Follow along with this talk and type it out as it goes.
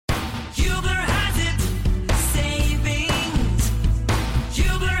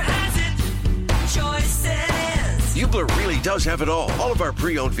does have it all. All of our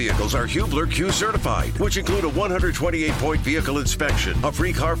pre-owned vehicles are Hubler Q certified, which include a 128-point vehicle inspection, a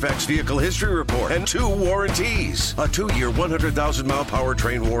free Carfax vehicle history report, and 2 warranties. A 2-year, 100,000-mile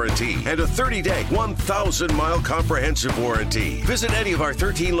powertrain warranty, and a 30-day, 1,000-mile comprehensive warranty. Visit any of our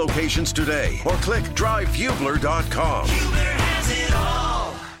 13 locations today, or click drivehubler.com. Hubler has it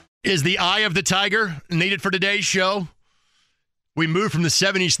all. Is the eye of the tiger needed for today's show? We moved from the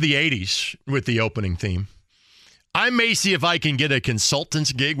 70s to the 80s with the opening theme. I may see if I can get a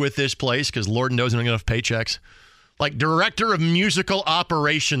consultant's gig with this place, because Lord knows I don't get enough paychecks. Like director of musical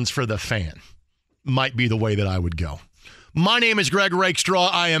operations for the Fan might be the way that I would go. My name is Greg Rakestraw.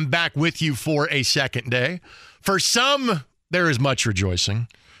 I am back with you for a second day. For some, there is much rejoicing.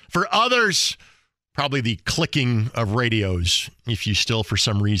 For others, probably the clicking of radios, if you still, for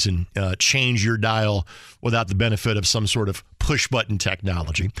some reason, change your dial without the benefit of some sort of push-button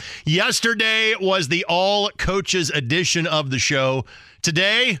technology. Yesterday was the all-coaches edition of the show.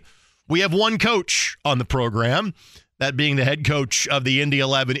 Today, we have one coach on the program, that being the head coach of the Indy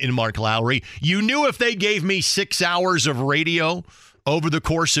 11 in Mark Lowry. You knew if they gave me 6 hours of radio over the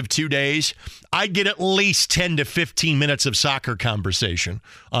course of 2 days, I'd get at least 10 to 15 minutes of soccer conversation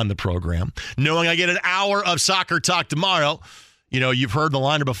on the program. Knowing I get an hour of soccer talk tomorrow, you know, you've heard the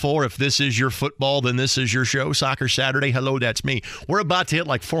liner before, if this is your football, then this is your show. Soccer Saturday, hello, that's me. We're about to hit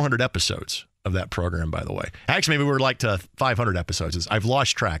like 400 episodes of that program, by the way. Actually, maybe we're like to 500 episodes. I've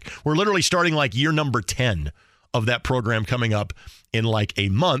lost track. We're literally starting like year number 10 of that program coming up in like a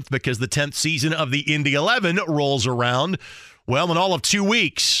month, because the 10th season of the Indy 11 rolls around. Well, in all of 2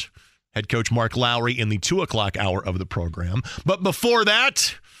 weeks, head coach Mark Lowry in the 2 o'clock hour of the program. But before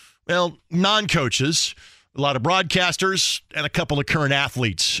that, well, non-coaches, a lot of broadcasters, and a couple of current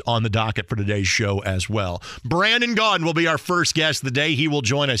athletes on the docket for today's show as well. Brandon Gaudin will be our first guest of the day. He will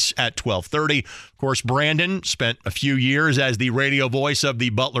join us at 12:30. Of course, Brandon spent a few years as the radio voice of the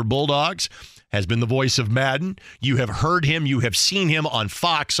Butler Bulldogs, has been the voice of Madden. You have heard him. You have seen him on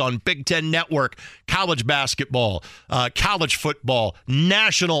Fox, on Big Ten Network, college basketball, college football,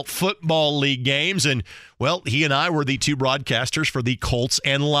 National Football League games. And, well, he and I were the 2 broadcasters for the Colts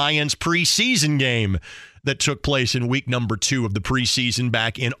and Lions preseason game that took place in week number 2 of the preseason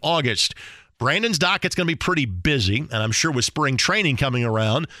back in August. Brandon's docket's going to be pretty busy, and I'm sure with spring training coming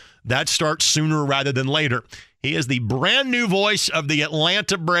around, that starts sooner rather than later. He is the brand new voice of the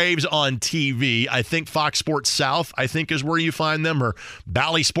Atlanta Braves on TV. I think Fox Sports South, I think, is where you find them, or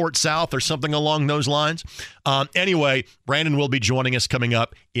Bally Sports South or something along those lines. Anyway, Brandon will be joining us coming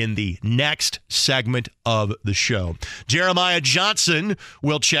up in the next segment of the show. Jeremiah Johnson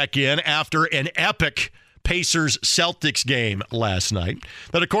will check in after an epic Pacers-Celtics game last night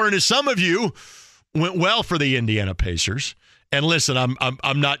that, according to some of you, went well for the Indiana Pacers. And listen,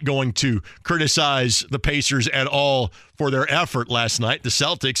 I'm not going to criticize the Pacers at all for their effort last night. The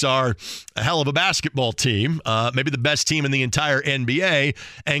Celtics are a hell of a basketball team, maybe the best team in the entire NBA,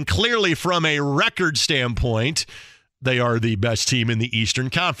 and clearly from a record standpoint, they are the best team in the Eastern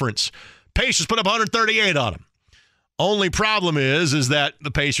Conference. Pacers put up 138 on them. Only problem is that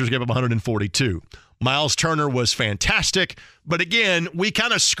the Pacers gave up 142. Miles Turner was fantastic, but again, we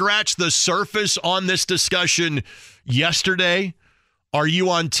kind of scratched the surface on this discussion yesterday. Are you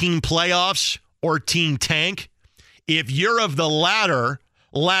on team playoffs or team tank? If you're of the latter,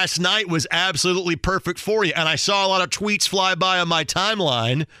 last night was absolutely perfect for you. And I saw a lot of tweets fly by on my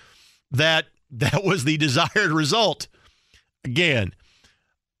timeline that was the desired result. Again,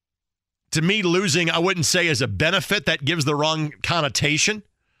 to me, losing, I wouldn't say as a benefit. That gives the wrong connotation.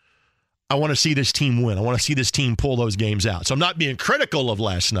 I want to see this team win. I want to see this team pull those games out. So I'm not being critical of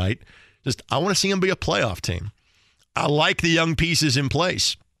last night. Just I want to see them be a playoff team. I like the young pieces in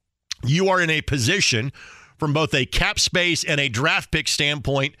place. You are in a position from both a cap space and a draft pick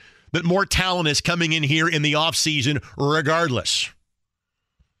standpoint that more talent is coming in here in the offseason regardless.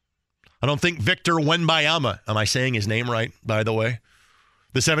 I don't think Victor Wembanyama, am I saying his name right, by the way?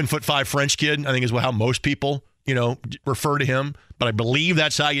 The 7'5" French kid, I think is how most people, refer to him. But I believe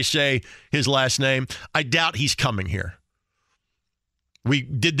that's how you say his last name. I doubt he's coming here. We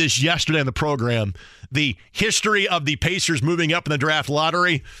did this yesterday on the program. The history of the Pacers moving up in the draft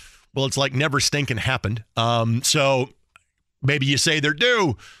lottery, well, it's like never stinking happened. So maybe you say they're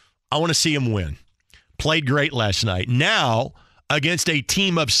due. I want to see him win. Played great last night. Now, against a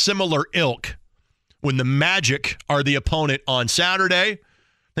team of similar ilk, when the Magic are the opponent on Saturday,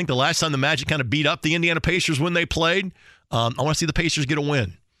 I think the last time the Magic kind of beat up the Indiana Pacers when they played, I want to see the Pacers get a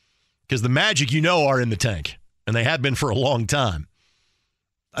win. Because the Magic, are in the tank. And they have been for a long time.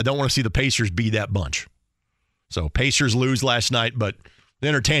 I don't want to see the Pacers be that bunch. So Pacers lose last night, but an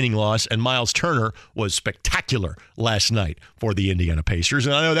entertaining loss, and Miles Turner was spectacular last night for the Indiana Pacers.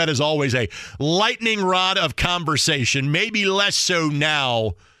 And I know that is always a lightning rod of conversation, maybe less so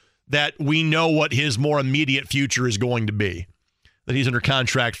now that we know what his more immediate future is going to be, that he's under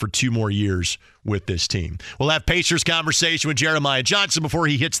contract for 2 more years with this team. We'll have Pacers conversation with Jeremiah Johnson before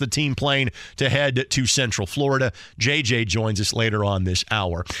he hits the team plane to head to Central Florida. JJ joins us later on this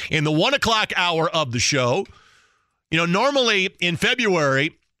hour. In the 1 o'clock hour of the show, normally in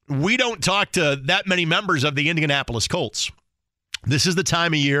February, we don't talk to that many members of the Indianapolis Colts. This is the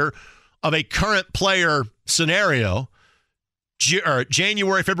time of year of a current player scenario.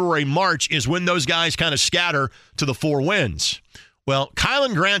 January, February, March is when those guys kind of scatter to the 4 wins. Well,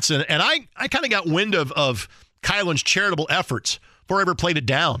 Kylen Granson, and I kind of got wind of Kylen's charitable efforts before I ever played it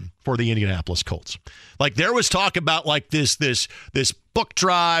down for the Indianapolis Colts. Like, there was talk about like this book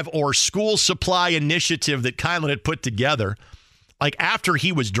drive or school supply initiative that Kylen had put together, like after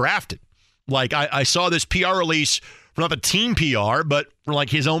he was drafted. Like, I saw this PR release from not a team PR, but from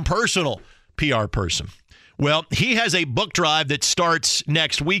like his own personal PR person. Well, he has a book drive that starts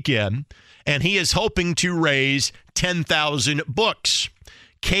next weekend, and he is hoping to raise 10,000 books.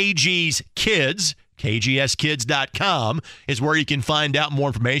 KG's Kids, KGSkids.com, is where you can find out more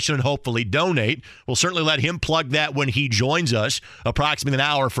information and hopefully donate. We'll certainly let him plug that when he joins us approximately an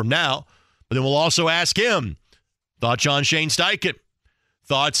hour from now. But then we'll also ask him thoughts on Shane Steichen,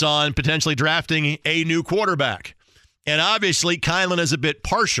 thoughts on potentially drafting a new quarterback. And obviously, Kylen is a bit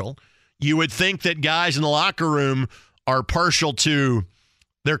partial. You would think that guys in the locker room are partial to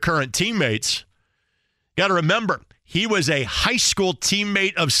their current teammates. Got to remember, he was a high school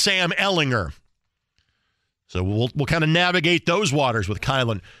teammate of Sam Ehlinger. So we'll kind of navigate those waters with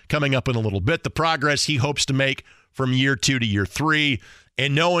Kylen coming up in a little bit. The progress he hopes to make from year 2 to year 3,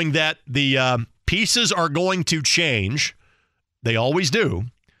 and knowing that the pieces are going to change. They always do.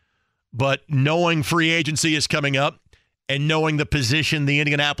 But knowing free agency is coming up, and knowing the position the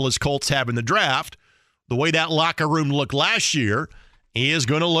Indianapolis Colts have in the draft, the way that locker room looked last year is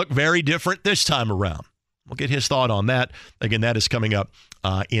going to look very different this time around. We'll get his thought on that. Again, that is coming up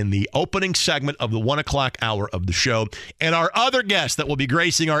in the opening segment of the 1 o'clock hour of the show. And our other guest that will be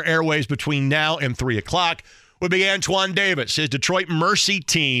gracing our airwaves between now and 3 o'clock would be Antoine Davis. His Detroit Mercy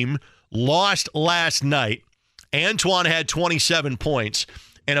team lost last night. Antoine had 27 points.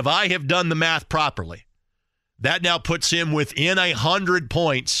 And if I have done the math properly, that now puts him within 100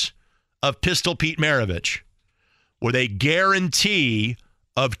 points of Pistol Pete Maravich, with a guarantee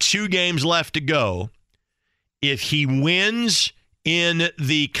of 2 games left to go. If he wins in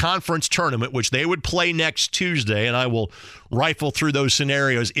the conference tournament, which they would play next Tuesday, and I will rifle through those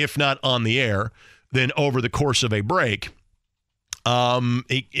scenarios, if not on the air, then over the course of a break, could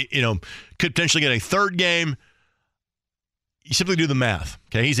potentially get a 3rd game. You simply do the math.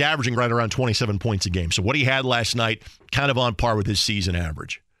 Okay, he's averaging right around 27 points a game. So what he had last night, kind of on par with his season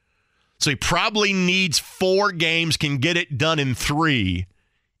average. So he probably needs 4 games, can get it done in 3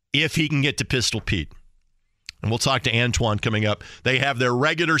 if he can get to Pistol Pete. And we'll talk to Antoine coming up. They have their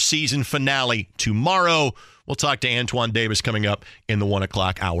regular season finale tomorrow. We'll talk to Antoine Davis coming up in the 1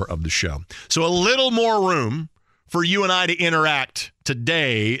 o'clock hour of the show. So a little more room for you and I to interact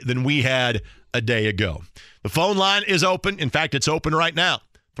today than we had a day ago. The phone line is open. In fact, it's open right now.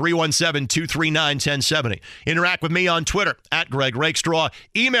 317-239-1070. Interact with me on Twitter at Greg Rakestraw.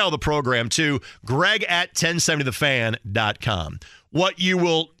 Email the program to greg@1070thefan.com. What you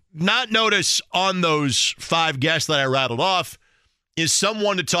will not notice on those 5 guests that I rattled off is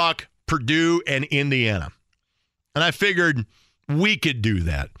someone to talk Purdue and Indiana. And I figured we could do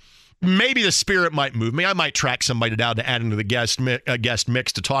that. Maybe the spirit might move me. I might track somebody down to add into the guest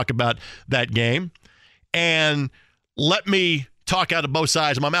mix to talk about that game. And let me talk out of both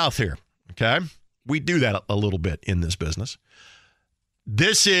sides of my mouth here, okay? We do that a little bit in this business.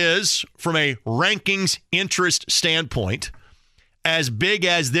 This is, from a rankings interest standpoint, as big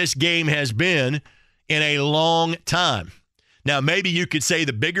as this game has been in a long time. Now, maybe you could say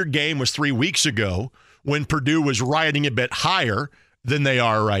the bigger game was 3 weeks ago when Purdue was riding a bit higher than they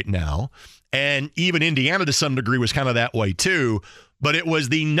are right now. And even Indiana, to some degree, was kind of that way too. But it was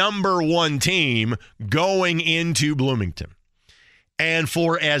the number 1 team going into Bloomington. And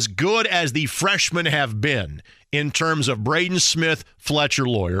for as good as the freshmen have been in terms of Braden Smith, Fletcher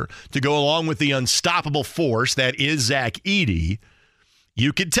Lawyer, to go along with the unstoppable force that is Zach Edey,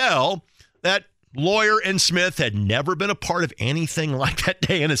 you could tell that Lawyer and Smith had never been a part of anything like that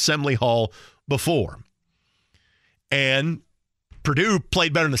day in Assembly Hall before. And Purdue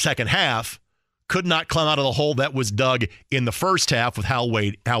played better in the second half, could not climb out of the hole that was dug in the first half with how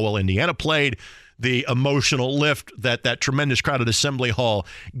well Indiana played. the emotional lift that tremendous crowd at Assembly Hall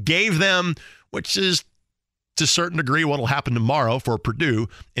gave them, which is to a certain degree what will happen tomorrow for Purdue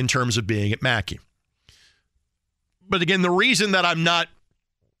in terms of being at Mackey. But again, the reason that I'm not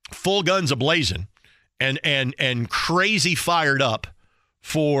full guns a-blazing and crazy fired up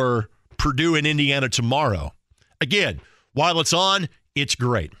for Purdue and Indiana tomorrow, again, while it's on, it's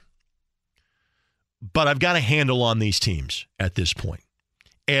great. But I've got a handle on these teams at this point.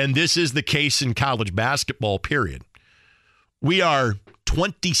 And this is the case in college basketball, period. We are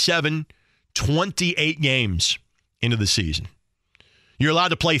 27, 28 games into the season. You're allowed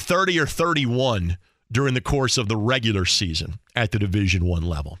to play 30 or 31 during the course of the regular season at the Division I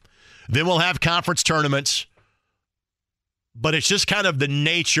level. Then we'll have conference tournaments, but it's just kind of the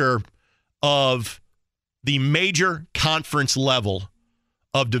nature of the major conference level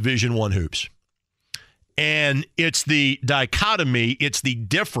of Division I hoops. And it's the dichotomy, it's the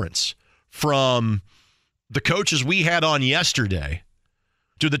difference from the coaches we had on yesterday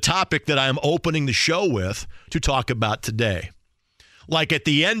to the topic that I'm opening the show with to talk about today. Like at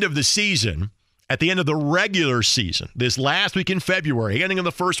the end of the season, at the end of the regular season, this last week in February, ending of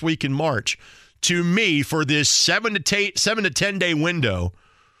the first week in March, to me, for this 7 to 10 day window,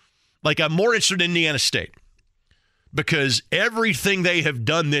 like I'm more interested in Indiana State because everything they have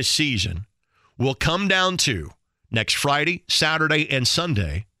done this season will come down to next Friday, Saturday, and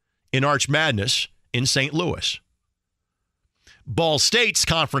Sunday in Arch Madness in St. Louis. Ball State's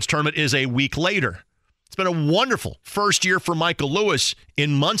conference tournament is a week later. It's been a wonderful first year for Michael Lewis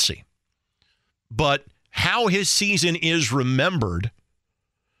in Muncie. But how his season is remembered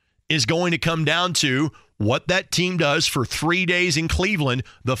is going to come down to what that team does for 3 days in Cleveland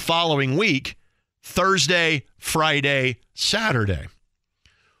the following week, Thursday, Friday, Saturday.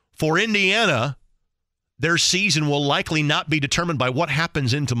 For Indiana, their season will likely not be determined by what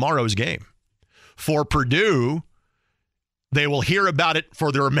happens in tomorrow's game. For Purdue, they will hear about it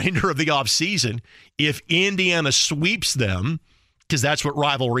for the remainder of the offseason. If Indiana sweeps them, because that's what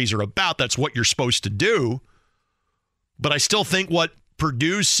rivalries are about, that's what you're supposed to do. But I still think what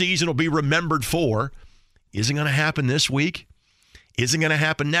Purdue's season will be remembered for isn't going to happen this week, isn't going to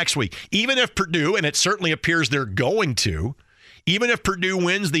happen next week. Even if Purdue, and it certainly appears they're going to, even if Purdue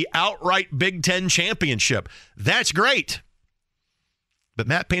wins the outright Big Ten championship, that's great. But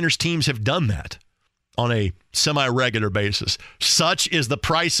Matt Painter's teams have done that on a semi-regular basis. Such is the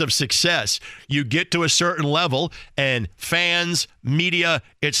price of success. You get to a certain level, and fans, media,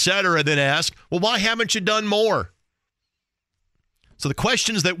 etc., then ask, well, why haven't you done more? So the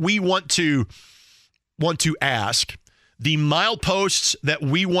questions that we want to ask, the mileposts that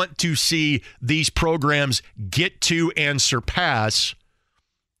we want to see these programs get to and surpass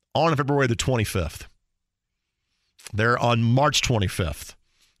on February the 25th. They're on March 25th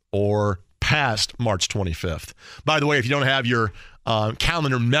or past March 25th. By the way, if you don't have your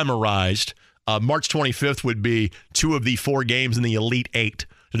calendar memorized, March 25th would be 2 of the 4 games in the Elite Eight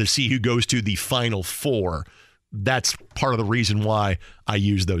to see who goes to the Final Four. That's part of the reason why I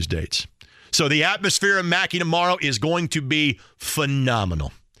use those dates. So the atmosphere in Mackey tomorrow is going to be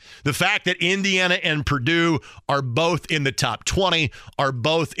phenomenal. The fact that Indiana and Purdue are both in the top 20, are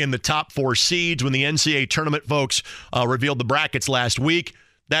both in the top 4 seeds when the NCAA tournament folks revealed the brackets last week,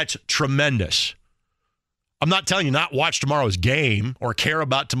 that's tremendous. I'm not telling you not watch tomorrow's game or care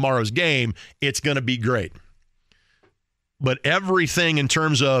about tomorrow's game. It's going to be great. But everything in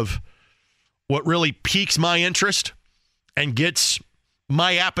terms of what really piques my interest and gets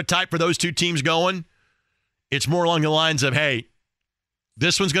my appetite for those two teams going, it's more along the lines of, hey,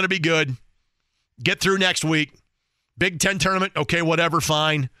 this one's going to be good. Get through next week. Big Ten tournament, okay, whatever,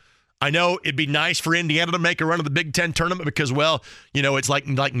 fine. I know it'd be nice for Indiana to make a run of the Big Ten tournament because, well, you know, it's like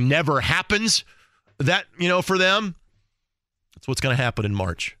never happens that, you know, for them. That's what's going to happen in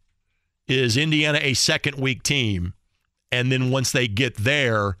March. Is Indiana a second week team? And then once they get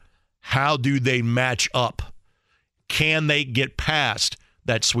there, how do they match up? Can they get past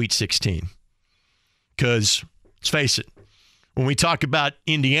that Sweet 16? Because, let's face it, when we talk about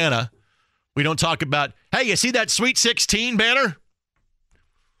Indiana, we don't talk about, hey, you see that Sweet 16 banner?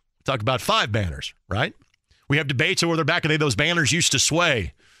 We talk about 5 banners, right? We have debates over whether back in the day those banners used to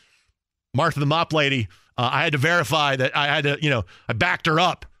sway. Martha the Mop Lady, I had to verify that I backed her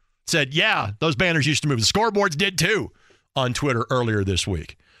up. Said, yeah, those banners used to move. The scoreboards did too on Twitter earlier this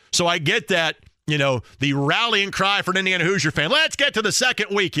week. So I get that, you know, the rallying cry for an Indiana Hoosier fan, let's get to the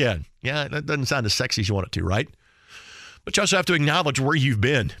second weekend. Yeah, that doesn't sound as sexy as you want it to, right? But you also have to acknowledge where you've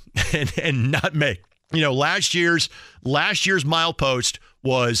been and not make last year's milepost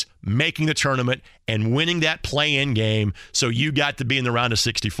was making the tournament and winning that play-in game, so you got to be in the round of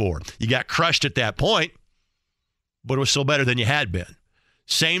 64. You got crushed at that point, but it was still better than you had been.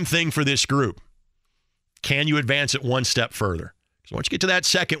 Same thing for this group. Can you advance it one step further? So once you get to that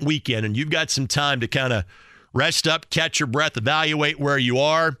second weekend and you've got some time to kind of rest up, catch your breath, evaluate where you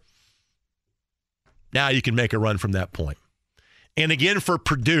are, now you can make a run from that point. And again, for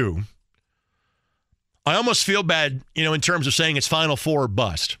Purdue, I almost feel bad, in terms of saying it's Final Four or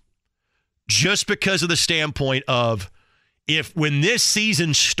bust. Just because of the standpoint of when this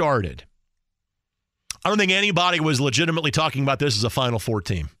season started, I don't think anybody was legitimately talking about this as a Final Four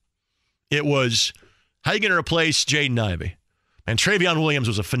team. It was, how are you going to replace Jaden Ivey? And Travion Williams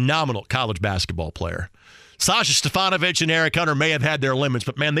was a phenomenal college basketball player. Sasha Stefanovic and Eric Hunter may have had their limits,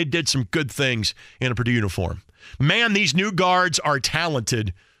 but man, they did some good things in a Purdue uniform. Man, these new guards are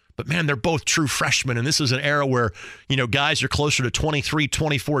talented, but man, they're both true freshmen, and this is an era where, guys are closer to 23,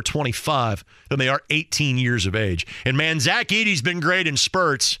 24, 25 than they are 18 years of age. And man, Zach Edey's been great in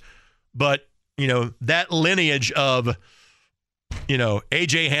spurts, but, that lineage of,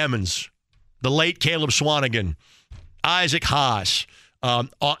 A.J. Hammonds, the late Caleb Swanigan, Isaac Haas, on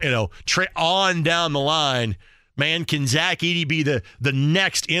down the line, man, can Zach Edey be the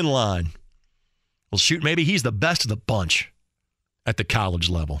next in line? Well, shoot, maybe he's the best of the bunch at the college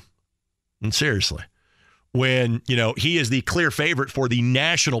level. And seriously, when, he is the clear favorite for the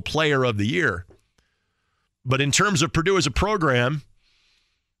National Player of the Year. But in terms of Purdue as a program,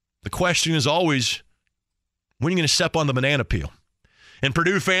 the question is always, when are you going to step on the banana peel? And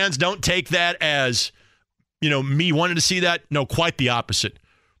Purdue fans, don't take that as, me wanting to see that. No, quite the opposite.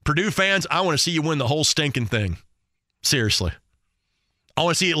 Purdue fans, I want to see you win the whole stinking thing. Seriously. I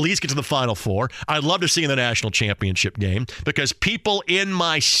want to see you at least get to the Final Four. I'd love to see you in the national championship game because people in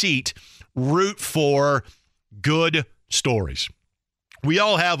my seat root for good stories. We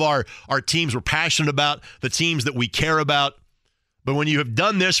all have our teams we're passionate about, the teams that we care about. But when you have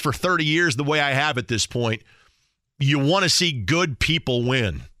done this for 30 years the way I have at this point, you want to see good people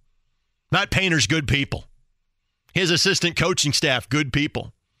win. Matt Painter's good people. His assistant coaching staff, good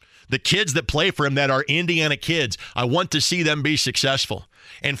people. The kids that play for him that are Indiana kids, I want to see them be successful.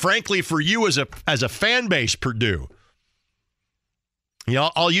 And frankly, for you as a fan base, Purdue,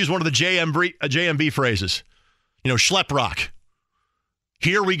 I'll use one of the JMV phrases. Schlep rock.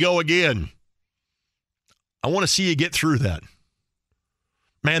 Here we go again. I want to see you get through that.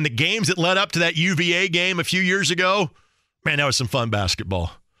 Man, the games that led up to that UVA game a few years ago, man, that was some fun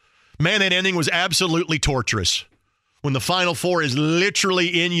basketball. Man, that ending was absolutely torturous. When the Final Four is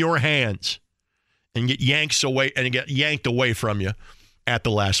literally in your hands and get yanked away from you at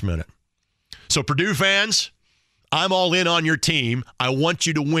the last minute. So Purdue fans, I'm all in on your team. I want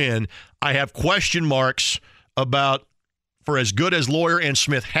you to win. I have question marks about, for as good as Lawyer and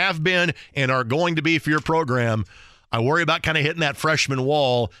Smith have been and are going to be for your program, I worry about kind of hitting that freshman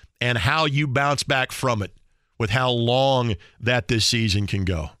wall and how you bounce back from it with how long that this season can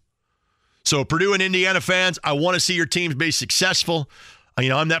go. So Purdue and Indiana fans, I want to see your teams be successful.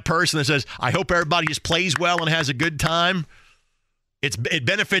 I'm that person that says, I hope everybody just plays well and has a good time. It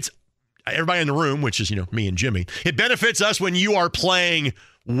benefits everybody in the room, which is, me and Jimmy. It benefits us when you are playing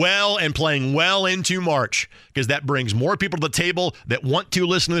well and playing well into March, because that brings more people to the table that want to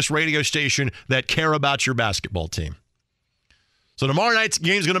listen to this radio station, that care about your basketball team. So tomorrow night's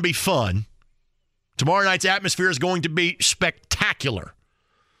game is going to be fun. Tomorrow night's atmosphere is going to be spectacular.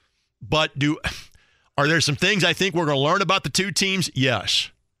 But are there some things I think we're going to learn about the two teams?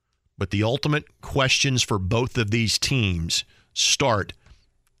 Yes. But the ultimate questions for both of these teams start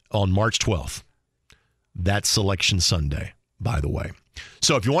on March 12th. That's Selection Sunday, by the way.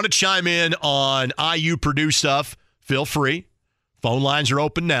 So if you want to chime in on IU-Purdue stuff, feel free. Phone lines are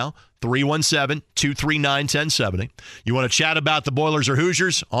open now, 317-239-1070. You want to chat about the Boilers or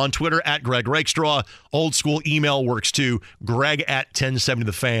Hoosiers? On Twitter, at Greg Rakestraw. Old school email works too,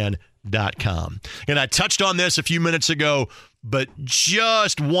 greg@1070thefan.com. And I touched on this a few minutes ago, but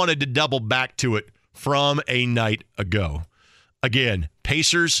just wanted to double back to it from a night ago. Again,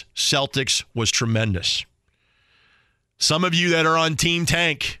 Pacers-Celtics was tremendous. Some of you that are on Team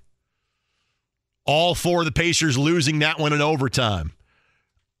Tank, all for the Pacers losing that one in overtime.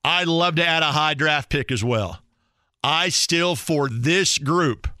 I'd love to add a high draft pick as well. I still, for this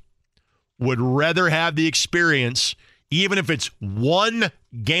group, would rather have the experience, even if it's one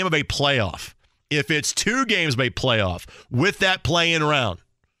game of a playoff, if it's 2 games of a playoff, with that play-in round.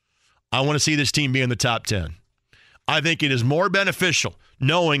 I want to see this team be in the top 10. I think it is more beneficial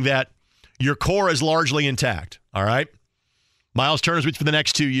knowing that your core is largely intact, all right? Miles Turner's with you for the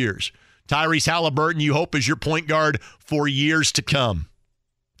next 2 years. Tyrese Halliburton, you hope, is your point guard for years to come.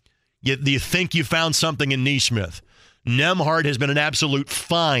 Do you think you found something in Nesmith? Nembhard has been an absolute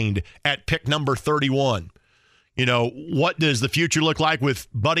find at pick number 31. What does the future look like with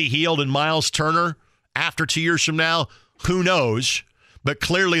Buddy Hield and Miles Turner after 2 years from now? Who knows? But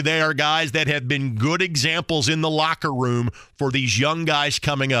clearly they are guys that have been good examples in the locker room for these young guys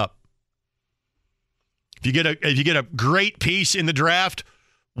coming up. If you get a great piece in the draft,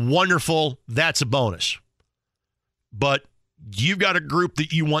 wonderful, that's a bonus. But you've got a group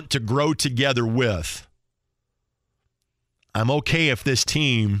that you want to grow together with. I'm okay if this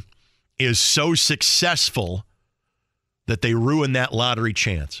team is so successful that they ruin that lottery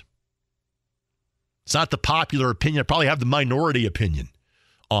chance. It's not the popular opinion. I probably have the minority opinion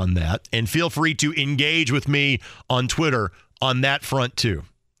on that. And feel free to engage with me on Twitter on that front too.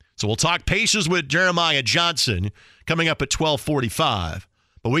 So we'll talk Pacers with Jeremiah Johnson coming up at 12:45.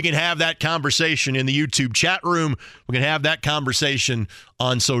 But we can have that conversation in the YouTube chat room. We can have that conversation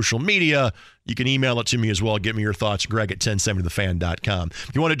on social media. You can email it to me as well. Give me your thoughts, Greg at 1070thefan.com.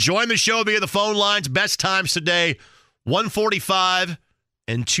 If you want to join the show via the phone lines, best times today, 1:45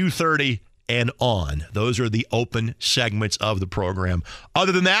 and 2:30 and on. Those are the open segments of the program.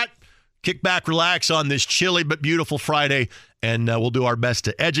 Other than that, kick back, relax on this chilly but beautiful Friday, and we'll do our best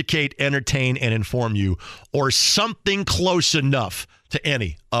to educate, entertain, and inform you, or something close enough to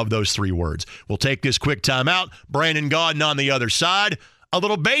any of those three words. We'll take this quick time out. Brandon Gaudin on the other side. A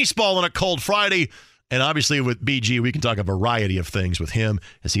little baseball on a cold Friday. And obviously with BG, we can talk a variety of things with him,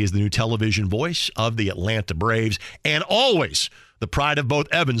 as he is the new television voice of the Atlanta Braves and always the pride of both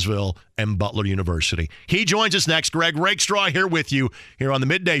Evansville and Butler University. He joins us next. Greg Rakestraw here with you here on the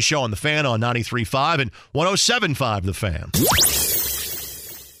Midday Show on The Fan on 93.5 and 107.5 The Fan.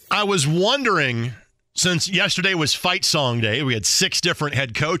 I was wondering, since yesterday was Fight Song Day, we had 6 different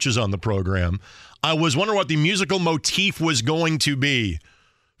head coaches on the program. I was wondering what the musical motif was going to be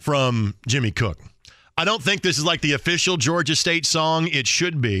from Jimmy Cook. I don't think this is like the official Georgia State song. It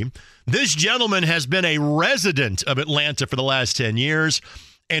should be. This gentleman has been a resident of Atlanta for the last 10 years,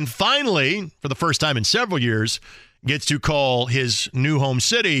 and finally, for the first time in several years, gets to call his new home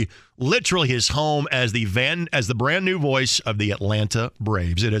city literally his home as the brand new voice of the Atlanta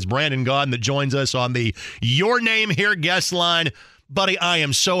Braves. It is Brandon Gaudin that joins us on the Your Name Here guest line. Buddy, I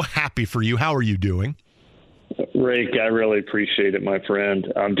am so happy for you. How are you doing? Rake, I really appreciate it, my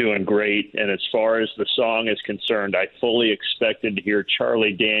friend. I'm doing great. And as far as the song is concerned, I fully expected to hear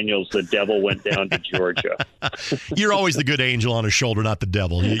Charlie Daniels, The Devil Went Down to Georgia. You're always the good angel on his shoulder, not the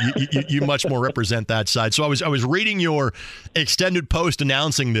devil. You much more represent that side. So I was reading your extended post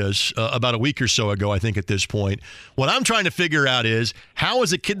announcing this about a week or so ago, I think at this point. What I'm trying to figure out is, how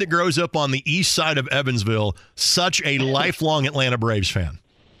is a kid that grows up on the east side of Evansville such a lifelong Atlanta Braves fan?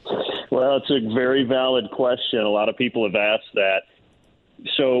 Well, it's a very valid question. A lot of people have asked that.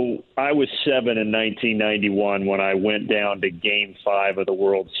 So I was 7 in 1991 when I went down to Game 5 of the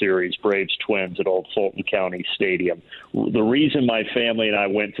World Series, Braves-Twins at Old Fulton County Stadium. The reason my family and I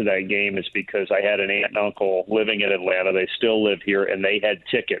went to that game is because I had an aunt and uncle living in Atlanta. They still live here, and they had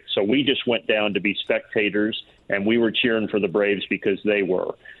tickets. So we just went down to be spectators, and we were cheering for the Braves because they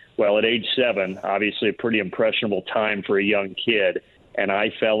were. Well, at age 7, obviously a pretty impressionable time for a young kid, and I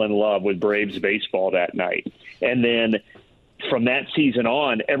fell in love with Braves baseball that night. And then from that season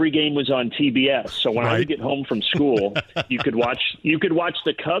on, every game was on TBS. So when I would get home from school, you could watch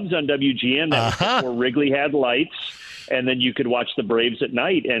the Cubs on WGN. That was before Wrigley had lights. And then you could watch the Braves at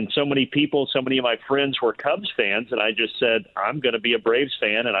night. And so many of my friends were Cubs fans. And I just said, I'm going to be a Braves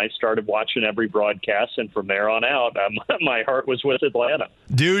fan. And I started watching every broadcast. And from there on out, my heart was with Atlanta.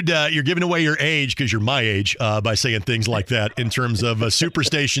 Dude, you're giving away your age, because you're my age, by saying things like that in terms of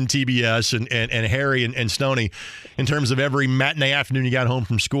Superstation TBS and Harry and Stoney, in terms of every matinee afternoon you got home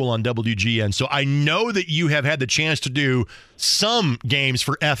from school on WGN. So I know that you have had the chance to do some games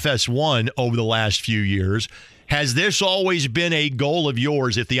for FS1 over the last few years. Has this always been a goal of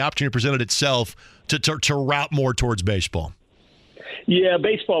yours, if the opportunity presented itself, to route more towards baseball? Yeah,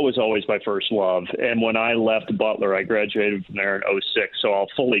 baseball was always my first love. And when I left Butler, I graduated from there in 2006, so I'll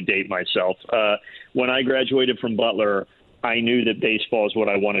fully date myself. When I graduated from Butler, I knew that baseball is what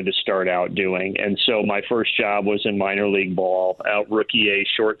I wanted to start out doing. And so my first job was in minor league ball, out rookie A,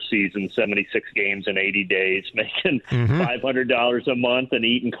 short season, 76 games in 80 days, making $500 a month and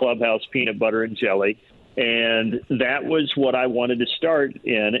eating clubhouse peanut butter and jelly. And that was what I wanted to start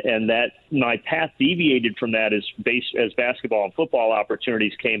in, and that my path deviated from that as basketball and football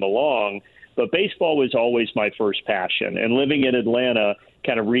opportunities came along. But baseball was always my first passion. And living in Atlanta,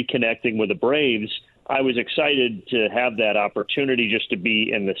 kind of reconnecting with the Braves, I was excited to have that opportunity just to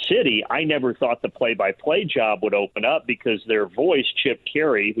be in the city. I never thought the play-by-play job would open up because their voice, Chip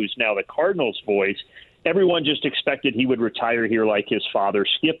Carey, who's now the Cardinals' voice, everyone just expected he would retire here like his father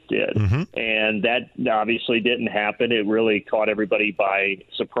Skip did. And that obviously didn't happen. It really caught everybody by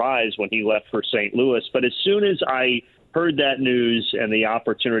surprise when he left for St. Louis. But as soon as I heard that news and the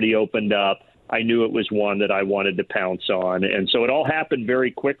opportunity opened up, I knew it was one that I wanted to pounce on. And so it all happened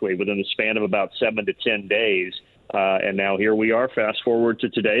very quickly within the span of about 7 to 10 days. And now here we are, fast forward to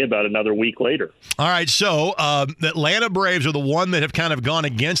today, about another week later. All right, so the Atlanta Braves are the one that have kind of gone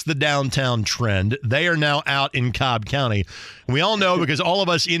against the downtown trend. They are now out in Cobb County. We all know, because all of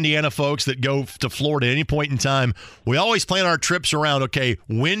us Indiana folks that go to Florida at any point in time, we always plan our trips around, okay,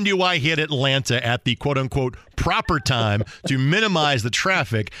 when do I hit Atlanta at the quote-unquote proper time to minimize the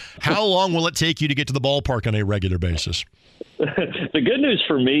traffic? How long will it take you to get to the ballpark on a regular basis? The good news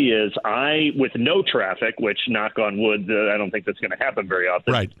for me is with no traffic, which, knock on wood, I don't think that's going to happen very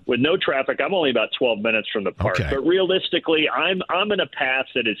often. Right. With no traffic, I'm only about 12 minutes from the park. Okay. But realistically, I'm in a path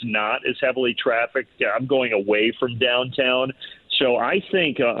that is not as heavily trafficked. I'm going away from downtown. So I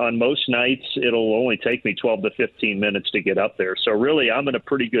think on most nights it'll only take me 12 to 15 minutes to get up there. So really, I'm in a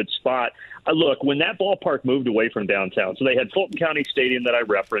pretty good spot. Look, when that ballpark moved away from downtown, so they had Fulton County Stadium that I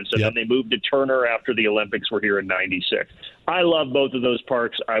referenced, and then they moved to Turner after the Olympics were here in '96. I love both of those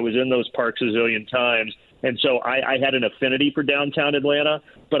parks. I was in those parks a zillion times. And so I had an affinity for downtown Atlanta,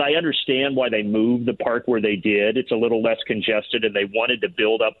 but I understand why they moved the park where they did. It's a little less congested, and they wanted to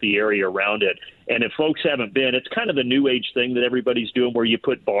build up the area around it. And if folks haven't been, it's kind of a new age thing that everybody's doing where you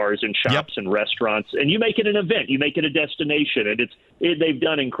put bars and shops and restaurants, and you make it an event. You make it a destination, and they've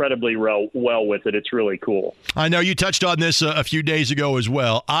done incredibly well with it. It's really cool. I know you touched on this a few days ago as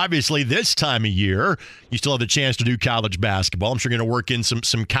well. Obviously, this time of year, you still have the chance to do college basketball. I'm sure you're going to work in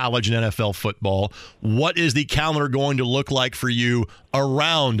some college and NFL football. What is the calendar going to look like for you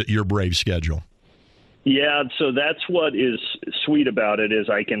around your Braves schedule? Yeah, so that's what is sweet about it, is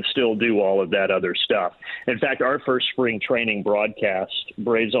I can still do all of that other stuff. In fact, our first spring training broadcast,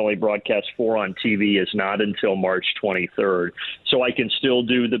 Braves only broadcast 4 on TV, is not until March 23rd. So I can still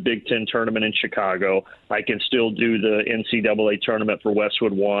do the Big Ten tournament in Chicago. I can still do the NCAA tournament for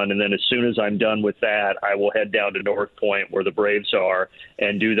Westwood One. And then as soon as I'm done with that, I will head down to North Point where the Braves are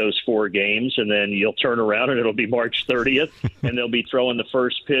and do those 4 games. And then you'll turn around and it'll be March 30th, and they'll be throwing the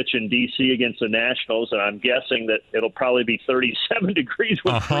first pitch in D.C. against the Nationals. And I'm guessing that it'll probably be 37 degrees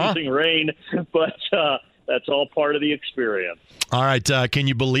with freezing rain, but that's all part of the experience. All right. Can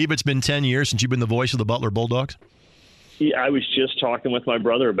you believe it's been 10 years since you've been the voice of the Butler Bulldogs? Yeah, I was just talking with my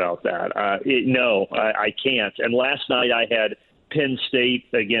brother about that. No, I can't. And last night I had Penn State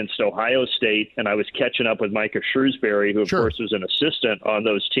against Ohio State, and I was catching up with Micah Shrewsbury, who, of course, was an assistant on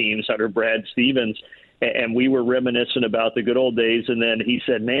those teams under Brad Stevens, and we were reminiscing about the good old days. And then he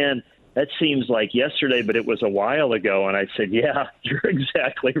said, man, that seems like yesterday, but it was a while ago. And I said, yeah, you're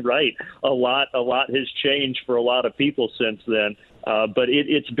exactly right. A lot has changed for a lot of people since then. But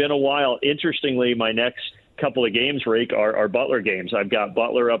it's been a while. Interestingly, my next couple of games, Rake, are Butler games. I've got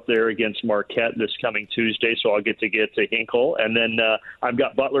Butler up there against Marquette this coming Tuesday, so I'll get to Hinkle. And then I've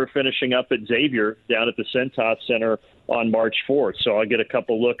got Butler finishing up at Xavier down at the Centos Center on March 4th. So I'll get a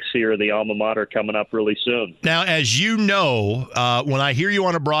couple looks here, the alma mater, coming up really soon. Now, as you know, when I hear you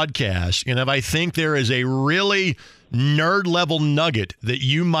on a broadcast, and if I think there is a really nerd-level nugget that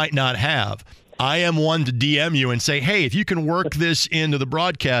you might not have, I am one to DM you and say, hey, if you can work this into the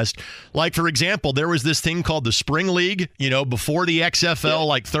broadcast. Like, for example, there was this thing called the Spring League, before the XFL,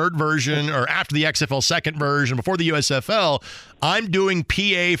 like third version, or after the XFL second version, before the USFL. I'm doing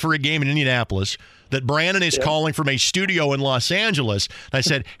PA for a game in Indianapolis that Brandon is calling from a studio in Los Angeles. And I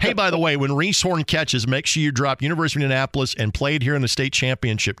said, hey, by the way, when Reese Horn catches, make sure you drop University of Indianapolis and played here in the state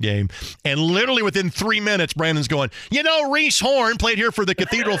championship game. And literally within 3 minutes, Brandon's going, Reese Horn played here for the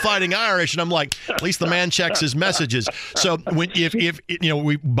Cathedral Fighting Irish. And I'm like, at least the man checks his messages. So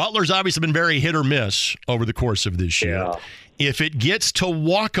Butler's obviously been very hit or miss over the course of this year. Yeah. If it gets to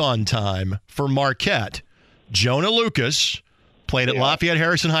walk-on time for Marquette, Jonah Lucas played at Lafayette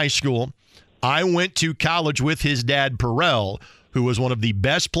Harrison High School. I went to college with his dad, Perrell, who was one of the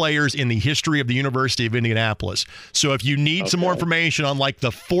best players in the history of the University of Indianapolis. So if you need some more information on like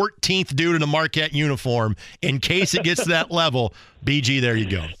the 14th dude in a Marquette uniform, in case it gets to that level, BG, there you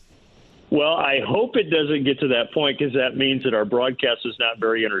go. Well, I hope it doesn't get to that point, because that means that our broadcast is not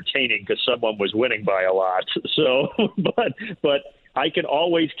very entertaining because someone was winning by a lot. So, but I can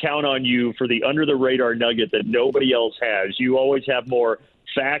always count on you for the under-the-radar nugget that nobody else has. You always have more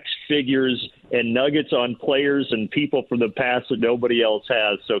facts, figures, and nuggets on players and people from the past that nobody else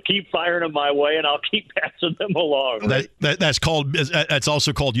has. So keep firing them my way, and I'll keep passing them along. Right? That's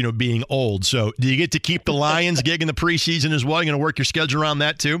also called, being old. So do you get to keep the Lions gig in the preseason as well? You're going to work your schedule around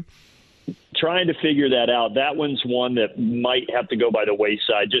that too? Trying to figure that out. That one's one that might have to go by the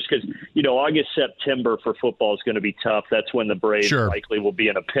wayside just because, August, September for football is going to be tough. That's when the Braves likely will be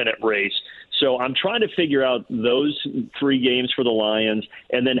in a pennant race. So I'm trying to figure out those 3 games for the Lions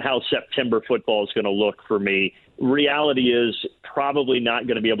and then how September football is going to look for me. Reality is probably not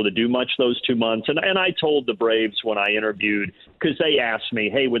going to be able to do much those 2 months. And I told the Braves when I interviewed, because they asked me,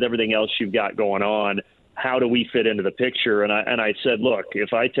 hey, with everything else you've got going on, how do we fit into the picture? And I said, look,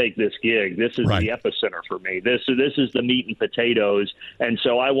 if I take this gig, this is the epicenter for me. This is the meat and potatoes. And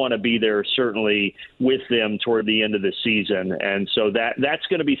so I want to be there certainly with them toward the end of the season. And so that's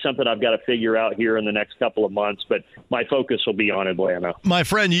going to be something I've got to figure out here in the next couple of months. But my focus will be on Atlanta. My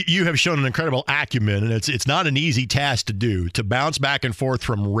friend, you have shown an incredible acumen, and it's not an easy task to do, to bounce back and forth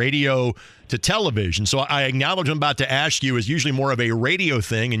from radio to television. So I acknowledge I'm about to ask you is usually more of a radio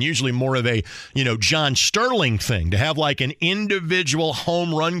thing and usually more of a, John Sterling thing, to have like an individual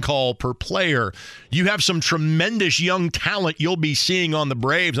home run call per player. You have some tremendous young talent you'll be seeing on the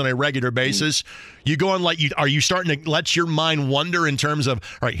Braves on a regular basis. You going are you starting to let your mind wander in terms of,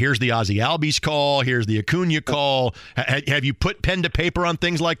 all right, here's the Ozzie Albies call, here's the Acuna call. Have you put pen to paper on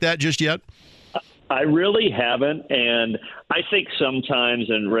things like that just yet? I really haven't, and I think sometimes,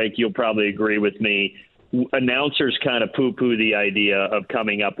 and Rake, you'll probably agree with me, announcers kind of poo-poo the idea of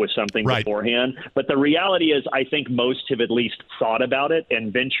coming up with something beforehand. But the reality is I think most have at least thought about it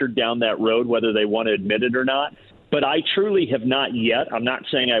and ventured down that road, whether they want to admit it or not. But I truly have not yet. I'm not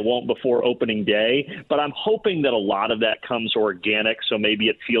saying I won't before opening day, but I'm hoping that a lot of that comes organic, so maybe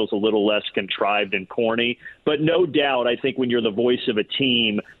it feels a little less contrived and corny. But no doubt, I think when you're the voice of a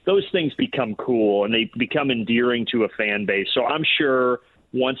team, those things become cool and they become endearing to a fan base. So I'm sure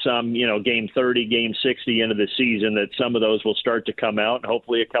once I'm, game 30, game 60 into the season, that some of those will start to come out and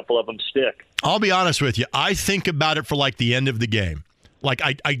hopefully a couple of them stick. I'll be honest with you. I think about it for the end of the game.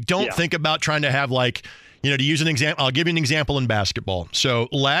 I don't think about trying to have to use an example, I'll give you an example in basketball. So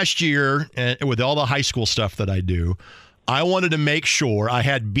last year, with all the high school stuff that I do, I wanted to make sure I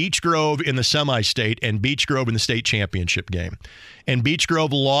had Beech Grove in the semi-state and Beech Grove in the state championship game. And Beech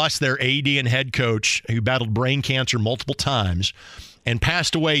Grove lost their AD and head coach, who battled brain cancer multiple times and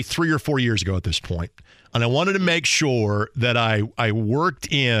passed away 3 or 4 years ago at this point. And I wanted to make sure that I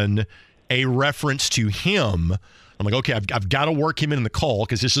worked in a reference to him. I'm like, okay, I've got to work him in the call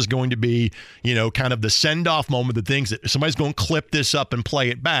because this is going to be, kind of the send-off moment, the things that somebody's going to clip this up and play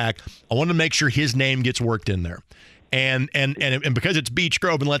it back. I want to make sure his name gets worked in there. And because it's Beech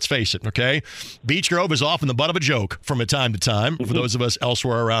Grove, and let's face it, okay, Beech Grove is often the butt of a joke from time to time for those of us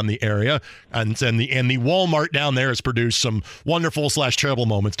elsewhere around the area, and the Walmart down there has produced some wonderful / terrible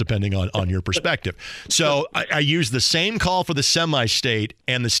moments depending on your perspective. So I used the same call for the semi-state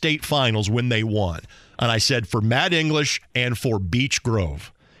and the state finals when they won, and I said for Matt English and for Beech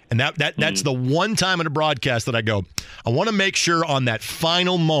Grove. And that's the one time in a broadcast that I go, I want to make sure on that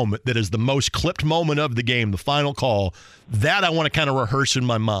final moment that is the most clipped moment of the game, the final call, that I want to kind of rehearse in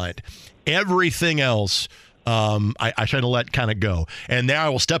my mind. Everything else, I try to let kind of go. And now I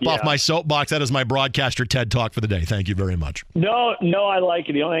will step off my soapbox. That is my broadcaster TED Talk for the day. Thank you very much. No, I like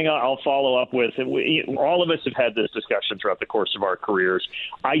it. The only thing I'll follow up with, all of us have had this discussion throughout the course of our careers.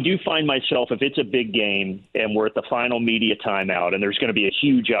 I do find myself, if it's a big game and we're at the final media timeout and there's going to be a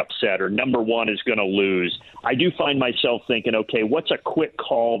huge upset or number one is going to lose, I do find myself thinking, okay, what's a quick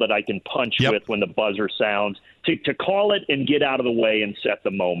call that I can punch with when the buzzer sounds to call it and get out of the way and set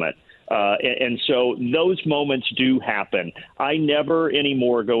the moment. And so those moments do happen. I never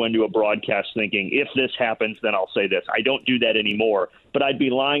anymore go into a broadcast thinking, if this happens, then I'll say this. I don't do that anymore. But I'd be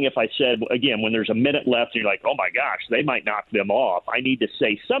lying if I said, again, when there's a minute left, and you're like, oh, my gosh, they might knock them off. I need to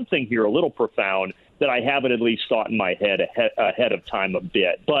say something here a little profound that I haven't at least thought in my head ahead of time a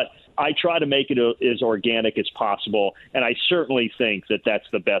bit. But I try to make it as organic as possible, and I certainly think that that's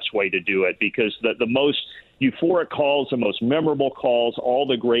the best way to do it because the most euphoric calls, the most memorable calls, all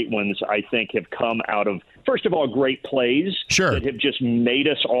the great ones, I think, have come out of, first of all, great plays that have just made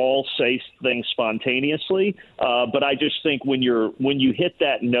us all say things spontaneously. But I just think when you hit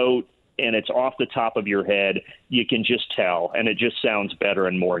that note and it's off the top of your head, you can just tell, and it just sounds better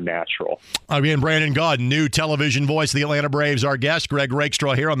and more natural. Again, Brandon Gaudin, new television voice of the Atlanta Braves, our guest. Greg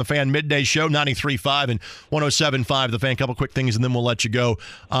Rakestraw here on the Fan Midday Show, 93.5 and 107.5 The Fan. Couple quick things, and then we'll let you go.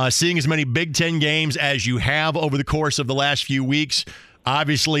 Seeing as many Big Ten games as you have over the course of the last few weeks,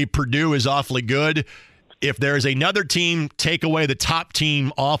 obviously Purdue is awfully good. if there is another team, take away the top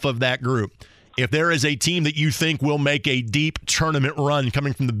team off of that group. If there is a team that you think will make a deep tournament run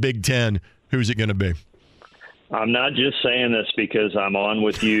coming from the Big Ten, who's it going to be? I'm not just saying this because I'm on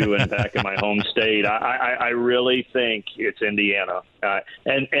with you and back in my home state. I really think it's Indiana.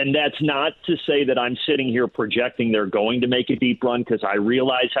 And that's not to say that I'm sitting here projecting they're going to make a deep run, because I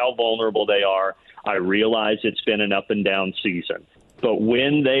realize how vulnerable they are. I realize it's been an up and down season. But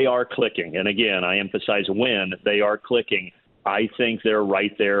when they are clicking, and again, I emphasize when they are clicking, I think they're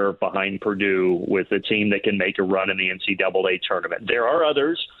right there behind Purdue with a team that can make a run in the NCAA tournament. There are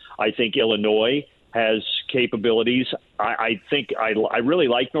others. I think Illinois has capabilities. I think I really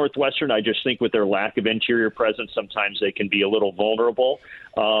like Northwestern. I just think with their lack of interior presence, sometimes they can be a little vulnerable.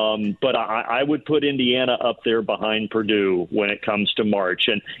 But I would put Indiana up there behind Purdue when it comes to March.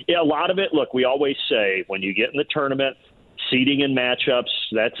 And a lot of it, look, we always say when you get in the tournament, seeding and matchups,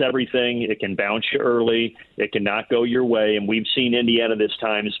 that's everything. It can bounce you early. It can not go your way. And we've seen Indiana this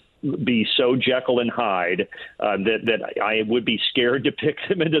time be so Jekyll and Hyde that I would be scared to pick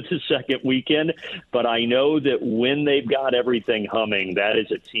them into the second weekend. But I know that when they've got everything humming, that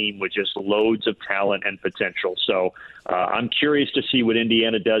is a team with just loads of talent and potential. So I'm curious to see what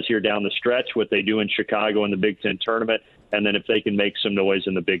Indiana does here down the stretch, what they do in Chicago in the Big Ten tournament, and then if they can make some noise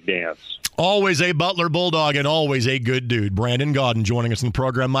in the big dance. Always a Butler Bulldog and always a good dude. Brandon Gaudin joining us in the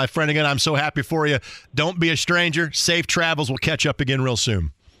program. My friend, again, I'm so happy for you. Don't be a stranger. Safe travels. We'll catch up again real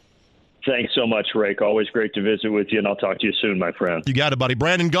soon. Thanks so much, Rake. Always great to visit with you, and I'll talk to you soon, my friend. You got it, buddy.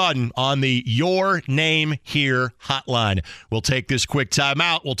 Brandon Gaudin on the Your Name Here hotline. We'll take this quick time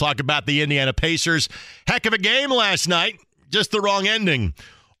out. We'll talk about the Indiana Pacers. Heck of a game last night. Just the wrong ending.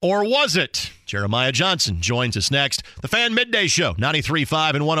 Or was it? Jeremiah Johnson joins us next. The Fan Midday Show,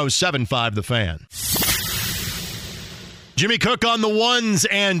 93.5 and 107.5 The Fan. Jimmy Cook on the ones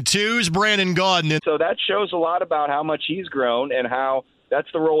and twos, Brandon Gaudin. So that shows a lot about how much he's grown and how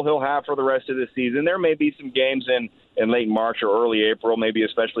that's the role he'll have for the rest of the season. There may be some games in late March or early April, maybe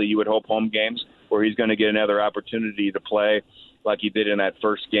especially you would hope home games, where he's going to get another opportunity to play like he did in that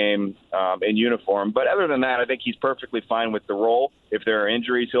first game in uniform. But other than that, I think he's perfectly fine with the role. If there are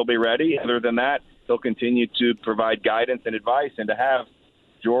injuries, he'll be ready. Other than that, he'll continue to provide guidance and advice. And to have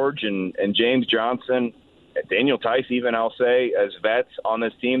George and James Johnson, Daniel Tice even, I'll say, as vets on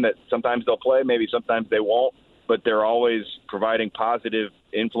this team that sometimes they'll play, maybe sometimes they won't, but they're always providing positive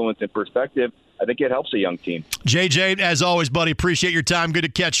influence and perspective, I think it helps a young team. JJ, as always, buddy, appreciate your time. Good to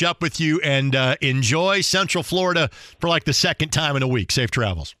catch up with you, and enjoy Central Florida for like the second time in a week. Safe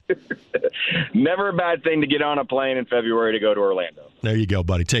travels. Never a bad thing to get on a plane in February to go to Orlando. There you go,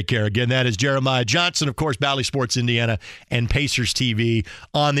 buddy. Take care. Again, that is Jeremiah Johnson, of course, Bally Sports Indiana and Pacers TV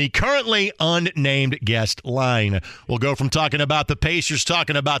on the currently unnamed guest line. We'll go from talking about the Pacers,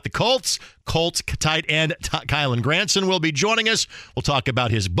 talking about the Colts. Colts tight end Kylen Granson will be joining us. We'll talk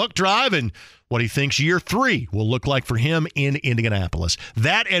about his book drive and what he thinks year 3 will look like for him in Indianapolis.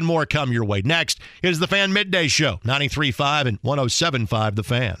 That and more come your way. Next is the Fan Midday Show, 93.5 and 107.5 The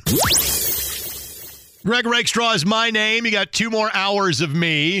Fan. Greg Rakestraw is my name. You got 2 more hours of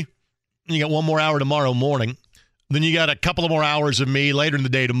me. You got 1 more hour tomorrow morning. Then you got a couple of more hours of me later in the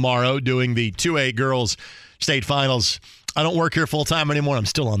day tomorrow doing the 2A girls state finals. I don't work here full-time anymore. I'm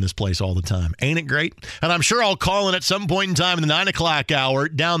still on this place all the time. Ain't it great? And I'm sure I'll call in at some point in time in the 9 o'clock hour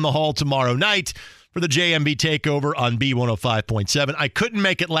down the hall tomorrow night for the JMB takeover on B105.7. I couldn't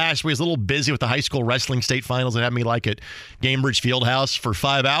make it last week. I was a little busy with the high school wrestling state finals that had me like at Gamebridge Fieldhouse for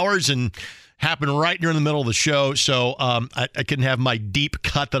 5 hours and happened right during the middle of the show, so I couldn't have my deep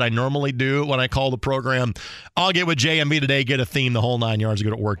cut that I normally do when I call the program. I'll get with JMB today, get a theme the whole 9 yards to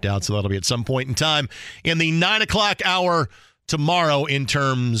get it worked out, so that'll be at some point in time in the 9 o'clock hour tomorrow in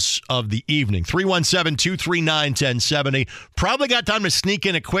terms of the evening. 317-239-1070. Probably got time to sneak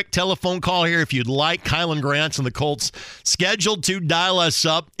in a quick telephone call here if you'd like. Kylen Granson, the Colts, scheduled to dial us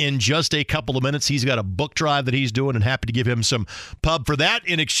up in just a couple of minutes. He's got a book drive that he's doing and happy to give him some pub for that.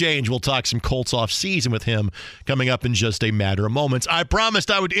 In exchange, we'll talk some Colts off-season with him coming up in just a matter of moments. I promised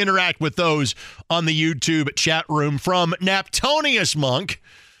I would interact with those on the YouTube chat room from Naptonius Monk.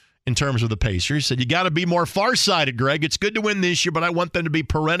 In terms of the Pacers, said you got to be more farsighted, Greg. It's good to win this year, but I want them to be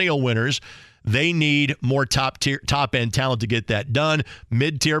perennial winners. They need more top-end talent to get that done.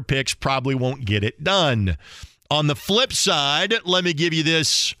 Mid-tier picks probably won't get it done. On the flip side, let me give you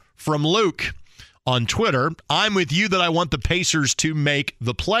this from Luke on Twitter. I'm with you that I want the Pacers to make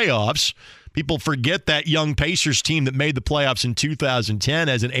the playoffs. People forget that young Pacers team that made the playoffs in 2010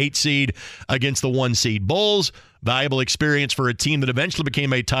 as an 8 seed against the 1 seed Bulls. Valuable experience for a team that eventually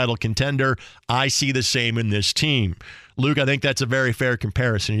became a title contender. I see the same in this team. Luke, I think that's a very fair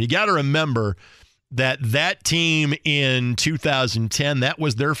comparison. You got to remember, that team in 2010, that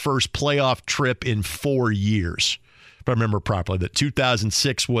was their first playoff trip in 4 years, if I remember properly. That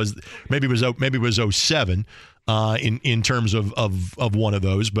 2006 was maybe it was 07 in terms of one of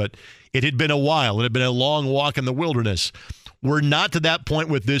those, but it had been a while. It had been a long walk in the wilderness. We're not to that point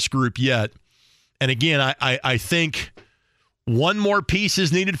with this group yet. And again, I think one more piece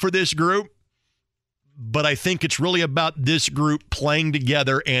is needed for this group, but I think it's really about this group playing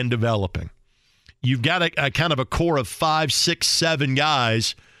together and developing. You've got a kind of a core of 5, 6, 7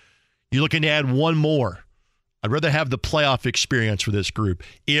 guys. You're looking to add one more. I'd rather have the playoff experience for this group.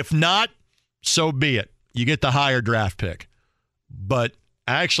 If not, so be it. You get the higher draft pick. But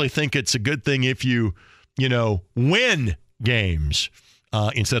I actually think it's a good thing if you win games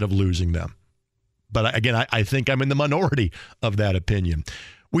instead of losing them. But again, I think I'm in the minority of that opinion.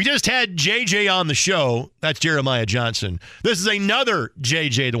 We just had JJ on the show. That's Jeremiah Johnson. This is another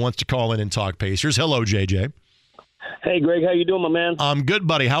JJ that wants to call in and talk Pacers. Hello, JJ. Hey, Greg. How you doing, my man? I'm good,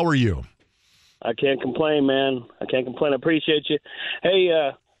 buddy. How are you? I can't complain, man. I can't complain. I appreciate you.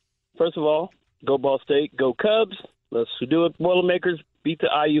 Hey, first of all, go Ball State. Go Cubs. Let's do it. Boilermakers beat the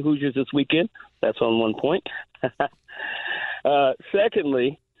IU Hoosiers this weekend. That's on one point.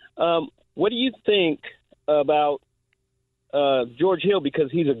 Secondly, what do you think about George Hill,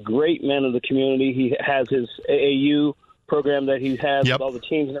 because he's a great man of the community. He has his AAU program that he has with all the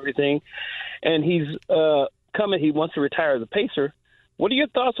teams and everything. And he's coming. He wants to retire as a Pacer. What are your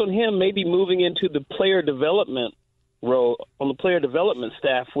thoughts on him maybe moving into the player development role, on the player development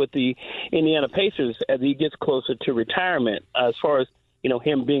staff with the Indiana Pacers as he gets closer to retirement, as far as,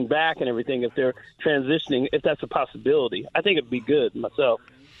 him being back and everything, if they're transitioning, if that's a possibility? I think it'd be good myself.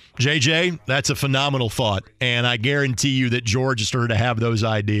 JJ, that's a phenomenal thought, and I guarantee you that George has started to have those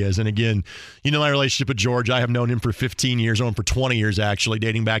ideas. And again, my relationship with George, I have known him for 15 years, known him for 20 years actually,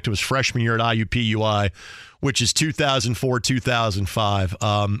 dating back to his freshman year at IU-Purdue, which is 2004, 2005.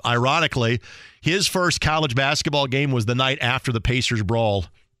 Ironically, his first college basketball game was the night after the Pacers brawl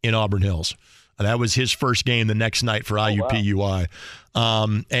in Auburn Hills. That was his first game the next night for IU-Purdue.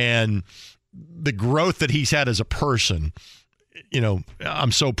 And the growth that he's had as a person,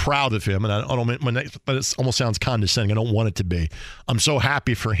 I'm so proud of him, and but it almost sounds condescending. I don't want it to be. I'm so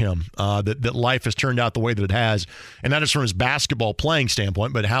happy for him that life has turned out the way that it has, and not just from his basketball playing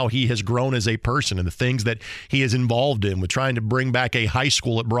standpoint, but how he has grown as a person and the things that he is involved in with trying to bring back a high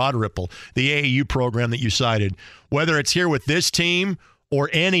school at Broad Ripple, the AAU program that you cited. Whether it's here with this team or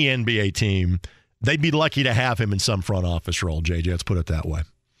any NBA team, they'd be lucky to have him in some front office role, JJ. Let's put it that way.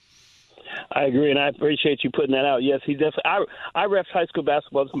 I agree, and I appreciate you putting that out. Yes, he definitely. I refed high school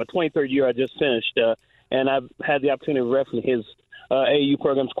basketball. This is my 23rd year. I just finished, and I've had the opportunity of refing his AAU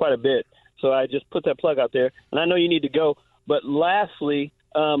programs quite a bit. So I just put that plug out there, and I know you need to go. But lastly,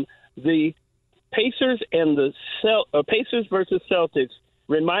 the Pacers and the Pacers versus Celtics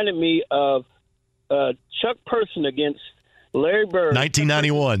reminded me of Chuck Person against Larry Bird.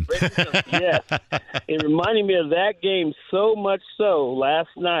 1991. Yes. It reminded me of that game so much so last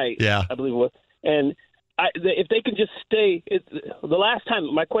night. Yeah. I believe it was. And if they can just stay, the last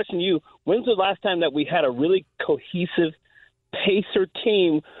time, my question to you, when's the last time that we had a really cohesive Pacer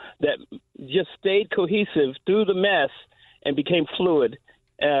team that just stayed cohesive through the mess and became fluid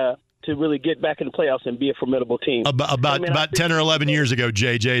to really get back in the playoffs and be a formidable team? About 10 or 11 years ago,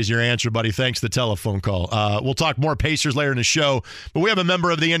 JJ, is your answer, buddy. Thanks for the telephone call. We'll talk more Pacers later in the show, but we have a member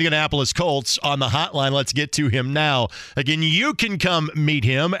of the Indianapolis Colts on the hotline. Let's get to him now. Again, you can come meet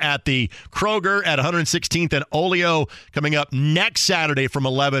him at the Kroger at 116th and Oleo coming up next Saturday from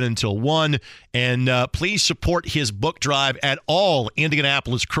 11 until 1. And please support his book drive at all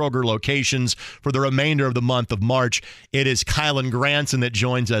Indianapolis Kroger locations for the remainder of the month of March. It is Kylen Granson that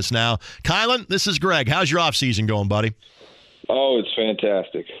joins us now. Kylen, this is Greg. How's your offseason going, buddy? Oh, it's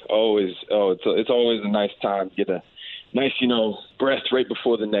fantastic. It's always a nice time to get a nice, breath right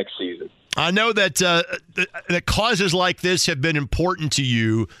before the next season. I know that that causes like this have been important to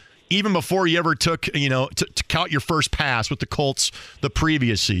you even before you ever took, to count your first pass with the Colts the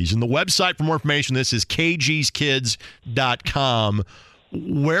previous season. The website for more information on this is kgskids.com.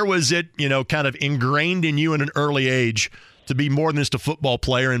 Where was it, kind of ingrained in you at an early age to be more than just a football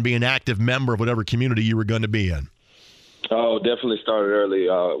player and be an active member of whatever community you were going to be in? Oh, definitely started early.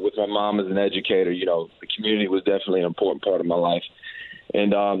 With my mom as an educator, the community was definitely an important part of my life.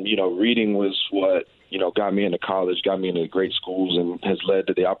 And, reading was what, got me into college, got me into great schools, and has led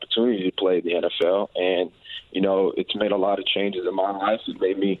to the opportunity to play in the NFL. And, it's made a lot of changes in my life. It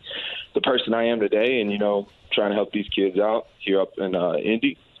made me the person I am today, and, trying to help these kids out here up in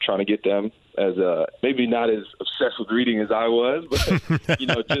Indy, trying to get them as maybe not as obsessed with reading as I was, but,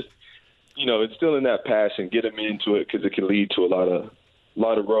 just instilling that passion, get them into it because it can lead to a lot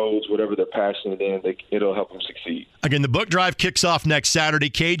of roads, whatever they're passionate in, it'll help them succeed. Again, the book drive kicks off next Saturday,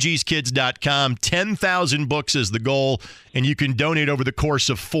 kgskids.com. 10,000 books is the goal, and you can donate over the course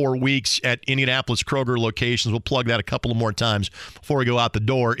of 4 weeks at Indianapolis Kroger locations. We'll plug that a couple of more times before we go out the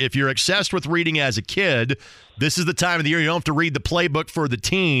door. If you're obsessed with reading as a kid, this is the time of the year you don't have to read the playbook for the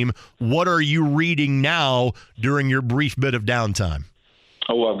team. What are you reading now during your brief bit of downtime?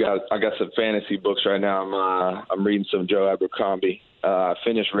 Oh, I got some fantasy books right now. I'm reading some Joe Abercrombie. I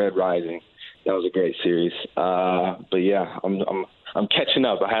finished Red Rising. That was a great series. But yeah, I'm catching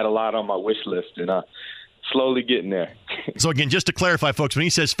up. I had a lot on my wish list, and slowly getting there. So again, just to clarify, folks, when he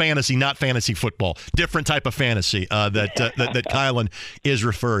says fantasy, not fantasy football, different type of fantasy that Kylen is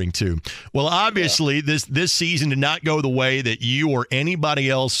referring to. Well, obviously, this season did not go the way that you or anybody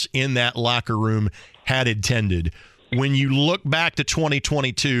else in that locker room had intended. When you look back to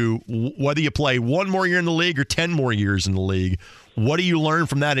 2022, whether you play one more year in the league or 10 more years in the league, what do you learn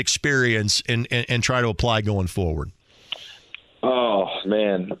from that experience and try to apply going forward? Oh,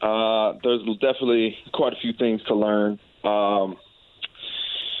 man. There's definitely quite a few things to learn. If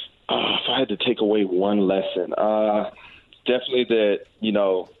I had to take away one lesson, definitely that,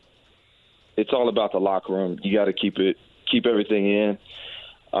 it's all about the locker room. You got to keep everything in.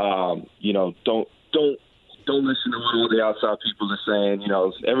 Don't listen to what all the outside people are saying.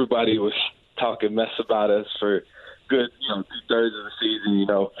 Everybody was talking mess about us for good, 2/3 of the season.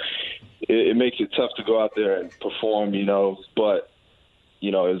 It makes it tough to go out there and perform, but,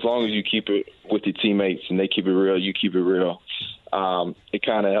 as long as you keep it with your teammates and they keep it real, you keep it real, it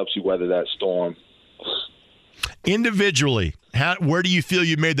kind of helps you weather that storm. Individually, where do you feel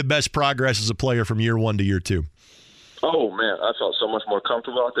you made the best progress as a player from year one to year two? Oh, man, I felt so much more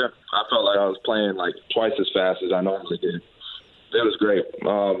comfortable out there. I felt like I was playing like twice as fast as I normally did. It was great.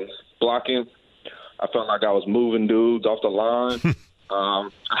 Blocking, I felt like I was moving dudes off the line.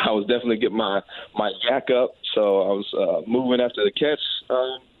 I was definitely getting my yak up, so I was moving after the catch.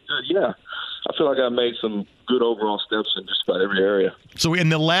 I feel like I made some good overall steps in just about every area. So in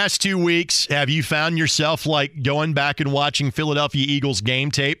the last 2 weeks, have you found yourself like going back and watching Philadelphia Eagles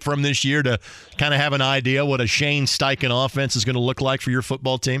game tape from this year to kind of have an idea what a Shane Steichen offense is going to look like for your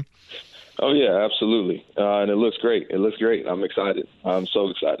football team? Oh, yeah, absolutely. And it looks great. I'm excited. I'm so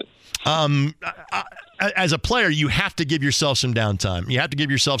excited. As a player, you have to give yourself some downtime. You have to give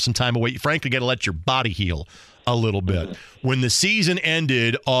yourself some time away. You frankly got to let your body heal a little bit. When the season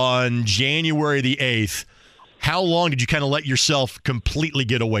ended on January the 8th, how long did you kind of let yourself completely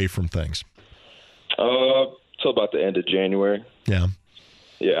get away from things? Till about the end of January. Yeah.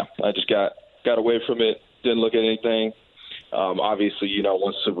 Yeah, I just got away from it, didn't look at anything. Obviously,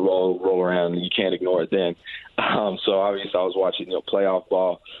 once Super Bowl roll around, you can't ignore it then. So obviously I was watching, playoff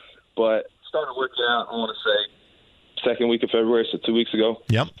ball. But started working out, I want to say, second week of February, so 2 weeks ago.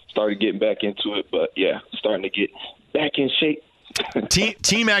 Yep. Started getting back into it, but yeah, starting to get back in shape.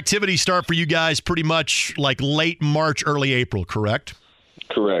 Team activities start for you guys pretty much like late March, early April, correct?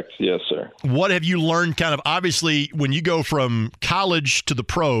 Correct. Yes, sir. What have you learned kind of, obviously, when you go from college to the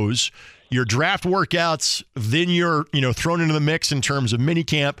pros, your draft workouts, then you're, thrown into the mix in terms of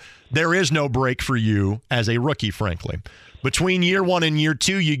minicamp. There is no break for you as a rookie, frankly. Between year one and year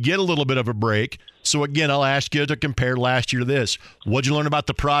two, you get a little bit of a break. So, again, I'll ask you to compare last year to this. What'd you learn about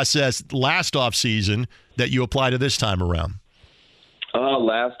the process last offseason that you apply to this time around?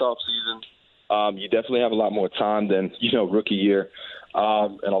 Last offseason, you definitely have a lot more time than, rookie year.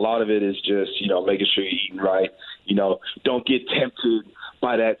 And a lot of it is just, making sure you're eating right. Don't get tempted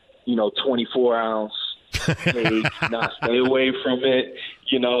by that, 24-ounce steak, not stay away from it,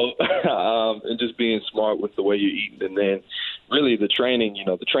 and just being smart with the way you're eating. And then really the training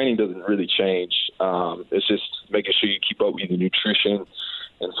doesn't really change. It's just making sure you keep up with your nutrition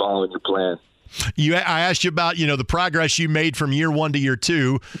and following your plan. I asked you about, the progress you made from year one to year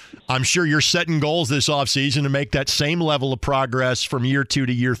two. I'm sure you're setting goals this offseason to make that same level of progress from year two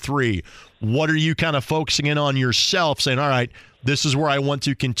to year three. What are you kind of focusing in on yourself, saying, all right, this is where I want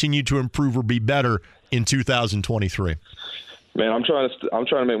to continue to improve or be better in 2023? Man, I'm trying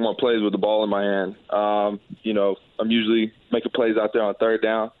to make more plays with the ball in my hand. I'm usually making plays out there on third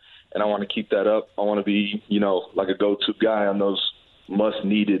down, and I want to keep that up. I want to be, like a go-to guy on those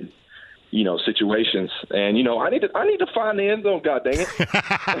must-needed situations. And, I need to find the end zone, God dang it.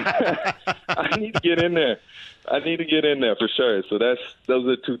 I need to get in there. For sure. So those are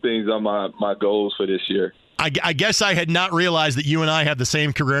the two things on my goals for this year. I guess I had not realized that you and I have the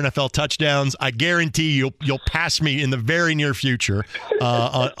same career NFL touchdowns. I guarantee you'll pass me in the very near future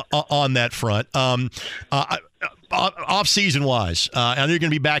on that front. off-season wise, I know you're going to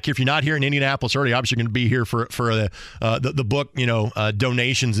be back here. If you're not here in Indianapolis early, obviously you're going to be here for the book,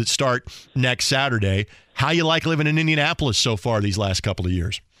 donations that start next Saturday. How you like living in Indianapolis so far these last couple of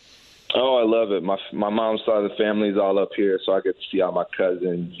years? Oh, I love it. My mom's side of the family is all up here, so I get to see all my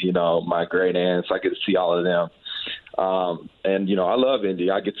cousins, my great aunts. I get to see all of them. And I love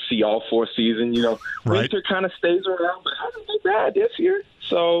Indy. I get to see all 4 seasons. Right. Winter kind of stays around, but hasn't been bad this year.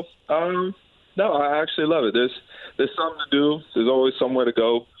 So, no, I actually love it. There's something to do. There's always somewhere to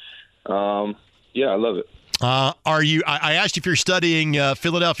go. Yeah, I love it. I asked you if you're studying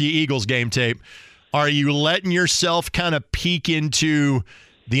Philadelphia Eagles game tape. Are you letting yourself kind of peek into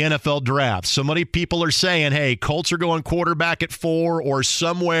the NFL draft? So many people are saying, hey, Colts are going quarterback at 4 or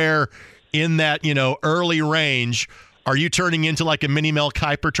somewhere in that, early range. Are you turning into like a mini Mel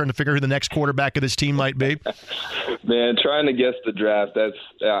Kiper trying to figure who the next quarterback of this team might be? Man, trying to guess the draft,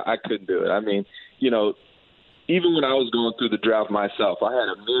 I couldn't do it. I mean, even when I was going through the draft myself, I had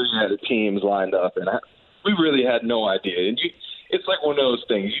a myriad of teams lined up, and we really had no idea. And it's like one of those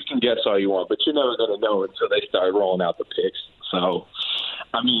things. You can guess all you want, but you're never going to know until they start rolling out the picks. So,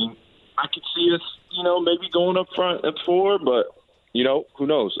 I mean, I could see us, maybe going up front at 4, but, who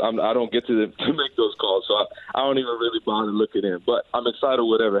knows? I don't get to make those calls, so I don't even really bother looking in. But I'm excited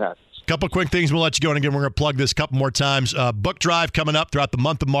whatever happens. Couple quick things. We'll let you go. And again, we're going to plug this a couple more times. Book drive coming up throughout the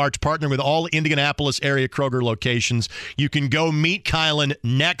month of March, partnering with all Indianapolis area Kroger locations. You can go meet Kylen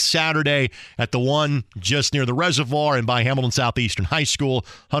next Saturday at the one just near the reservoir and by Hamilton Southeastern High School,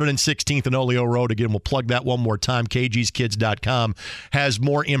 116th and Oleo Road. Again, we'll plug that one more time. kgskids.com has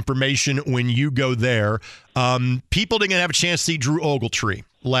more information when you go there. People didn't have a chance to see Drew Ogletree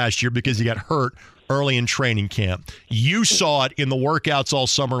last year because he got hurt early in training camp. You saw it in the workouts all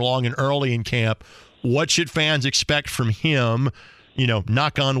summer long and early in camp. What should fans expect from him?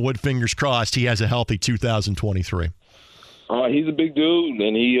 Knock on wood, fingers crossed, he has a healthy 2023. He's a big dude,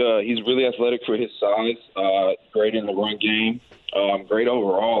 and he's really athletic for his size. Great in the run game. Great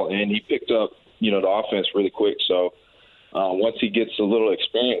overall, and he picked up, the offense really quick. So once he gets a little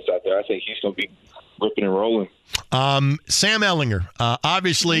experience out there, I think he's going to be ripping and rolling. Sam Ehlinger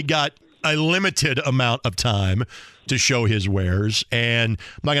obviously got a limited amount of time to show his wares, and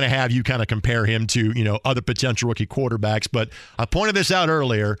I'm not going to have you kind of compare him to, other potential rookie quarterbacks, but I pointed this out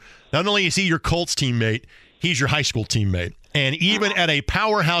earlier. Not only is he your Colts teammate, he's your high school teammate. And even at a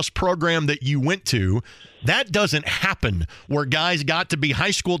powerhouse program that you went to, that doesn't happen where guys got to be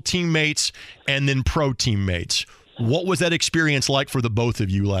high school teammates and then pro teammates. What was that experience like for the both of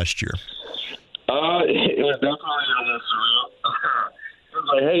you last year? It was definitely a little surreal. It was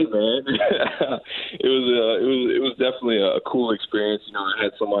like, hey, man, it was definitely a cool experience.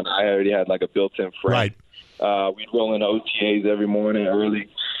 I already had like a built-in friend. Right. We'd roll in OTAs every morning early.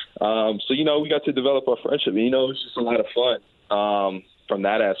 So, we got to develop our friendship. It was just a lot of fun from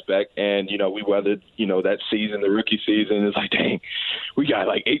that aspect. And, we weathered, that season, the rookie season. It's like, dang, we got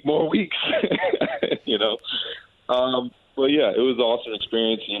like 8 more weeks, But, yeah, it was an awesome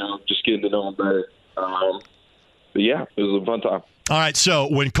experience, just getting to know him better. But, yeah, it was a fun time. All right, so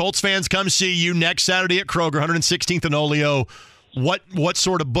when Colts fans come see you next Saturday at Kroger, 116th and Oleo, what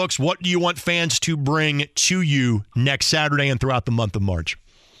sort of books, what do you want fans to bring to you next Saturday and throughout the month of March?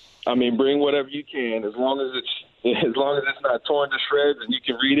 I mean, bring whatever you can, as long as it's not torn to shreds and you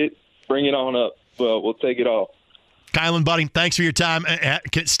can read it. Bring it on up. Well, we'll take it all. Kylen, buddy, thanks for your time.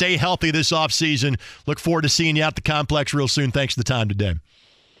 Stay healthy this offseason. Look forward to seeing you out the complex real soon. Thanks for the time today.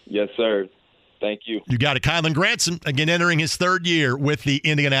 Yes, sir. Thank you. You got it. Kylen Granson, again, entering his 3rd year with the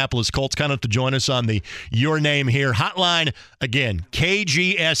Indianapolis Colts. Kind of to join us on the Your Name Here hotline. Again,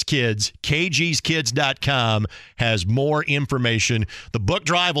 KGS Kids, kgskids.com has more information. The book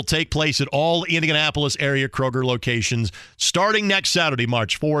drive will take place at all Indianapolis area Kroger locations starting next Saturday,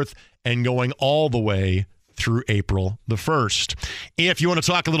 March 4th, and going all the way through April the 1st. If you want to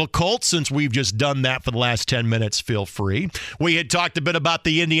talk a little Colts, since we've just done that for the last 10 minutes, feel free. We had talked a bit about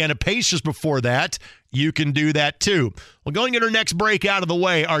the Indiana Pacers before that. You can do that too. We're going to get our next break out of the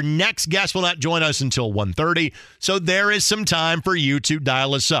way. Our next guest will not join us until 1:30, so there is some time for you to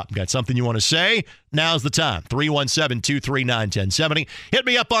dial us up. Got something you want to say? Now's the time. 317-239-1070. Hit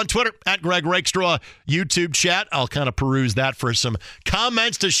me up on Twitter at Greg Rakestraw. YouTube chat. I'll kind of peruse that for some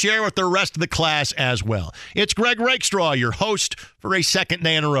comments to share with the rest of the class as well. It's Greg Rakestraw, your host for a second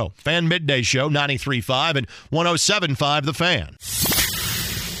day in a row. Fan Midday Show, 93.5 and 107.5 The Fan.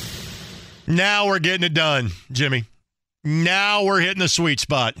 Now we're getting it done, Jimmy. Now we're hitting the sweet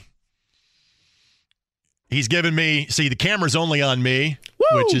spot. He's giving me, see, the camera's only on me,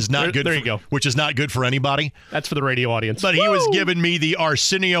 which is not good. There you go. Which is not good for anybody. That's for the radio audience. But he was giving me the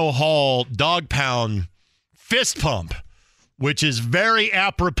Arsenio Hall dog pound fist pump, which is very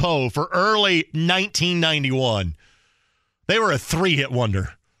apropos for early 1991. They were a 3-hit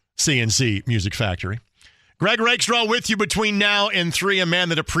wonder, CNC Music Factory. Greg Rakestraw with you between now and 3, a man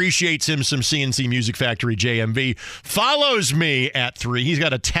that appreciates him some CNC Music Factory JMV. Follows me at 3. He's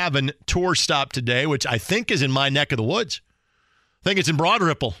got a tavern tour stop today, which I think is in my neck of the woods. I think it's in Broad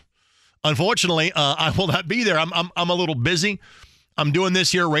Ripple. Unfortunately, I will not be there. I'm a little busy. I'm doing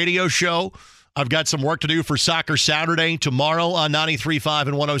this here radio show. I've got some work to do for Soccer Saturday tomorrow on 93.5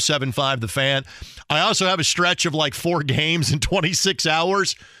 and 107.5 The Fan. I also have a stretch of like 4 games in 26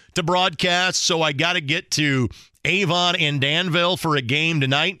 hours to broadcast, so I got to get to Avon and Danville for a game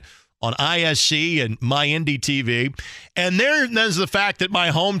tonight on ISC and my Indy TV. And there's the fact that my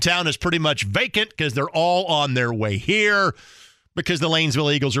hometown is pretty much vacant because they're all on their way here because the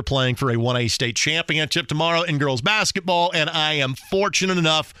Lanesville Eagles are playing for a 1A state championship tomorrow in girls basketball, and I am fortunate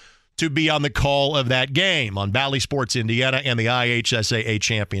enough to be on the call of that game on Valley Sports Indiana and the IHSAA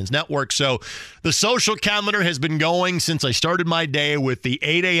Champions Network. So the social calendar has been going since I started my day with the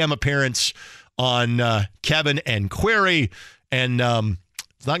 8 a.m. appearance on Kevin and Query, and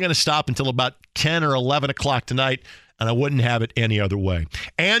it's not going to stop until about 10 or 11 o'clock tonight, and I wouldn't have it any other way.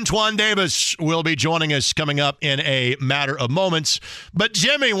 Antoine Davis will be joining us coming up in a matter of moments, but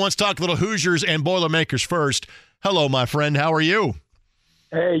Jimmy wants to talk a little Hoosiers and Boilermakers first. Hello, my friend. How are you?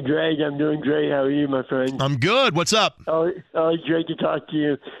 Hey, Greg, I'm doing great. How are you, my friend? I'm good. What's up? Oh, it's great to talk to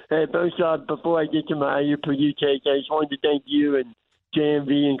you. Hey, first off, before I get to my IU-Purdue take, I just wanted to thank you and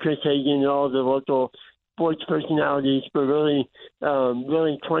JMV and Chris Hagan and all the local sports personalities for really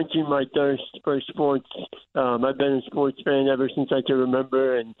quenching my thirst for sports. I've been a sports fan ever since I can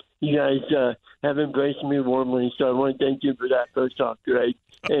remember, and you guys have embraced me warmly, so I want to thank you for that first off, Greg.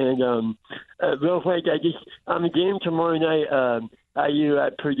 And real quick, on the game tomorrow night, IU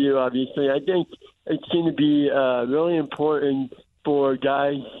at Purdue, obviously, I think it's going to be really important for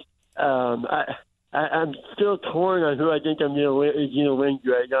guys. I'm still torn on who I think is going to win,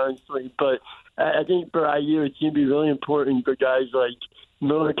 Greg, honestly. But I think for IU, it's going to be really important for guys like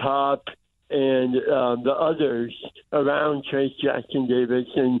Miller Kopp and the others around Trace Jackson Davis.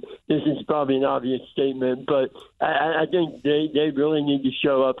 And this is probably an obvious statement, but I think they really need to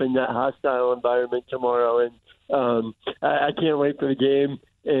show up in that hostile environment tomorrow. And I can't wait for the game,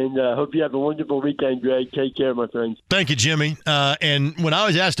 and hope you have a wonderful weekend, Greg. Take care, my friends. Thank you, Jimmy. And when I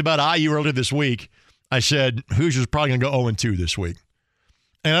was asked about IU earlier this week, I said Hoosiers probably going to go 0-2 this week.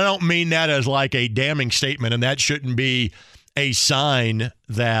 And I don't mean that as like a damning statement, and that shouldn't be a sign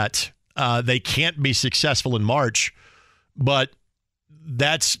that they can't be successful in March, but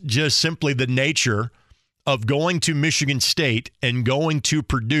that's just simply the nature of going to Michigan State and going to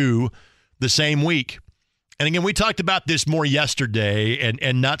Purdue the same week. And again, we talked about this more yesterday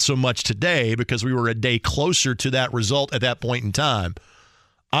and not so much today because we were a day closer to that result at that point in time.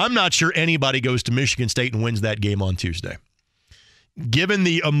 I'm not sure anybody goes to Michigan State and wins that game on Tuesday. Given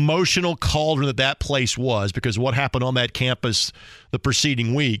the emotional cauldron that place was because of what happened on that campus the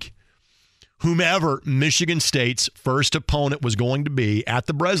preceding week, whomever Michigan State's first opponent was going to be at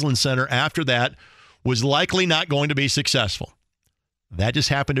the Breslin Center after that was likely not going to be successful. That just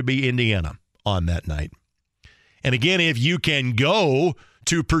happened to be Indiana on that night. And again, if you can go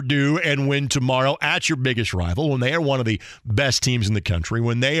to Purdue and win tomorrow at your biggest rival, when they are one of the best teams in the country,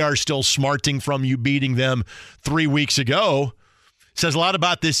 when they are still smarting from you beating them 3 weeks ago, says a lot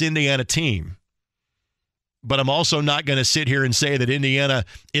about this Indiana team. But I'm also not going to sit here and say that Indiana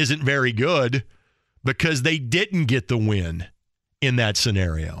isn't very good because they didn't get the win in that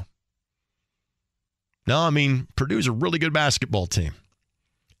scenario. No, I mean, Purdue's a really good basketball team.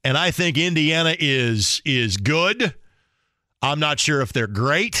 And I think Indiana is good. I'm not sure if they're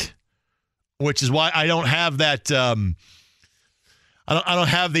great, which is why I don't have that. I don't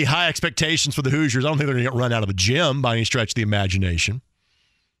have the high expectations for the Hoosiers. I don't think they're going to get run out of the gym by any stretch of the imagination.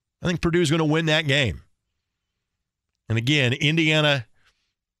 I think Purdue's going to win that game. And again, Indiana,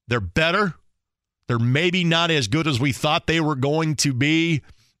 they're better. They're maybe not as good as we thought they were going to be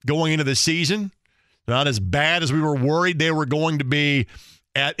going into the season. They're not as bad as we were worried they were going to be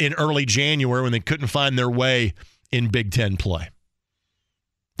in early January when they couldn't find their way in Big Ten play.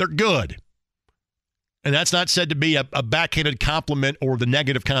 They're good. And that's not said to be a backhanded compliment or the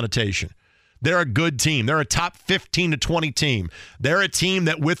negative connotation. They're a good team. They're a top 15 to 20 team. They're a team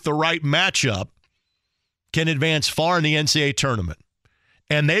that with the right matchup can advance far in the NCAA tournament.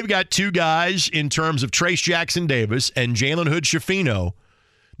 And they've got two guys in terms of Trace Jackson Davis and Jalen Hood-Schifino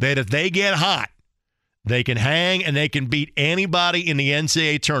that if they get hot, they can hang and they can beat anybody in the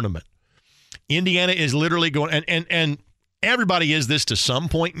NCAA tournament. Indiana is literally going, and Everybody is this to some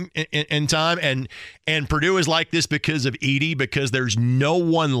point in time, and Purdue is like this because of Edey, because there's no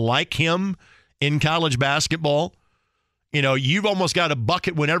one like him in college basketball. You know, you've almost got a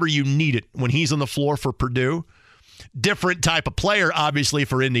bucket whenever you need it when he's on the floor for Purdue. Different type of player, obviously,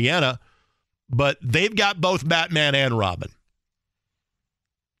 for Indiana, but they've got both Batman and Robin.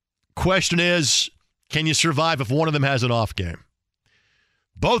 Question is, can you survive if one of them has an off game?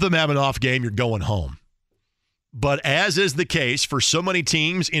 Both of them have an off game, you're going home. But as is the case for so many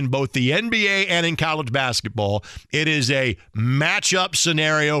teams in both the NBA and in college basketball, it is a matchup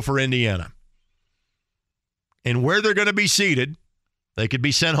scenario for Indiana. And where they're going to be seated, they could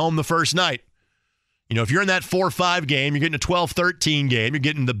be sent home the first night. You know, if you're in that 4-5 game, you're getting a 12-13 game, you're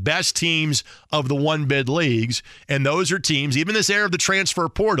getting the best teams of the one-bid leagues, and those are teams, even this era of the transfer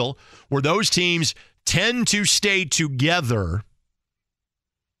portal, where those teams tend to stay together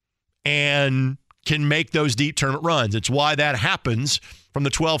and can make those deep tournament runs. It's why that happens from the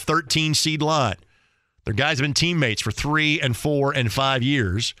 12-13 seed line. Their guys have been teammates for 3 and 4 and 5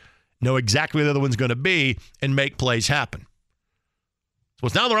 years, know exactly where the other one's going to be, and make plays happen. So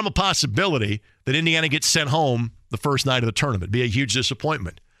it's now the realm of possibility that Indiana gets sent home the first night of the tournament. It'd be a huge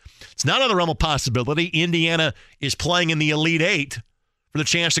disappointment. It's not another realm of possibility. Indiana is playing in the Elite Eight for the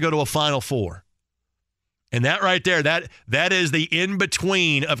chance to go to a Final Four. And that right there, that is the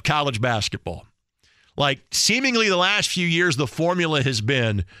in-between of college basketball. Like, seemingly the last few years, the formula has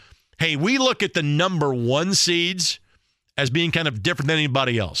been, hey, we look at the number 1 seeds as being kind of different than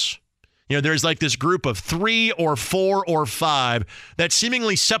anybody else. You know, there's like this group of 3 or 4 or 5 that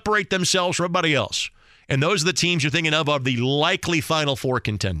seemingly separate themselves from everybody else. And those are the teams you're thinking of the likely Final Four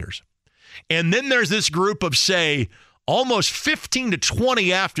contenders. And then there's this group of, say, almost 15 to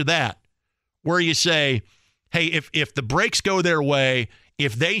 20 after that, where you say, hey, if the breaks go their way,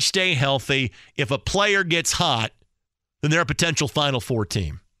 if they stay healthy, if a player gets hot, then they're a potential Final Four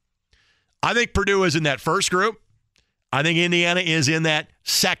team. I think Purdue is in that first group. I think Indiana is in that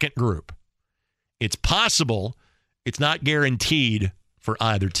second group. It's possible. It's not guaranteed for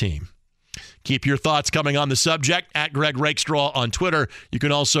either team. Keep your thoughts coming on the subject at Greg Rakestraw on Twitter. You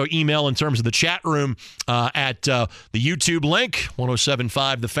can also email in terms of the chat room at the YouTube link.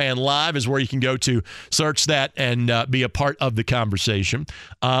 1075 The Fan Live is where you can go to search that and be a part of the conversation.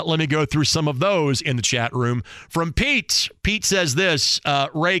 Let me go through some of those in the chat room. From Pete. Pete says this,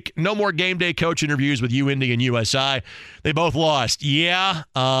 Rake, no more game day coach interviews with Indy and USI. They both lost. Yeah,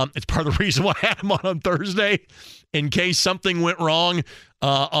 it's part of the reason why I had them on Thursday. In case something went wrong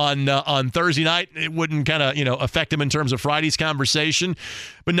on Thursday night, it wouldn't kind of affect him in terms of Friday's conversation.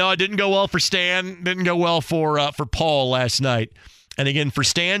 But no, it didn't go well for Stan. Didn't go well for Paul last night. And again, for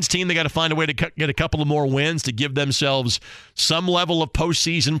Stan's team, they got to find a way to get a couple of more wins to give themselves some level of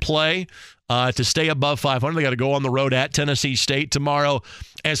postseason play to stay above 500. They got to go on the road at Tennessee State tomorrow.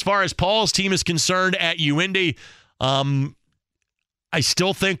 As far as Paul's team is concerned at Indy, I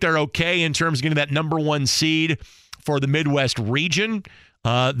still think they're okay in terms of getting that number 1 seed for the Midwest region.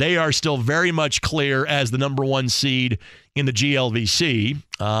 They are still very much clear as the number 1 seed in the GLVC.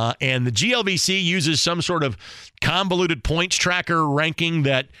 And the GLVC uses some sort of convoluted points tracker ranking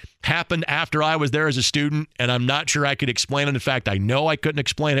that happened after I was there as a student, and I'm not sure I could explain it. In fact, I know I couldn't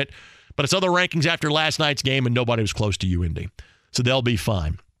explain it. But it's other rankings after last night's game, and nobody was close to UIndy. So they'll be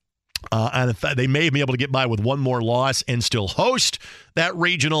fine. And in fact, they may be able to get by with one more loss and still host that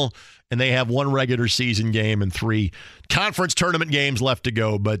regional, and they have 1 regular season game and 3 conference tournament games left to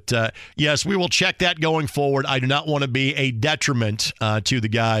go. But yes, we will check that going forward. I do not want to be a detriment to the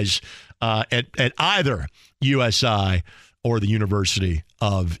guys at either USI or the University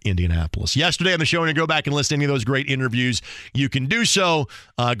of Indianapolis. Yesterday on the show, and go back and listen to any of those great interviews, you can do so.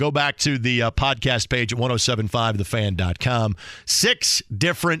 Go back to the podcast page at 1075thefan.com. 6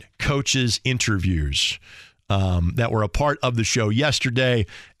 different coaches' interviews that were a part of the show yesterday,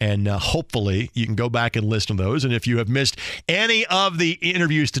 and hopefully you can go back and listen to those. And if you have missed any of the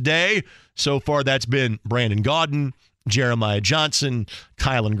interviews today, so far that's been Brandon Gaudin, Jeremiah Johnson,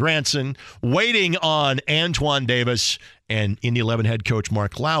 Kylen Granson, waiting on Antoine Davis and Indy 11 head coach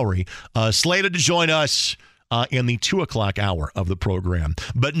Mark Lowry, slated to join us in the 2 o'clock hour of the program.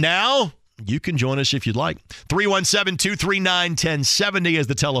 But now you can join us if you'd like. 317-239-1070 is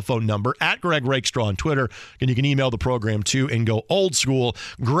the telephone number. At Greg Rakestraw on Twitter. And you can email the program too and go old school.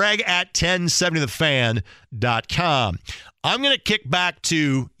 Greg at 1070thefan.com. I'm going to kick back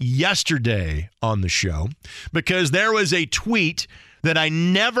to yesterday on the show because there was a tweet that I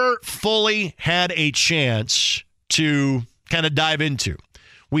never fully had a chance to kind of dive into.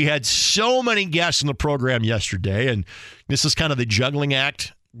 We had so many guests in the program yesterday, and this is kind of the juggling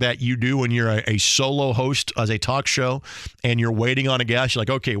act that you do when you're a solo host as a talk show and you're waiting on a guest. You're like,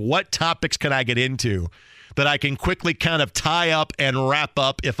 okay, what topics can I get into that I can quickly kind of tie up and wrap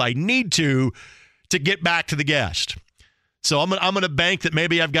up if I need to get back to the guest? So I'm gonna bank that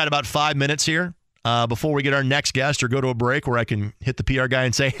maybe I've got about 5 minutes here before we get our next guest or go to a break where I can hit the PR guy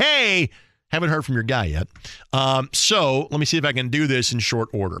and say, hey, haven't heard from your guy yet. So let me see if I can do this in short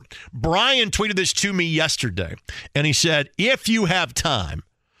order. Brian tweeted this to me yesterday, and he said, if you have time,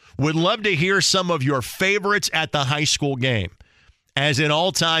 would love to hear some of your favorites at the high school game, as an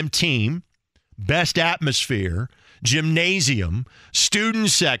all-time team, best atmosphere, gymnasium, student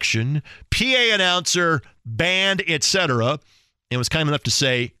section, PA announcer, band, etc. And was kind enough to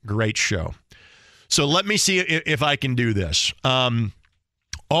say, great show. So let me see if I can do this.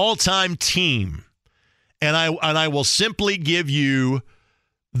 All-time team, and I will simply give you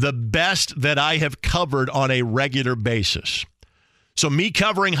the best that I have covered on a regular basis. So me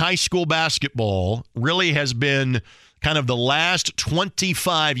covering high school basketball really has been kind of the last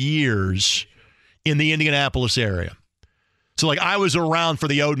 25 years in the Indianapolis area. So like I was around for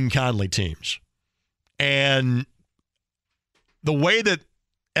the Odin Conley teams. And the way that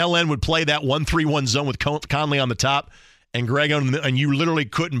LN would play that 1-3-1 zone with Conley on the top and Greg on and you literally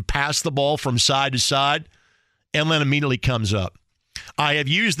couldn't pass the ball from side to side, LN immediately comes up. I have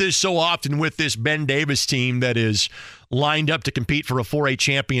used this so often with this Ben Davis team that is lined up to compete for a 4A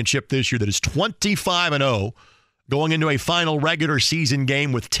championship this year that is 25-0 going into a final regular season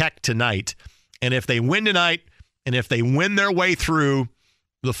game with Tech tonight. And if they win tonight and if they win their way through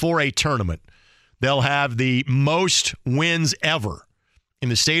the 4A tournament, they'll have the most wins ever in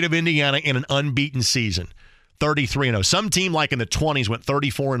the state of Indiana in an unbeaten season, 33-0. Some team like in the 20s went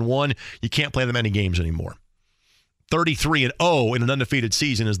 34-1. You can't play them any games anymore. 33-0 in an undefeated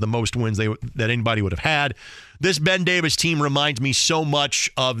season is the most wins that anybody would have had. This Ben Davis team reminds me so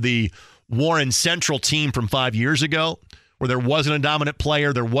much of the Warren Central team from 5 years ago, where there wasn't a dominant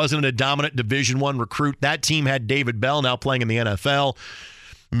player, there wasn't a dominant Division I recruit. That team had David Bell now playing in the NFL.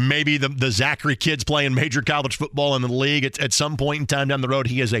 Maybe the Zachary kid's playing major college football in the league at some point in time down the road.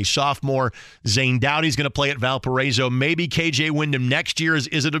 He is a sophomore. Zane Dowdy's going to play at Valparaiso. Maybe KJ Wyndham next year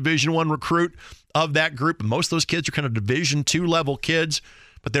is a Division I recruit of that group. Most of those kids are kind of Division II level kids,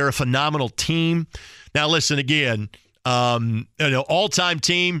 but they're a phenomenal team. Now, listen, again, all-time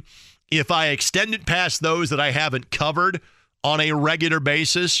team, if I extend it past those that I haven't covered on a regular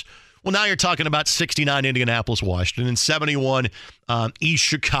basis, well, now you're talking about 69 Indianapolis, Washington, and 71 East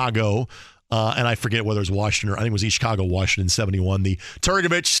Chicago. And I forget whether it was Washington or I think it was East Chicago, Washington, 71. The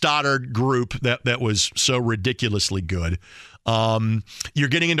Turgovich Stoddard group that was so ridiculously good. You're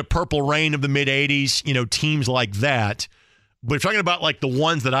getting into Purple Rain of the mid-'80s, teams like that. But if you're talking about like the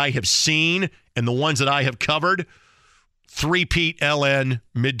ones that I have seen and the ones that I have covered, three-peat LN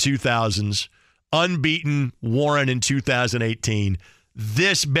mid-2000s, unbeaten Warren in 2018.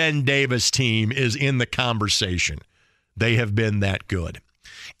 This Ben Davis team is in the conversation. They have been that good.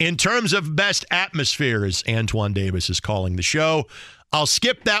 In terms of best atmospheres, Antoine Davis is calling the show. I'll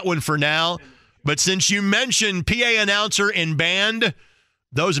skip that one for now, but since you mentioned PA announcer and band,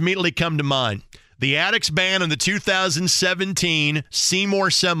 those immediately come to mind. The Addicts Band in the 2017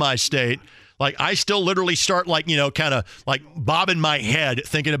 Seymour Semi-State. Like, I still literally start, kind of bobbing my head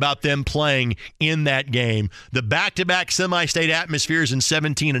thinking about them playing in that game. The back-to-back semi-state atmospheres in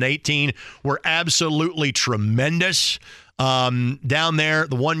 17 and 18 were absolutely tremendous. Down there,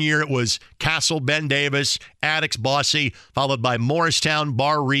 the one year it was Castle, Ben Davis, Addicts, Bossy, followed by Morristown,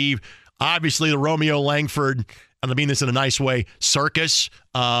 Bar Reeve, obviously the Romeo Langford, and I mean this in a nice way, Circus,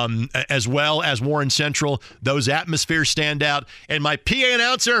 as well as Warren Central. Those atmospheres stand out. And my PA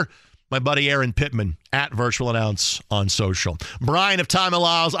announcer, my buddy Aaron Pittman at Virtual Announce on social. Brian, if time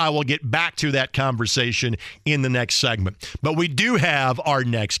allows, I will get back to that conversation in the next segment. But we do have our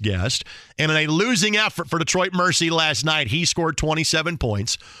next guest. And in a losing effort for Detroit Mercy last night, he scored 27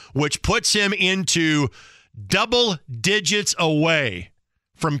 points, which puts him into double digits away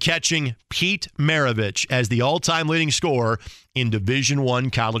from catching Pete Maravich as the all-time leading scorer in Division I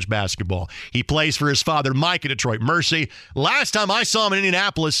college basketball. He plays for his father, Mike, at Detroit Mercy. Last time I saw him in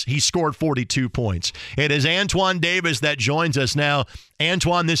Indianapolis, he scored 42 points. It is Antoine Davis that joins us now.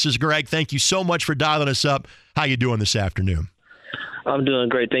 Antoine, this is Greg. Thank you so much for dialing us up. How you doing this afternoon? I'm doing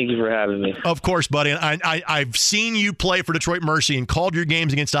great. Thank you for having me. Of course, buddy. I've seen you play for Detroit Mercy and called your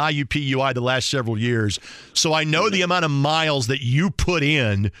games against IU-PUI the last several years, so I know the amount of miles that you put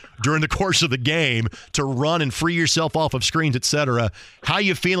in during the course of the game to run and free yourself off of screens, etc. How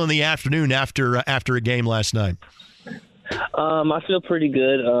you feel in the afternoon after a game last night? I feel pretty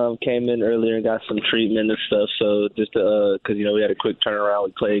good. Came in earlier and got some treatment and stuff. So just because we had a quick turnaround.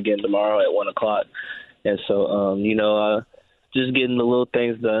 We play again tomorrow at 1:00, and so just getting the little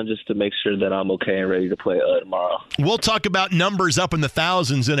things done just to make sure that I'm okay and ready to play tomorrow. We'll talk about numbers up in the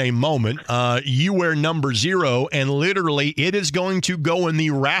thousands in a moment. You wear number 0, and literally it is going to go in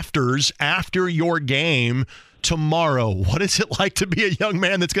the rafters after your game tomorrow. What is it like to be a young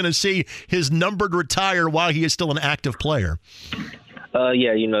man that's going to see his numbered retire while he is still an active player?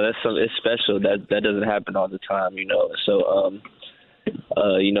 Yeah, it's special. That doesn't happen all the time, So,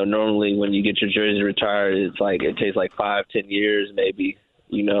 normally when you get your jersey retired, it takes 5-10 years, maybe.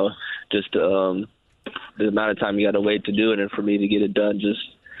 Just the amount of time you got to wait to do it, and for me to get it done just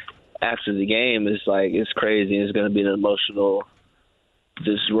after the game is it's crazy. It's going to be an emotional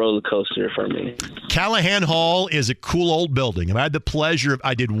just roller coaster for me. Callahan Hall is a cool old building. I had the pleasure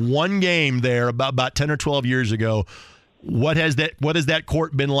I did one game there about 10 or 12 years ago. What has that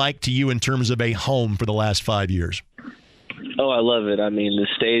court been like to you in terms of a home for the last 5 years? Oh, I love it. The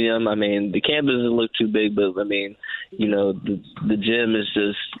stadium, the campus doesn't look too big, but the gym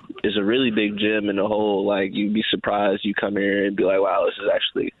is a really big gym in the whole. You'd be surprised. You come here and be like, wow, this is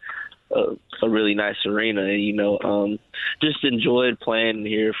actually a really nice arena. And, just enjoyed playing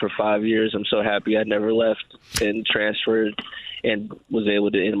here for 5 years. I'm so happy I never left and transferred and was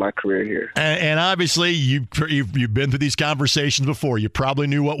able to end my career here. And obviously, you've been through these conversations before. You probably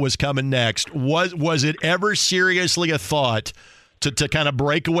knew what was coming next. Was it ever seriously a thought to kind of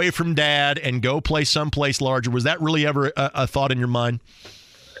break away from Dad and go play someplace larger? Was that really ever a thought in your mind?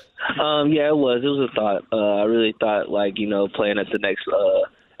 Yeah, it was. It was a thought. I really thought, playing at the next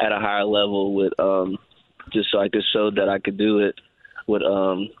at a higher level would just so I could show that I could do it would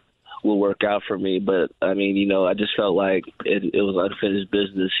work out for me. But I just felt like it was unfinished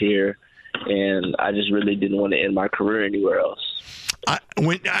business here, and I just really didn't want to end my career anywhere else.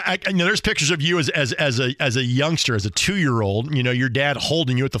 There's pictures of you as a youngster, as a 2-year-old. Your dad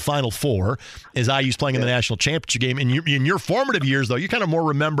holding you at the Final Four as IU's playing in the national championship game. And in your formative years, though, you kind of more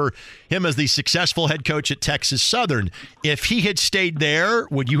remember him as the successful head coach at Texas Southern. If he had stayed there,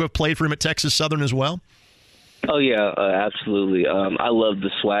 would you have played for him at Texas Southern as well? Oh, yeah, absolutely. I love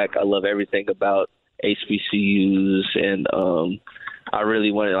the SWAC. I love everything about HBCUs, and I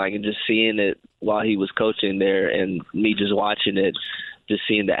really wanted, just seeing it while he was coaching there and me just watching it, just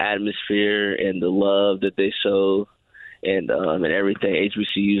seeing the atmosphere and the love that they show and everything.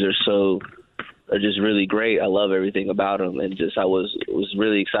 HBCUs are just really great. I love everything about them, and just I was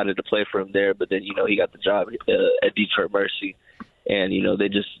really excited to play for him there. But then, he got the job at Detroit Mercy. And,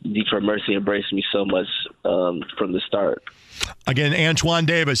 Detroit Mercy embraced me so much from the start. Again, Antoine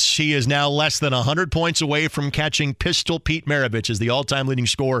Davis, he is now less than 100 points away from catching Pistol Pete Maravich as the all-time leading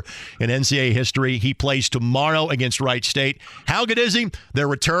scorer in NCAA history. He plays tomorrow against Wright State. How good is he? They're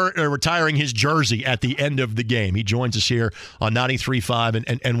retiring his jersey at the end of the game. He joins us here on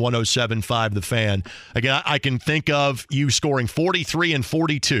 93.5 and 107.5 The Fan. Again, I can think of you scoring 43 and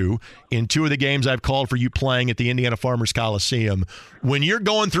 42 in 2 of the games I've called for you playing at the Indiana Farmers Coliseum. When you're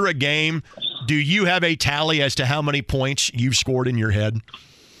going through a game, do you have a tally as to how many points you've scored in your head?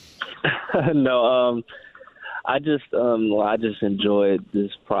 No, I just enjoyed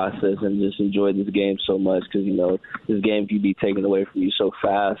this process and just enjoyed this game so much because, this game can be taken away from you so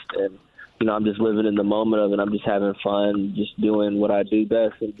fast. And, I'm just living in the moment of it. I'm just having fun, just doing what I do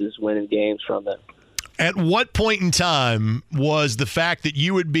best and just winning games from it. At what point in time was the fact that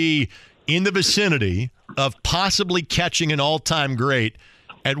you would be in the vicinity of possibly catching an all-time great,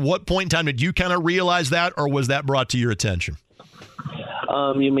 at what point in time did you kind of realize that, or was that brought to your attention?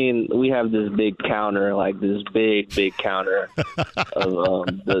 You mean we have this big counter, this big counter of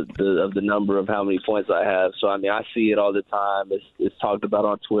the number of how many points I have. So, I see it all the time. It's talked about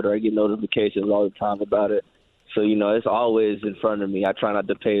on Twitter. I get notifications all the time about it. So, it's always in front of me. I try not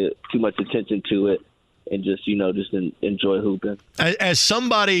to pay too much attention to it and just enjoy hooping. As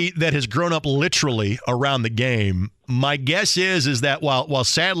somebody that has grown up literally around the game, my guess is that while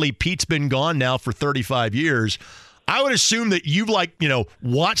sadly Pete's been gone now for 35 years, I would assume that you've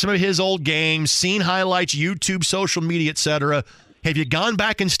watched some of his old games, seen highlights, YouTube, social media, etc. Have you gone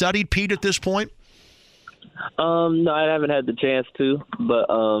back and studied Pete at this point? No, I haven't had the chance to, but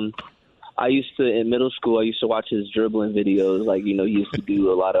I used to, in middle school, I used to watch his dribbling videos. He used to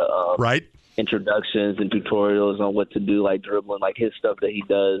do a lot of right. introductions and tutorials on what to do, dribbling, his stuff that he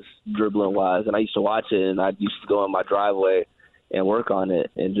does dribbling wise. And I used to watch it, and I used to go in my driveway and work on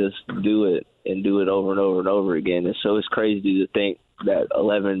it and just do it over and over and over again. And so it's crazy to think that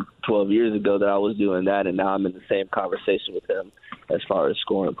 11, 12 years ago that I was doing that, and now I'm in the same conversation with him. as far as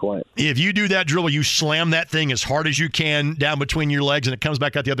scoring points. If you do that drill, you slam that thing as hard as you can down between your legs, and it comes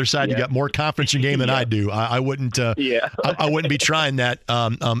back out the other side. You got more confidence in your game than I do. I wouldn't. I wouldn't be trying that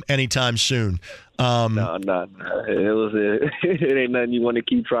anytime soon. No. It ain't nothing you want to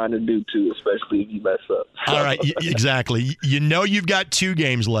keep trying to do too, especially if you mess up. All right, exactly. You've got 2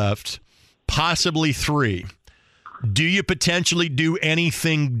 games left, possibly 3. Do you potentially do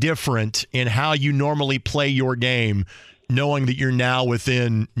anything different in how you normally play your game, knowing that you're now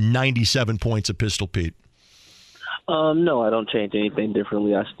within 97 points of Pistol Pete? No, I don't change anything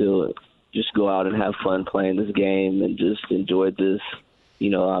differently. I still just go out and have fun playing this game and just enjoy this. You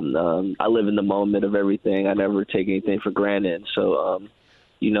know, I live in the moment of everything. I never take anything for granted. So,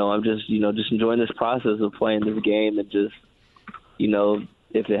 I'm just enjoying this process of playing this game and just,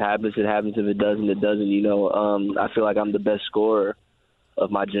 if it happens, it happens. If it doesn't, it doesn't. I feel like I'm the best scorer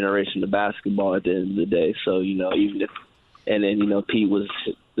of my generation of basketball at the end of the day. So, Pete was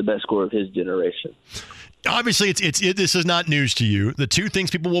the best scorer of his generation. Obviously, this is not news to you. The 2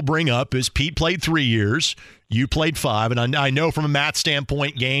 things people will bring up is Pete played 3 years, you played 5, and I know from a math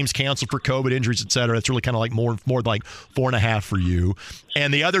standpoint, games canceled for COVID, injuries, et cetera, it's really kind of like more like 4.5 for you.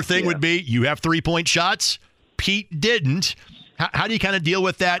 And the other thing would be you have 3-point shots. Pete didn't. How do you kind of deal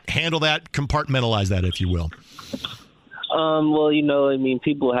with that, handle that, compartmentalize that, if you will? Well,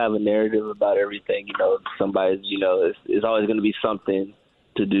 people have a narrative about everything. Somebody's, it's always going to be something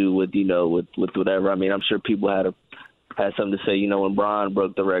to do with, with whatever. I mean, I'm sure people had something to say, when Bron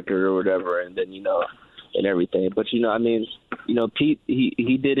broke the record or whatever, and then, and everything. But, Pete,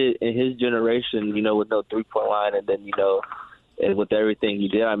 he did it in his generation, with no 3-point line, and then, and with everything he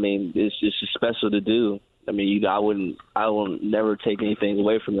did. I mean, it's just special to do. I mean, I will never take anything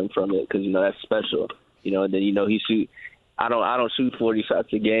away from him from it because, that's special. And then, he shoot. I don't shoot 40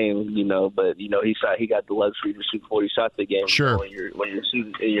 shots a game, but he got the luxury to shoot 40 shots a game. Sure. When you're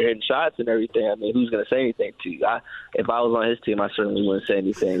shooting, you're hitting shots and everything. I mean, who's going to say anything to you? If I was on his team, I certainly wouldn't say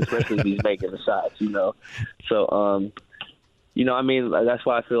anything, especially if he's making the shots. So, I mean, that's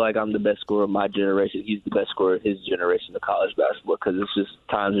why I feel like I'm the best scorer of my generation. He's the best scorer of his generation of college basketball because it's just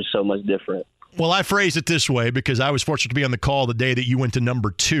times are so much different. Well, I phrased it this way because I was fortunate to be on the call the day that you went to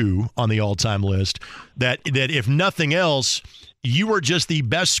number 2 on the all-time list, that if nothing else, you were just the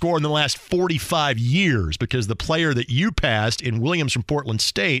best scorer in the last 45 years because the player that you passed in Williams from Portland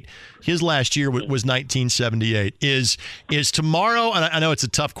State, his last year was 1978. Is tomorrow, and I know it's a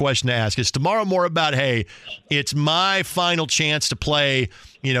tough question to ask, is tomorrow more about, hey, it's my final chance to play,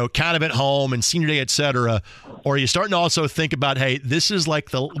 kind of at home and senior day, et cetera, or are you starting to also think about, hey, this is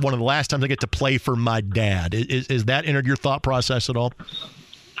like one of the last times I get to play for my dad? Is that entered your thought process at all?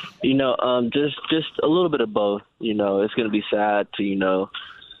 Just a little bit of both. It's going to be sad to,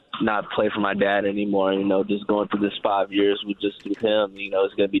 not play for my dad anymore. Just going through this 5 years with him,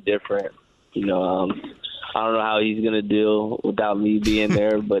 it's going to be different. I don't know how he's going to deal without me being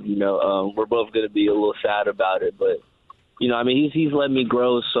there, but, we're both going to be a little sad about it. But, he's let me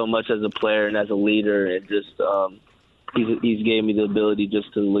grow so much as a player and as a leader, and just he's gave me the ability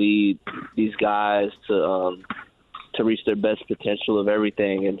just to lead these guys to reach their best potential of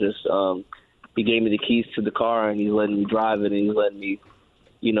everything, and just he gave me the keys to the car, and he's letting me drive it, and he's letting me,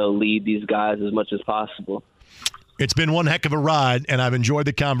 lead these guys as much as possible. It's been one heck of a ride, and I've enjoyed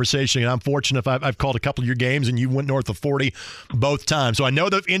the conversation. And I'm fortunate I've called a couple of your games, and you went north of 40 both times. So I know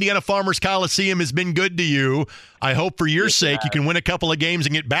the Indiana Farmers Coliseum has been good to you. I hope for your sake you can win a couple of games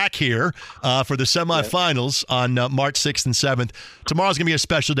and get back here for the semifinals on March 6th and 7th. Tomorrow's going to be a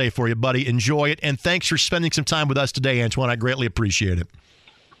special day for you, buddy. Enjoy it, and thanks for spending some time with us today, Antoine. I greatly appreciate it.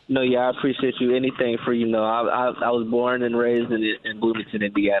 No, yeah, I appreciate you. Anything for, I was born and raised in Bloomington,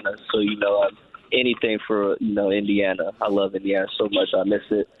 Indiana, so, anything for, Indiana. I love Indiana so much. I miss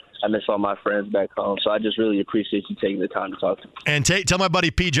it. I miss all my friends back home. So I just really appreciate you taking the time to talk to me. And tell my buddy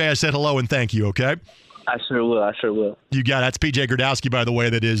PJ I said hello and thank you, okay? I sure will. You got it. That's PJ Gradowski, by the way,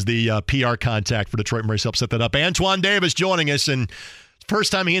 that is the PR contact for Detroit Mercy. Helped set that up. Antoine Davis joining us, and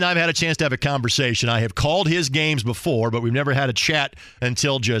first time he and I have had a chance to have a conversation. I have called his games before, but we've never had a chat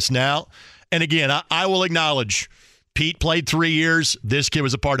until just now. And again, I will acknowledge Pete played 3 years. This kid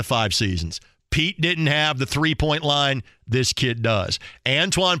was a part of 5 seasons. Pete didn't have the 3-point line. This kid does.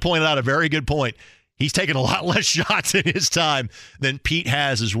 Antoine pointed out a very good point. He's taken a lot less shots in his time than Pete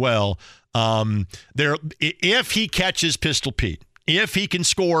has as well. If he catches Pistol Pete, if he can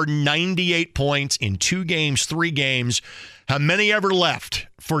score 98 points in 2 games, 3 games, how many ever left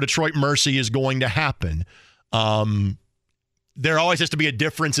for Detroit Mercy is going to happen. There always has to be a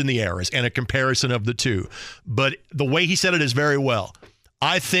difference in the eras and a comparison of the two. But the way he said it is very well.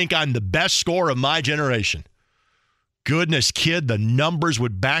 I think I'm the best scorer of my generation. goodness, kid, the numbers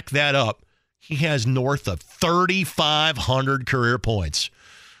would back that up. He has north of 3,500 career points.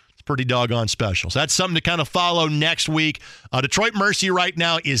 It's pretty doggone special. So that's something to kind of follow next week. Detroit Mercy right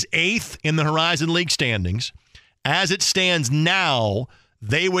now is 8th in the Horizon League standings. As it stands now,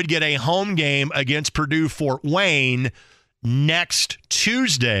 they would get a home game against Purdue Fort Wayne next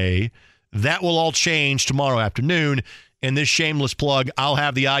Tuesday. That will all change tomorrow afternoon. And this shameless plug, I'll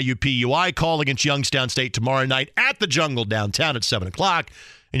have the IU-PUI call against Youngstown State tomorrow night at the Jungle downtown at 7 o'clock.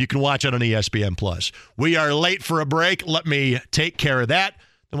 And you can watch it on ESPN+. We are late for a break. Let me take care of that.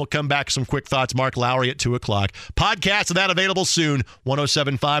 Then we'll come back with some quick thoughts. Mark Lowry at 2 o'clock. Podcast of that available soon.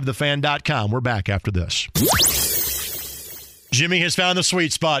 1075thefan.com. We're back after this. Jimmy has found the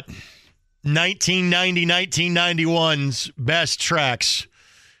sweet spot. 1990, 1991's best tracks.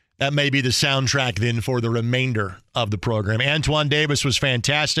 That may be the soundtrack then for the remainder of the program. Antoine Davis was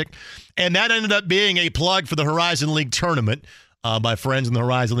fantastic. And that ended up being a plug for the Horizon League tournament. My friends in the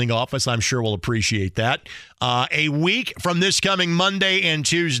Horizon League office, I'm sure, will appreciate that. A week from this coming Monday and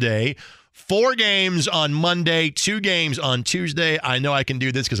Tuesday, 4 games on Monday, 2 games on Tuesday. I know I can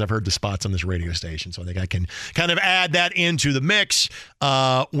do this because I've heard the spots on this radio station, so I think I can kind of add that into the mix.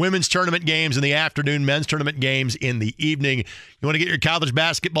 Women's tournament games in the afternoon, men's tournament games in the evening. You want to get your college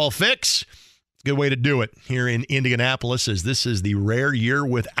basketball fix? It's a good way to do it here in Indianapolis, as this is the rare year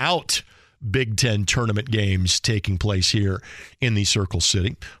without Big Ten tournament games taking place here in the Circle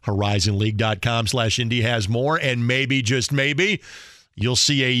City. HorizonLeague.com/Indy has more, and maybe, just maybe, you'll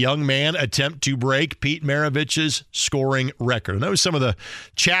see a young man attempt to break Pete Maravich's scoring record. I know some of the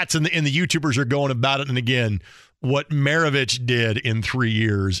chats and the YouTubers are going about it, and again, what Maravich did in 3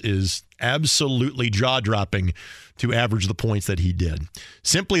 years is absolutely jaw-dropping to average the points that he did.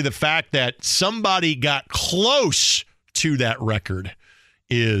 Simply the fact that somebody got close to that record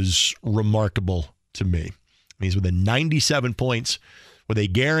is remarkable to me. He's within 97 points with a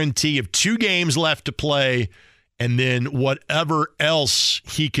guarantee of 2 games left to play, and then whatever else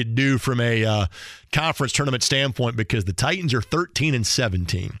he could do from a conference tournament standpoint, because the Titans are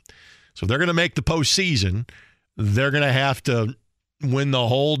 13-17. So if they're going to make the postseason, they're going to have to win the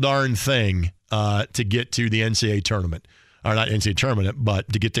whole darn thing to get to the NCAA tournament. Or not NCAA tournament,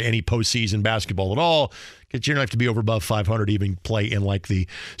 but to get to any postseason basketball at all, because you're going to have to be above 500 even play in like the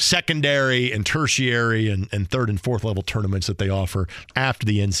secondary and tertiary and 3rd and 4th level tournaments that they offer after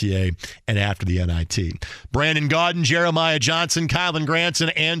the NCAA and after the NIT. Brandon Gaudin, Jeremiah Johnson, Kylen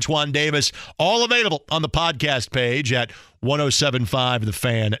Granson, Antoine Davis, all available on the podcast page at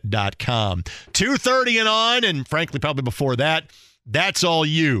 1075thefan.com. 2:30 and on, and frankly, probably before that, that's all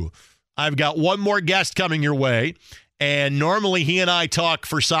you. I've got one more guest coming your way. And normally he and I talk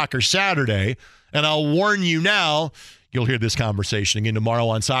for Soccer Saturday, and I'll warn you now, you'll hear this conversation again tomorrow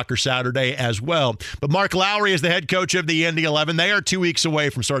on Soccer Saturday as well. But Mark Lowry is the head coach of the Indy 11. They are 2 weeks away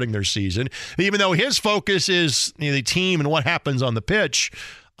from starting their season. Even though his focus is the team and what happens on the pitch,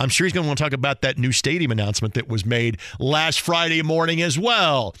 I'm sure he's going to want to talk about that new stadium announcement that was made last Friday morning as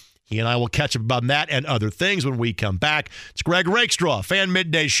well. He and I will catch up about that and other things when we come back. It's Greg Rakestraw, Fan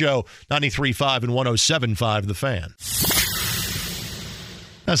Midday Show, 93.5 and 107.5 The Fan.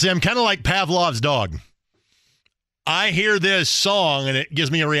 Now, see, I'm kind of like Pavlov's dog. I hear this song, and it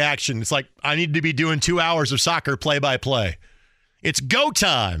gives me a reaction. It's like I need to be doing 2 hours of soccer play-by-play. It's go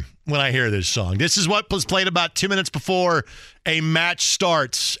time when I hear this song. This is what was played about 2 minutes before a match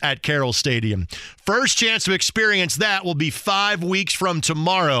starts at Carroll Stadium. First chance to experience that will be 5 weeks from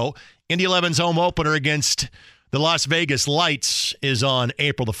tomorrow. Indy 11's home opener against the Las Vegas Lights is on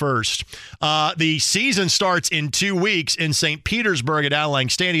April the 1st. The season starts in 2 weeks in St. Petersburg at Al Lang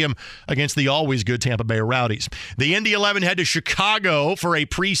Stadium against the always good Tampa Bay Rowdies. The Indy 11 head to Chicago for a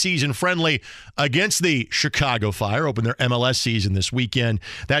preseason friendly against the Chicago Fire. Open their MLS season this weekend.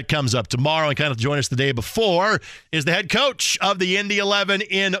 That comes up tomorrow. And kind of join us the day before is the head coach of the Indy 11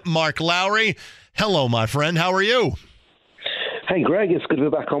 in Mark Lowry. Hello, my friend. How are you? Hey, Greg, it's good to be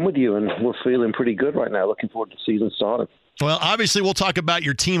back on with you, and we're feeling pretty good right now. Looking forward to the season starting. Well, obviously, we'll talk about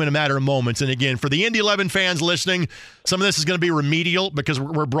your team in a matter of moments. And again, for the Indy 11 fans listening, some of this is going to be remedial because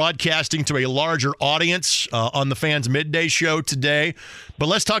we're broadcasting to a larger audience on the Fans Midday Show today. But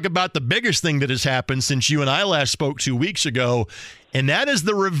let's talk about the biggest thing that has happened since you and I last spoke 2 weeks ago, and that is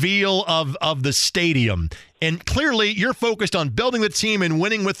the reveal of the stadium. And clearly, you're focused on building the team and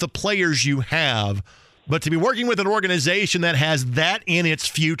winning with the players you have. But to be working with an organization that has that in its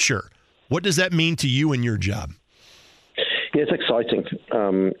future, what does that mean to you and your job? Yeah, it's exciting.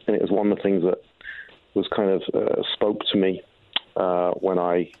 And it was one of the things that was kind of spoke to me when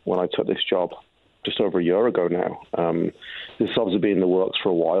I took this job just over a year ago now. This has obviously been in the works for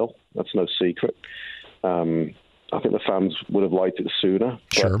a while. That's no secret. I think the fans would have liked it sooner.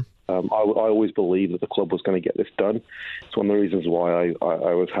 Sure. But, I always believed that the club was going to get this done. It's one of the reasons why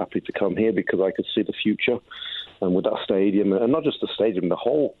I was happy to come here, because I could see the future. And with that stadium, and not just the stadium, the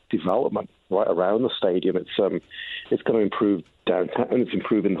whole development right around the stadium, it's going to improve downtown, and it's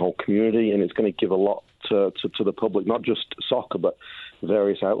improving the whole community, and it's going to give a lot to the public, not just soccer, but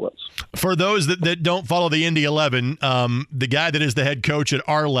various outlets. For those that don't follow the Indy 11, the guy that is the head coach at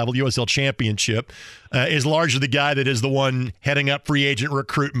our level, USL Championship, is largely the guy that is the one heading up free agent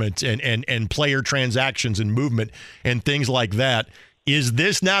recruitment and player transactions and movement and things like that. Is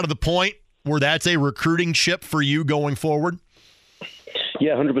this now to the point where that's a recruiting chip for you going forward?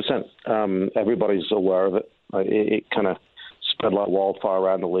 Yeah, 100%. Everybody's aware of it. It kind of spread like wildfire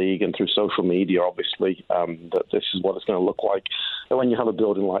around the league and through social media, obviously, that this is what it's going to look like. And when you have a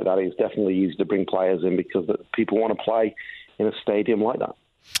building like that, it's definitely easy to bring players in because people want to play in a stadium like that.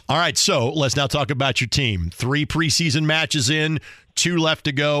 All right, so let's now talk about your team. 3 preseason matches in, 2 left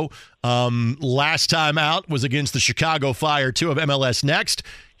to go. Last time out was against the Chicago Fire, 2 of MLS Next.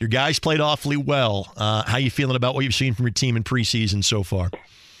 Your guys played awfully well. How you feeling about what you've seen from your team in preseason so far?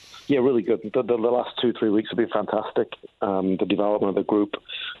 Yeah, really good. The last 2-3 weeks have been fantastic. The development of the group,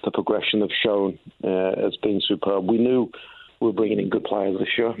 the progression they've shown has been superb. We knew we were bringing in good players this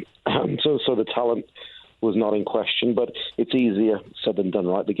year, so the talent was not in question, but it's easier said than done,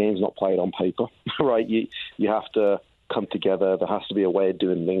 right? The game's not played on paper, right? You have to come together. There has to be a way of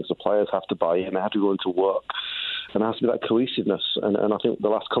doing things. The players have to buy in. They have to go into work. And there has to be that cohesiveness. And I think the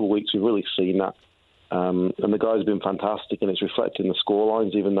last couple of weeks we've really seen that. And the guys have been fantastic, and it's reflected in the score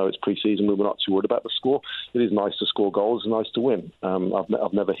lines. Even though it's pre-season, we were not too worried about the score. It is nice to score goals. It's nice to win.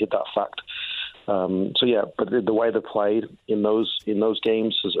 I've never hid that fact. But the way they played in those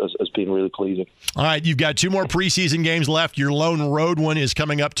games has been really pleasing. All right, you've got 2 more preseason games left. Your lone road one is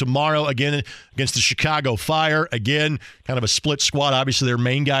coming up tomorrow, again against the Chicago Fire. Again, kind of a split squad. Obviously, their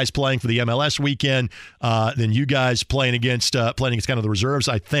main guys playing for the MLS weekend. Then you guys playing against kind of the reserves.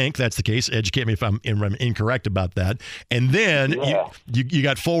 I think that's the case. Educate me if I'm incorrect about that. And then you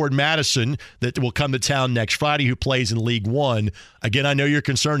got forward Madison that will come to town next Friday, who plays in League One. Again, I know your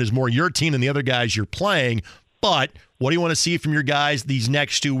concern is more your team than the other guys you're playing, but what do you want to see from your guys these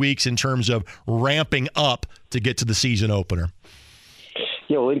next 2 weeks in terms of ramping up to get to the season opener?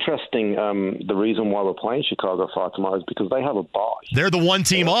 Yeah, well, interesting. The reason why we're playing Chicago Fire tomorrow is because they have a bye. They're the one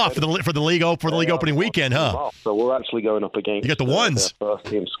team off for the league opening weekend, huh? So we're actually going up against their first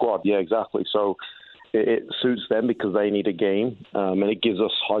team squad. Yeah, exactly. So it suits them because they need a game, and it gives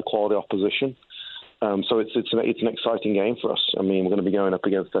us high quality opposition. So it's an exciting game for us. I mean, we're going to be going up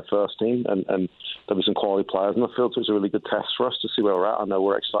against their first team, and there'll be some quality players in the field, so it's a really good test for us to see where we're at. I know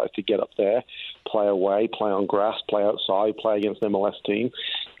we're excited to get up there, play away, play on grass, play outside, play against an MLS team,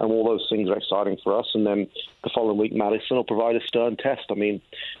 and all those things are exciting for us. And then the following week, Madison will provide a stern test. I mean,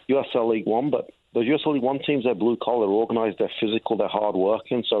 USL League One, but those USL League One teams, they're blue-collar, they're organised, they're physical, they're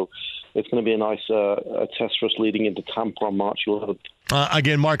hard-working, so it's going to be a nice test for us leading into Tampa on March 11th.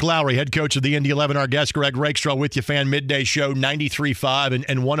 Again, Mark Lowry, head coach of the Indy 11, our guest, Greg Rakestraw with you, Fan Midday Show, 93.5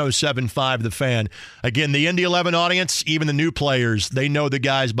 and 107.5 The Fan. Again, the Indy 11 audience, even the new players, they know the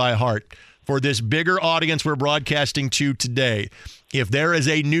guys by heart. For this bigger audience we're broadcasting to today, if there is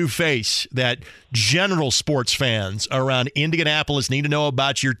a new face that general sports fans around Indianapolis need to know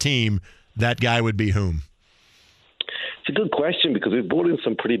about your team, that guy would be whom? It's a good question because we've brought in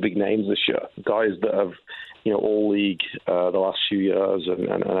some pretty big names this year, guys that have, all league the last few years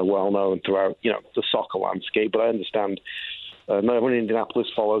and are well known throughout, the soccer landscape. But I understand not everyone in Indianapolis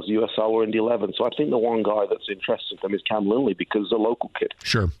follows USL or Indy 11. So I think the one guy that's interested in them is Cam Lindley because he's a local kid.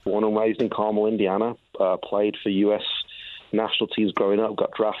 Sure. Born and raised in Carmel, Indiana, played for U.S. national teams growing up,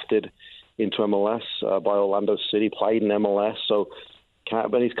 got drafted into MLS by Orlando City, played in MLS. So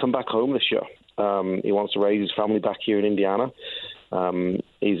but he's come back home this year. He wants to raise his family back here in Indiana.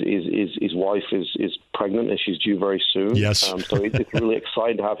 His wife is pregnant and she's due very soon. Yes. So it's really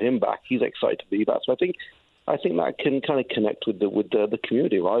exciting to have him back. He's excited to be back. So I think that can kind of connect with the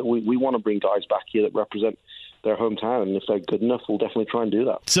community, right? We want to bring guys back here that represent their hometown, and if they're good enough, we'll definitely try and do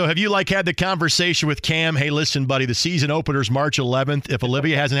that. So have you had the conversation with Cam? Hey, listen, buddy, the season opener's March 11th. If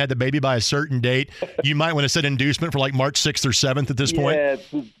Olivia hasn't had the baby by a certain date, you might want to set inducement for March 6th or 7th at this point.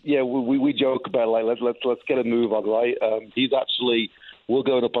 Yeah, we joke about let's get a move on, right? We're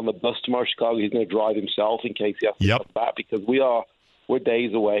going up on the bus tomorrow, Chicago. He's going to drive himself in case he has to come back because we're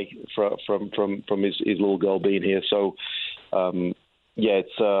days away from his little girl being here. So it's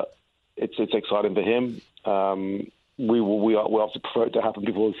exciting for him. We also prefer it to happen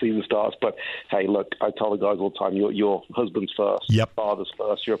before the season starts. But hey, look, I tell the guys all the time, you're husbands first, father's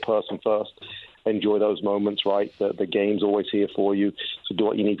first, you're a person first, enjoy those moments, right? The game's always here for you. So do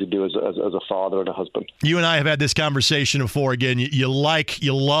what you need to do as a father and a husband. You and I have had this conversation before. Again, you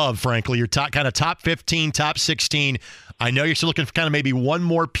love, frankly, your top 15, top 16. I know you're still looking for kind of maybe one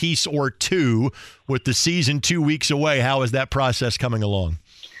more piece or two with the season 2 weeks away. How is that process coming along?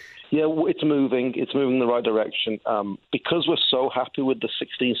 Yeah, it's moving. It's moving in the right direction. Because we're so happy with the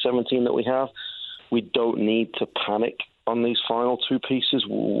 16, 17 that we have, we don't need to panic on these final two pieces.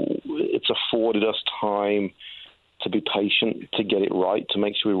 It's afforded us time to be patient, to get it right, to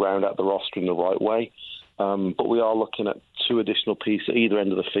make sure we round out the roster in the right way. But we are looking at two additional pieces at either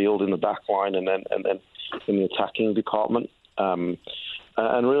end of the field, in the back line and then in the attacking department. And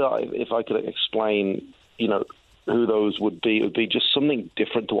really, if I could explain, who those would be, it would be just something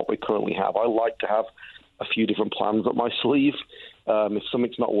different to what we currently have. I like to have a few different plans up my sleeve. If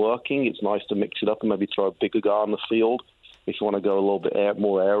something's not working, it's nice to mix it up and maybe throw a bigger guy on the field if you want to go a little bit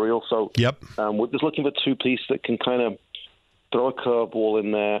more aerial. So we're just looking for two pieces that can kind of throw a curveball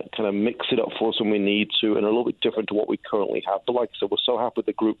in there, kind of mix it up for us when we need to, and a little bit different to what we currently have. But like I said, we're so happy with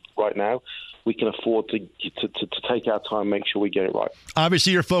the group right now, we can afford to take our time, make sure we get it right.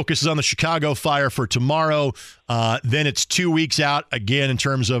 Obviously, your focus is on the Chicago Fire for tomorrow. Then it's 2 weeks out, again, in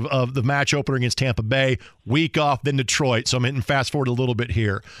terms of the match opener against Tampa Bay. Week off, then Detroit. So I'm hitting fast forward a little bit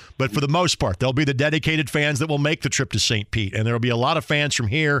here. But for the most part, there'll be the dedicated fans that will make the trip to St. Pete. And there will be a lot of fans from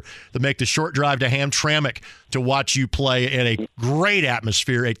here that make the short drive to Hamtramck to watch you play in a great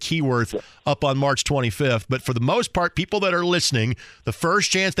atmosphere at Keyworth up on March 25th. But for the most part, people that are listening, the first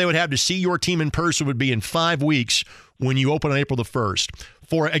chance they would have to see your team in person would be in 5 weeks when you open on April the 1st.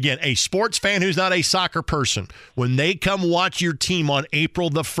 For, again, a sports fan who's not a soccer person, when they come watch your team on April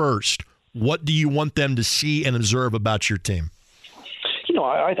the 1st, what do you want them to see and observe about your team?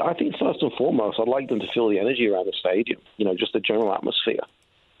 I think first and foremost, I'd like them to feel the energy around the stadium, just the general atmosphere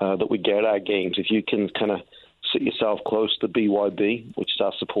that we get at our games. If you can kind of sit yourself close to BYB, which is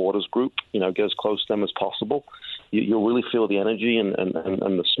our supporters group, get as close to them as possible, you'll really feel the energy and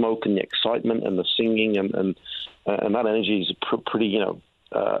the smoke and the excitement and the singing and that energy is pretty,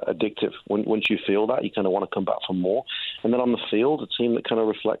 addictive. Once you feel that, you kind of want to come back for more. And then on the field, a team that kind of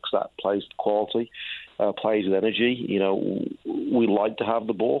reflects that, plays quality, plays with energy. We like to have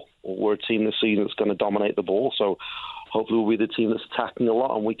the ball. We're a team this season that's going to dominate the ball. So hopefully we'll be the team that's attacking a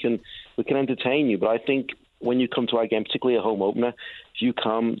lot and we can entertain you. But I think when you come to our game, particularly a home opener, if you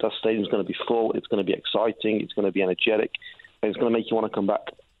come, that stadium's going to be full. It's going to be exciting. It's going to be energetic. And it's going to make you want to come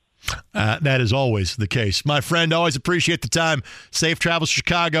back. That is always the case. My friend, always appreciate the time. Safe travels to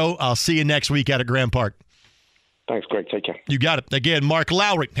Chicago. I'll see you next week out at Grand Park. Thanks, Greg. Take care. You got it. Again, Mark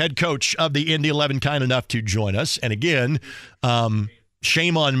Lowry, head coach of the Indy 11, kind enough to join us. And again,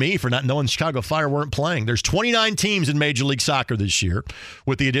 shame on me for not knowing Chicago Fire weren't playing. There's 29 teams in Major League Soccer this year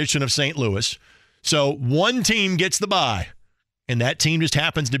with the addition of St. Louis. So one team gets the bye, and that team just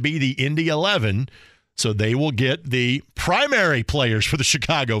happens to be the Indy 11. So they will get the primary players for the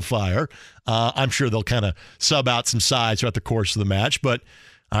Chicago Fire. I'm sure they'll kind of sub out some sides throughout the course of the match. But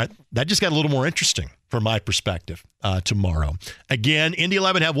that just got a little more interesting from my perspective tomorrow. Again, Indy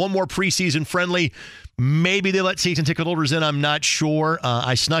 11 have one more preseason friendly. Maybe they let season ticket holders in. I'm not sure.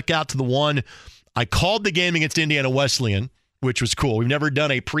 I snuck out to the one. I called the game against Indiana Wesleyan, which was cool. We've never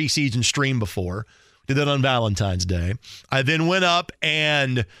done a preseason stream before. Did that on Valentine's Day. I then went up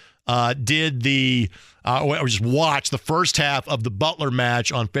and did just watched the first half of the Butler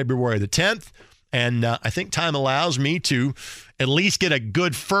match on February the 10th. And I think time allows me to at least get a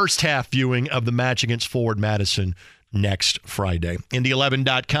good first half viewing of the match against Forward Madison next Friday.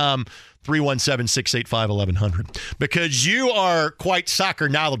 Indy11.com, 317-685-1100. Because you are quite soccer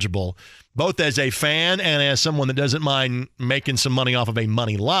knowledgeable, both as a fan and as someone that doesn't mind making some money off of a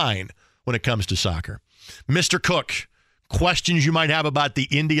money line when it comes to soccer. Mr. Cook, questions you might have about the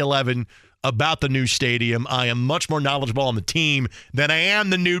Indy 11, about the new stadium. I am much more knowledgeable on the team than I am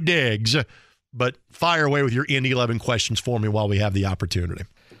the new digs, but fire away with your Indy 11 questions for me while we have the opportunity.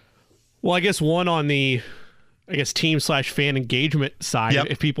 Well, I guess one on the team/fan engagement side. Yep.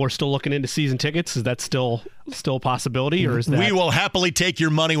 If people are still looking into season tickets, is that still a possibility, or is that? We will happily take your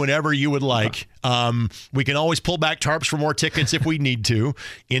money whenever you would like. We can always pull back tarps for more tickets if we need to.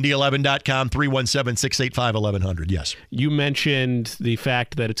 Indy11.com, 317-685-1100. Yes. You mentioned the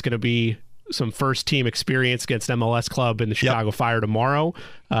fact that it's going to be some first-team experience against MLS club in the Chicago Fire tomorrow.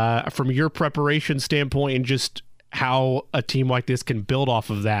 From your preparation standpoint and just how a team like this can build off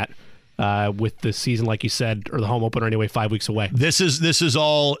of that, with the season, like you said, or the home opener anyway, 5 weeks away. This is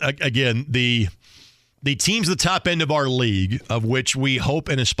all, again, the teams at the top end of our league, of which we hope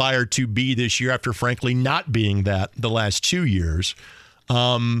and aspire to be this year after, frankly, not being that the last 2 years.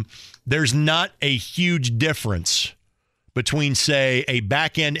 there's not a huge difference between, say, a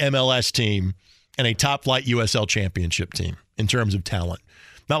back-end MLS team and a top-flight USL championship team in terms of talent.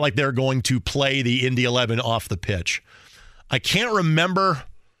 Not like they're going to play the Indy 11 off the pitch. I can't remember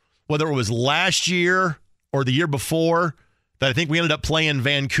whether it was last year or the year before that I think we ended up playing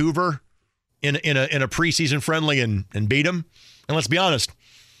Vancouver in a preseason friendly and beat them. And let's be honest,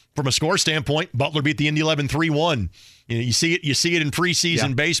 from a score standpoint, Butler beat the Indy 11 3-1. You see it in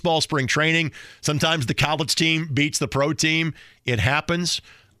preseason baseball, spring training. Sometimes the college team beats the pro team. It happens.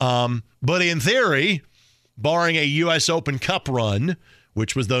 But in theory, barring a U.S. Open Cup run,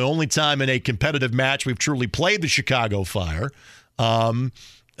 which was the only time in a competitive match we've truly played the Chicago Fire, that'll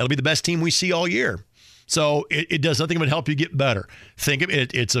be the best team we see all year. So it does nothing but help you get better. Think of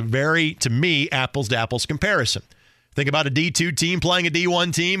it, it's a very, to me, apples-to-apples comparison. Think about a D2 team playing a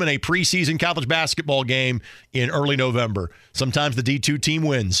D1 team in a preseason college basketball game in early November. Sometimes the D2 team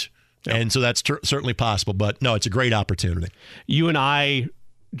wins, and so that's certainly possible. But, no, it's a great opportunity. You and I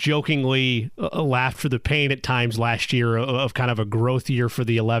jokingly laughed for the pain at times last year of kind of a growth year for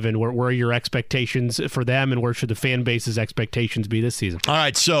the 11. Where are your expectations for them, and where should the fan base's expectations be this season? All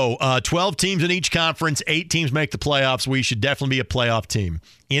right, so 12 teams in each conference, 8 teams make the playoffs. We should definitely be a playoff team.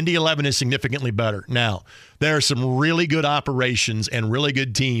 Indy 11 is significantly better. Now, there are some really good operations and really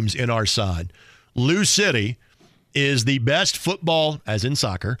good teams in our side. Lou City is the best football, as in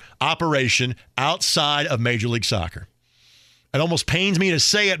soccer, operation outside of Major League Soccer. It almost pains me to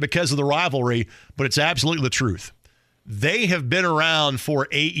say it because of the rivalry, but it's absolutely the truth. They have been around for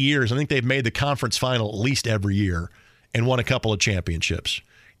 8 years. I think they've made the conference final at least every year and won a couple of championships.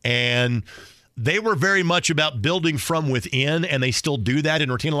 And they were very much about building from within, and they still do that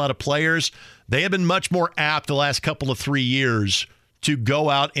and retain a lot of players. They have been much more apt the last couple of 3 years to go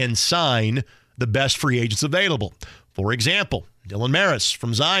out and sign the best free agents available. For example, Dylan Maris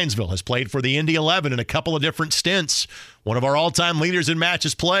from Zionsville has played for the Indy 11 in a couple of different stints. One of our all-time leaders in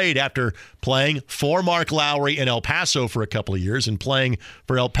matches played after playing for Mark Lowry in El Paso for a couple of years and playing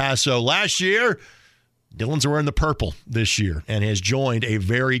for El Paso last year. Dylan's wearing the purple this year and has joined a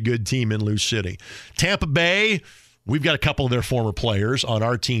very good team in Lou City. Tampa Bay, we've got a couple of their former players on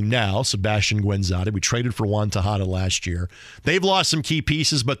our team now, Sebastian Guenzade. We traded for Juan Tejada last year. They've lost some key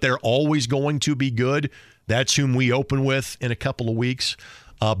pieces, but they're always going to be good. That's whom we open with in a couple of weeks.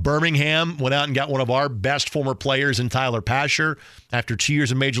 Birmingham went out and got one of our best former players in Tyler Pasher. After 2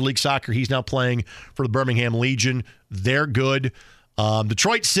 years in Major League Soccer, he's now playing for the Birmingham Legion. They're good.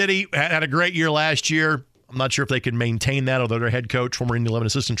 Detroit City had a great year last year. I'm not sure if they can maintain that, although their head coach, former Indy 11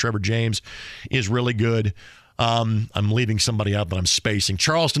 assistant Trevor James, is really good. I'm leaving somebody out, but I'm spacing.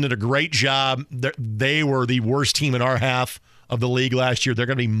 Charleston did a great job. They were the worst team in our half of the league last year. They're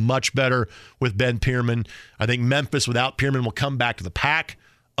going to be much better with Ben Pierman. I think Memphis without Pierman will come back to the pack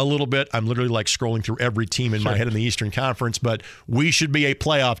a little bit. I'm literally like scrolling through every team in my head in the Eastern Conference, but we should be a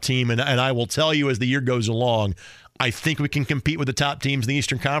playoff team, and I will tell you as the year goes along, I think we can compete with the top teams in the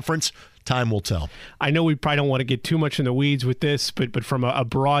Eastern Conference. Time will tell. I know we probably don't want to get too much in the weeds with this, but from a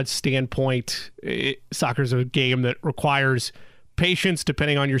broad standpoint, soccer is a game that requires patience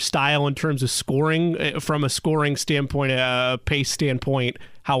depending on your style in terms of scoring. From a scoring standpoint, a pace standpoint,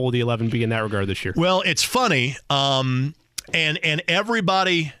 how will the 11 be in that regard this year? Well, it's funny, and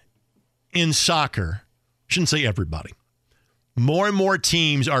everybody in soccer, shouldn't say everybody, more and more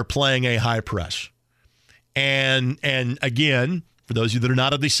teams are playing a high press. And again, for those of you that are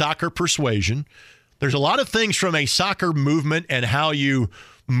not of the soccer persuasion, there's a lot of things from a soccer movement and how you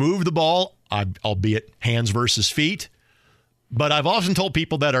move the ball, albeit hands versus feet. But I've often told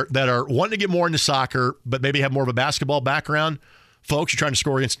people that are wanting to get more into soccer, but maybe have more of a basketball background, folks, you're trying to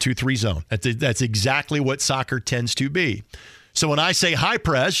score against a 2-3 zone. That's exactly what soccer tends to be. So when I say high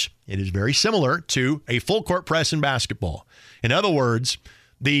press, it is very similar to a full court press in basketball. In other words,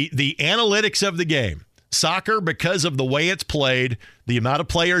 the analytics of the game, soccer, because of the way it's played, the amount of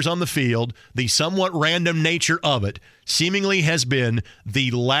players on the field, the somewhat random nature of it, seemingly has been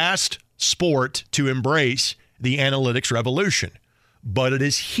the last sport to embrace the analytics revolution. But it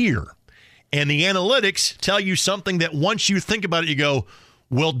is here. And the analytics tell you something that once you think about it, you go,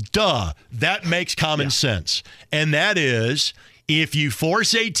 well, duh, that makes common sense. And that is, if you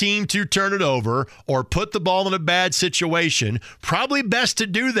force a team to turn it over or put the ball in a bad situation, probably best to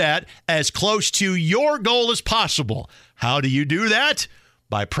do that as close to your goal as possible. How do you do that?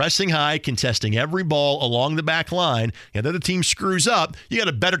 By pressing high, contesting every ball along the back line, and then the team screws up, you got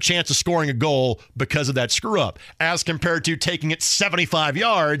a better chance of scoring a goal because of that screw up, as compared to taking it 75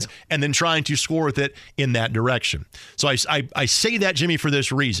 yards and then trying to score with it in that direction. So I say that, Jimmy, for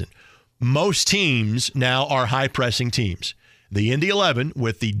this reason. Most teams now are high-pressing teams. the Indy 11,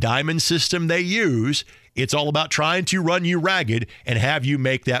 with the diamond system they use, it's all about trying to run you ragged and have you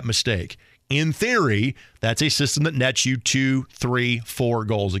make that mistake. In theory, that's a system that nets you 2, 3, 4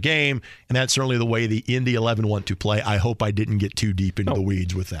 goals a game, and that's certainly the way the Indy 11 want to play. I hope I didn't get too deep into the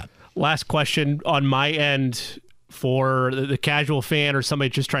weeds with that. Last question on my end for the casual fan or somebody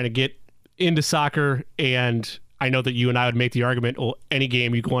just trying to get into soccer, and I know that you and I would make the argument, well, any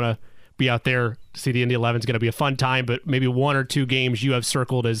game you want to be out there to see the Indy 11 is going to be a fun time, but maybe 1 or 2 games you have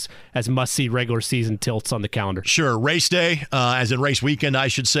circled as must-see regular season tilts on the calendar. Sure. Race day, as in race weekend, I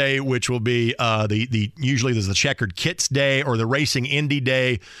should say, which will be usually there's the checkered kits day or the racing Indy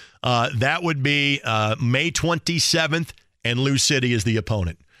day. That would be May 27th, and Lou City is the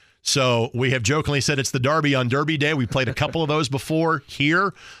opponent. So we have jokingly said it's the Derby on Derby Day. We played a couple of those before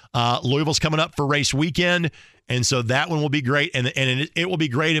here. Louisville's coming up for race weekend, and so that one will be great. And it will be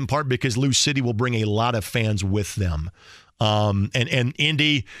great in part because Lou City will bring a lot of fans with them. And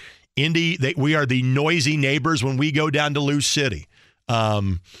Indy, we are the noisy neighbors when we go down to Lou City.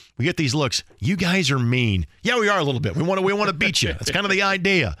 We get these looks. You guys are mean. Yeah, we are a little bit. We want to beat you. That's kind of the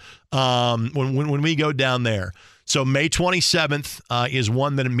idea when we go down there. So May 27th is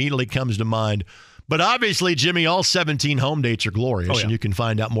one that immediately comes to mind. But obviously, Jimmy, all 17 home dates are glorious, and you can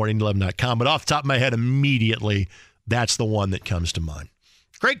find out more at Indy11.com. But off the top of my head, immediately, that's the one that comes to mind.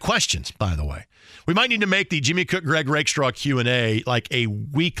 Great questions, by the way. We might need to make the Jimmy Cook, Greg Rakestraw Q&A like a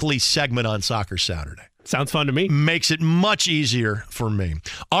weekly segment on Soccer Saturday. Sounds fun to me. Makes it much easier for me.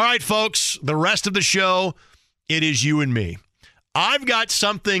 All right, folks, the rest of the show, it is you and me. I've got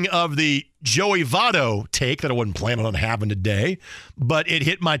something of the Joey Votto take that I wasn't planning on having today, but it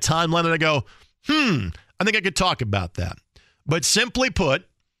hit my timeline and I go, I think I could talk about that. But simply put,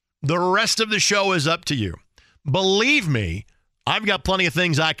 the rest of the show is up to you. Believe me, I've got plenty of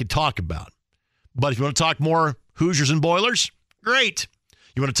things I could talk about. But if you want to talk more Hoosiers and Boilers, great.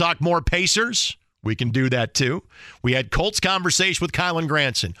 You want to talk more Pacers? We can do that too. We had Colts conversation with Kylen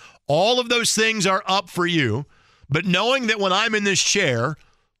Granson. All of those things are up for you. But knowing that when I'm in this chair,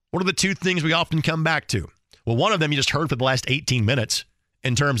 what are the 2 things we often come back to? Well, one of them you just heard for the last 18 minutes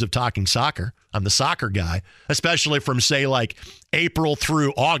in terms of talking soccer. I'm the soccer guy, especially from, say, like April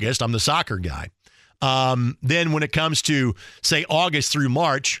through August. I'm the soccer guy. Then when it comes to, say, August through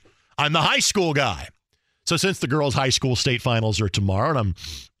March, I'm the high school guy. So since the girls' high school state finals are tomorrow, and I'm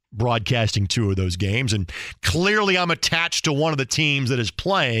broadcasting 2 of those games, and clearly I'm attached to one of the teams that is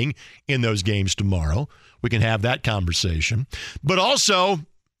playing in those games tomorrow, we can have that conversation. But also,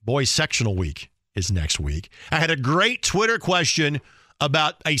 boys sectional week is next week. I had a great Twitter question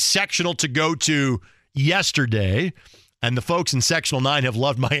about a sectional to go to yesterday, and the folks in Sectional 9 have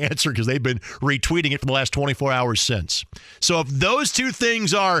loved my answer because they've been retweeting it for the last 24 hours since. So if those 2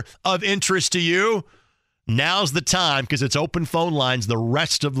 things are of interest to you, now's the time because it's open phone lines the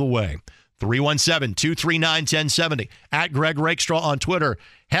rest of the way. 317-239-1070 at Greg Rakestraw on Twitter.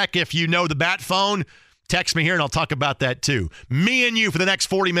 Heck, if you know the bat phone, text me here and I'll talk about that too. Me and you for the next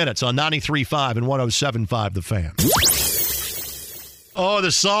 40 minutes on 93.5 and 107.5 The Fan. Oh,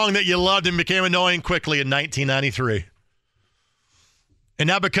 the song that you loved and became annoying quickly in 1993. And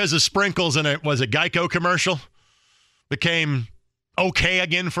now because of sprinkles in it, was a Geico commercial, became okay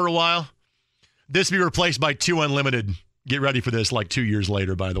again for a while. This will be replaced by 2 Unlimited. Get ready for this like 2 years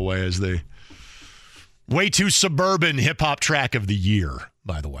later, by the way, as the way too suburban hip-hop track of the year,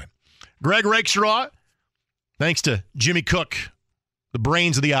 by the way. Greg Rakestraw, thanks to Jimmy Cook, the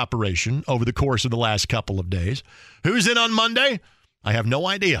brains of the operation over the course of the last couple of days. Who's in on Monday? I have no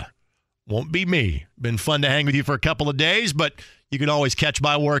idea. Won't be me. Been fun to hang with you for a couple of days, but you can always catch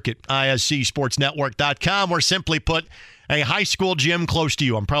my work at iscsportsnetwork.com, or simply put, a high school gym close to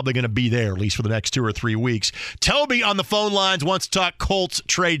you. I'm probably going to be there at least for the next 2 or 3 weeks. Toby on the phone lines wants to talk Colts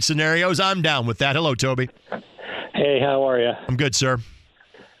trade scenarios. I'm down with that. Hello, Toby. Hey, how are you? I'm good, sir.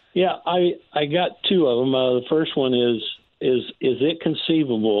 Yeah, I got 2 of them. The first one is it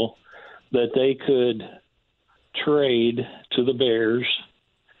conceivable that they could trade to the Bears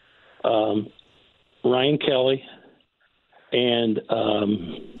Ryan Kelly and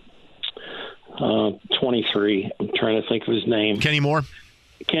 23. I'm trying to think of his name. Kenny Moore.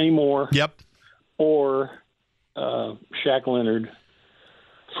 Yep. Or Shaq Leonard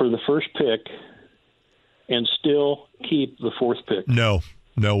for the first pick and still keep the 4th pick. No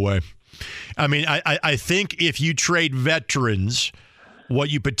way. I mean, I think if you trade veterans,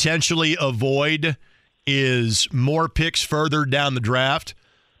 what you potentially avoid is more picks further down the draft.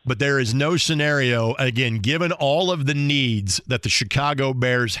 But there is no scenario, again, given all of the needs that the Chicago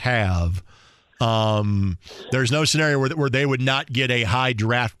Bears have, There's no scenario where they would not get a high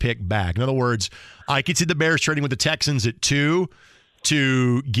draft pick back. In other words, I could see the Bears trading with the Texans at 2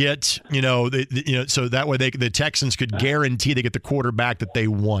 to get, so that way the Texans could guarantee they get the quarterback that they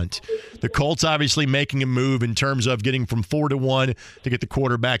want. The Colts obviously making a move in terms of getting from 4 to 1 to get the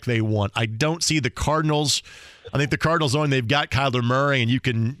quarterback they want. I don't see the Cardinals. I think the Cardinals, knowing they've got Kyler Murray, and you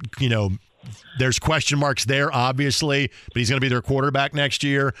can, there's question marks there, obviously, but he's going to be their quarterback next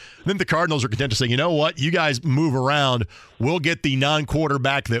year. I think the Cardinals are content to say, you know what, you guys move around. We'll get the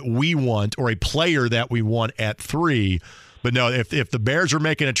non-quarterback that we want or a player that we want at 3. But no, if the Bears are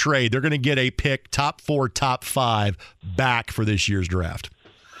making a trade, they're going to get a pick, top 4, top 5, back for this year's draft.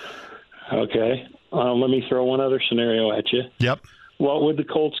 Okay. Let me throw one other scenario at you. Yep. What would the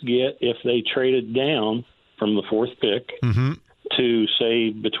Colts get if they traded down from the 4th pick to,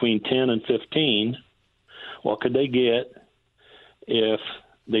 say, between 10 and 15? What could they get if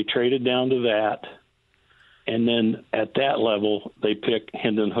they traded down to that, and then at that level they pick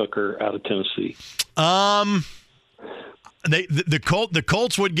Hendon Hooker out of Tennessee? The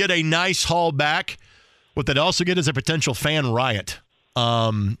Colts would get a nice haul back. What they'd also get is a potential fan riot.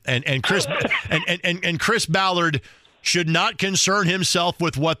 And Chris Ballard should not concern himself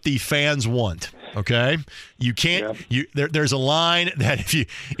with what the fans want. Okay, you can't. There's a line that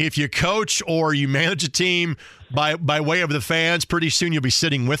if you coach or you manage a team by way of the fans, pretty soon you'll be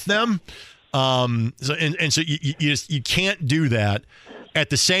sitting with them. So you can't do that. At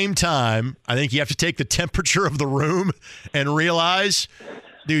the same time, I think you have to take the temperature of the room and realize,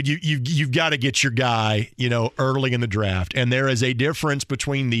 dude, you've got to get your guy, early in the draft. And there is a difference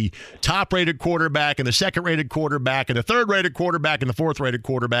between the top-rated quarterback and the second-rated quarterback and the third-rated quarterback and the fourth-rated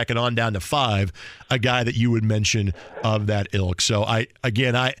quarterback and on down to 5, a guy that you would mention of that ilk. So, I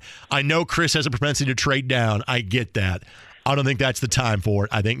know Chris has a propensity to trade down. I get that. I don't think that's the time for it.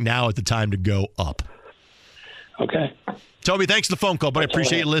 I think now is the time to go up. Okay. Toby, thanks for the phone call, but I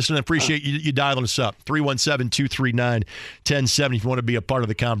appreciate you listening. I appreciate you dialing us up. 317-239-1070 if you want to be a part of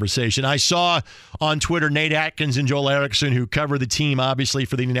the conversation. I saw on Twitter Nate Atkins and Joel Erickson, who cover the team, obviously,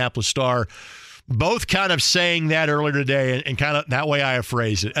 for the Indianapolis Star, both kind of saying that earlier today, and kind of that way I have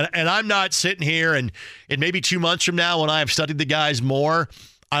phrased it. And I'm not sitting here, and maybe 2 months from now when I have studied the guys more,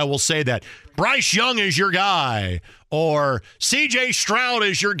 I will say that Bryce Young is your guy, or C.J. Stroud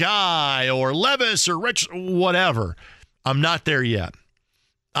is your guy, or Levis or Rich, whatever. I'm not there yet.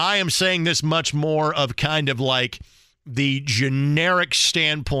 I am saying this much more of kind of like the generic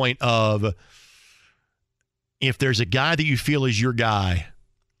standpoint of if there's a guy that you feel is your guy,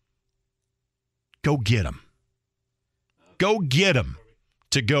 go get him. Go get him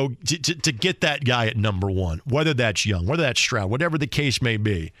to get that guy at number 1, whether that's Young, whether that's Stroud, whatever the case may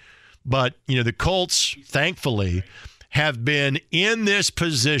be. But, the Colts, thankfully, have been in this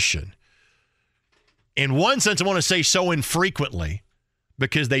position. In one sense, I want to say so infrequently,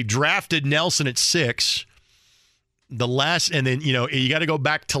 because they drafted Nelson at 6. And then, you got to go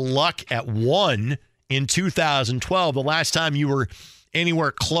back to Luck at 1 in 2012, the last time you were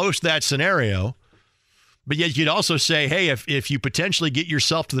anywhere close to that scenario. But yet you'd also say, hey, if you potentially get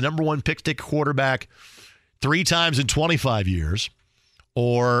yourself to the number 1 pick, take a quarterback 3 times in 25 years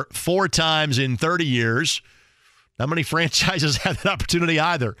or 4 times in 30 years, not many franchises have that opportunity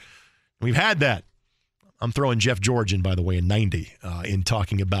either. We've had that. I'm throwing Jeff George in, by the way, in 90 in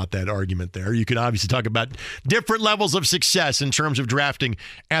talking about that argument there. You can obviously talk about different levels of success in terms of drafting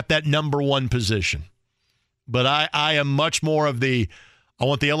at that number 1 position. But I am much more of I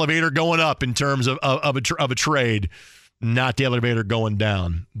want the elevator going up in terms of a trade, not the elevator going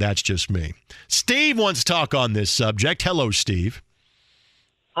down. That's just me. Steve wants to talk on this subject. Hello, Steve.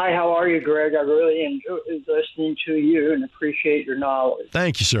 Hi, how are you, Greg? I really enjoy listening to you and appreciate your knowledge.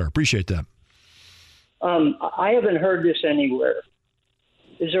 Thank you, sir. Appreciate that. I haven't heard this anywhere.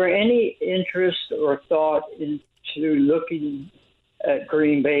 Is there any interest or thought into looking at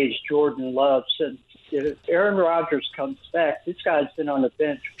Green Bay's Jordan Love? Since if Aaron Rodgers comes back, this guy's been on the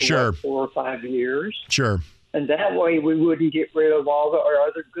bench for 4 or 5 years. Sure. And that way we wouldn't get rid of all our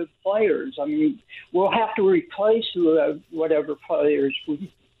other good players. I mean, we'll have to replace whatever players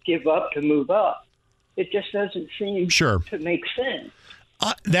we give up to move up. It just doesn't seem to make sense.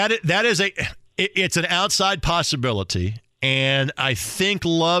 That is it's an outside possibility, and I think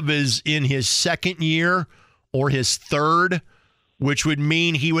Love is in his 2nd year or his 3rd, which would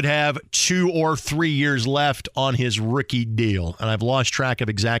mean he would have 2 or 3 years left on his rookie deal. And I've lost track of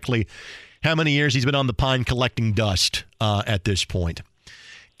exactly how many years he's been on the pine collecting dust at this point.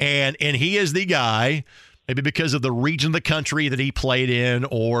 And he is the guy, maybe because of the region of the country that he played in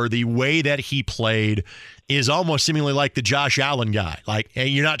or the way that he played is almost seemingly like the Josh Allen guy. Like, hey,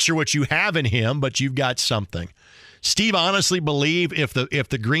 you're not sure what you have in him, but you've got something. Steve honestly believe if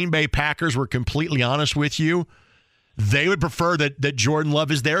the Green Bay Packers were completely honest with you, they would prefer that Jordan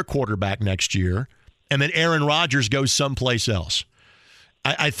Love is their quarterback next year and that Aaron Rodgers goes someplace else.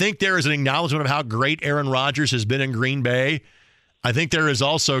 I think there is an acknowledgement of how great Aaron Rodgers has been in Green Bay. I think there is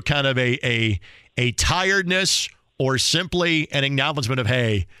also kind of a tiredness or simply an acknowledgement of,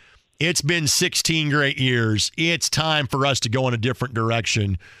 hey, it's been 16 great years. It's time for us to go in a different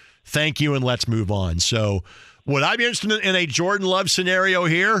direction. Thank you, and let's move on. So would I be interested in a Jordan Love scenario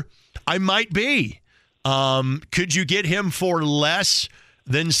here? I might be. Could you get him for less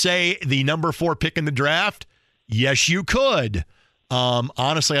than, say, the number 4 pick in the draft? Yes, you could.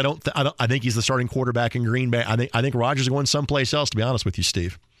 Honestly, I think he's the starting quarterback in Green Bay. I think Rodgers is going someplace else, to be honest with you,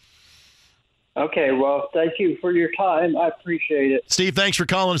 Steve. Okay, well, thank you for your time. I appreciate it. Steve, thanks for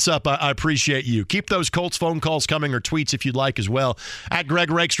calling us up. I appreciate you. Keep those Colts phone calls coming or tweets if you'd like as well. At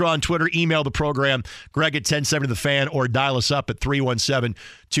Greg Rakestraw on Twitter, email the program, Greg at 1070 The Fan, or dial us up at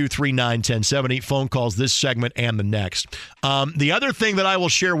 317-239-1070. Phone calls this segment and the next. The other thing that I will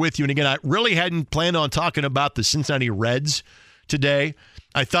share with you, and again, I really hadn't planned on talking about the Cincinnati Reds today.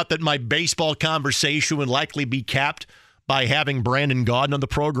 I thought that my baseball conversation would likely be capped by having Brandon Gaudin on the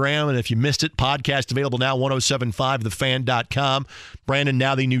program. And if you missed it, podcast available now, 1075thefan.com. Brandon,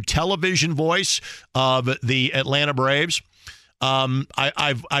 now the new television voice of the Atlanta Braves.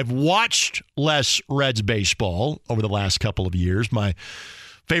 I've watched less Reds baseball over the last couple of years. My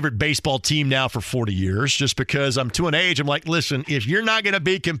favorite baseball team now for 40 years, just because I'm to an age, I'm like, listen, if you're not going to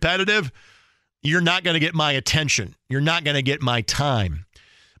be competitive, you're not going to get my attention. You're not going to get my time.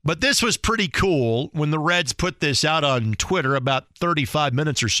 But this was pretty cool when the Reds put this out on Twitter about 35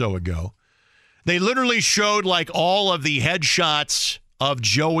 minutes or so ago. They literally showed like all of the headshots of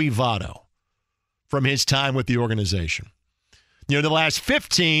Joey Votto from his time with the organization. You know, the last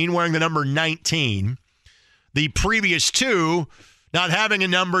 15 wearing the number 19. The previous 2 not having a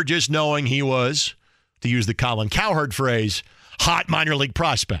number, just knowing he was, to use the Colin Cowherd phrase, hot minor league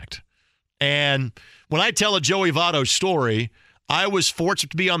prospect. And when I tell a Joey Votto story, I was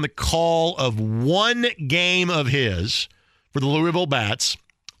fortunate to be on the call of one game of his for the Louisville Bats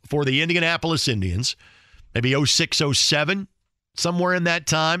for the Indianapolis Indians, maybe 06, 07, somewhere in that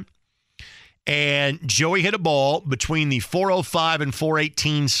time. And Joey hit a ball between the 405 and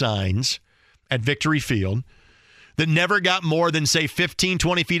 418 signs at Victory Field that never got more than, say, 15,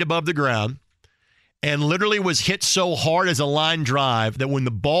 20 feet above the ground, and literally was hit so hard as a line drive that when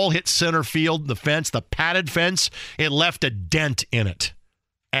the ball hit center field, the fence, the padded fence, it left a dent in it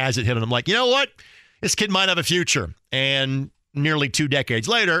as it hit him. I'm like, you know what? This kid might have a future. And nearly 2 decades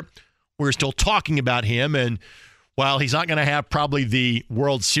later, we're still talking about him. And while he's not going to have probably the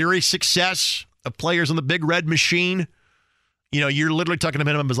World Series success of players on the Big Red Machine, you know, you're literally talking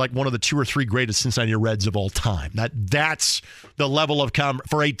about him as like one of the 2 or 3 greatest Cincinnati Reds of all time. That's the level of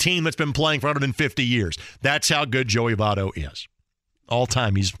for a team that's been playing for 150 years. That's how good Joey Votto is. All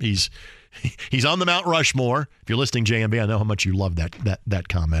time, he's on the Mount Rushmore. If you're listening, JMB, I know how much you love that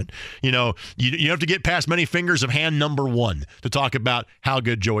comment. You know, you have to get past many fingers of hand number 1 to talk about how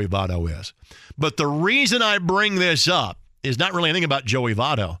good Joey Votto is. But the reason I bring this up is not really anything about Joey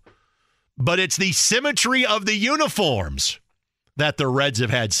Votto, but it's the symmetry of the uniforms that the Reds have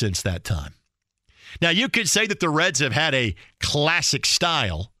had since that time. Now, you could say that the Reds have had a classic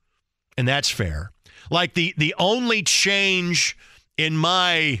style, and that's fair. Like the only change in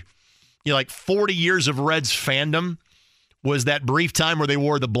my 40 years of Reds fandom was that brief time where they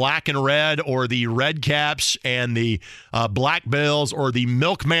wore the black and red or the red caps and the black bills or the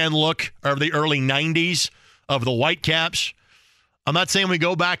milkman look of the early 90s of the white caps. I'm not saying we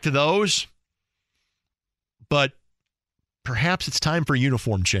go back to those, but perhaps it's time for a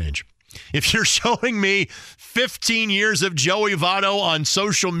uniform change. If you're showing me 15 years of Joey Votto on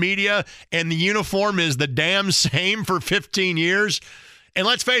social media and the uniform is the damn same for 15 years, and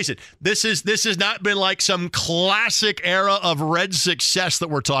let's face it, this has not been like some classic era of Red success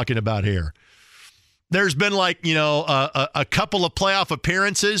that we're talking about here. There's been a couple of playoff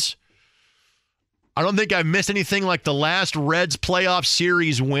appearances. I don't think I've missed anything like the last Reds playoff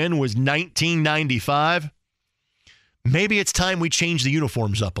series win was 1995. Maybe it's time we change the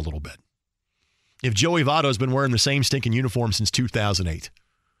uniforms up a little bit. If Joey Votto's been wearing the same stinking uniform since 2008.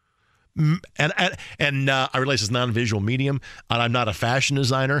 And I realize it's not a visual medium, and I'm not a fashion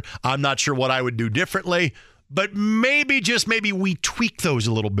designer. I'm not sure what I would do differently, but maybe, just maybe, we tweak those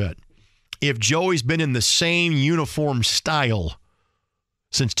a little bit. If Joey's been in the same uniform style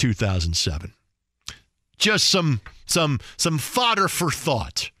since 2007. Just some fodder for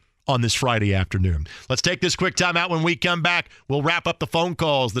thought. on this Friday afternoon. Let's take this quick time out. When we come back, we'll wrap up the phone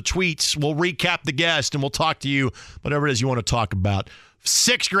calls, the tweets, we'll recap the guest, and we'll talk to you, whatever it is you want to talk about.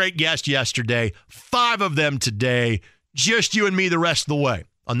 6 great guests yesterday, 5 of them today, just you and me the rest of the way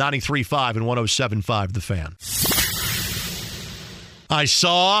on 93.5 and 107.5 The Fan. I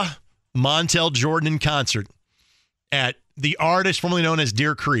saw Montel Jordan in concert at the artist formerly known as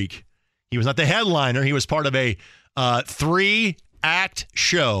Deer Creek. He was not the headliner. He was part of a 3-act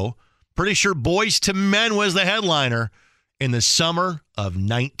show. Pretty sure Boyz II Men was the headliner in the summer of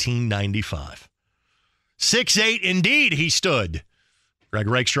 1995. 6'8", indeed, he stood. Greg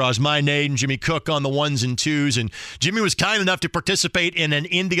Rakestraw is my name, Jimmy Cook on the 1s and 2s, and Jimmy was kind enough to participate in an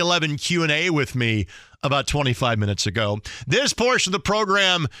Indy 11 Q&A with me about 25 minutes ago. This portion of the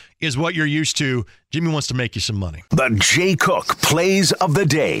program is what you're used to. Jimmy wants to make you some money. The Jay Cook Plays of the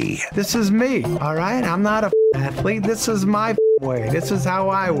Day. This is me, all right? I'm not a athlete. This is my way. This is how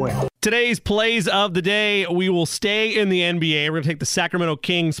I win. Today's plays of the day, we will stay in the NBA. We're going to take the Sacramento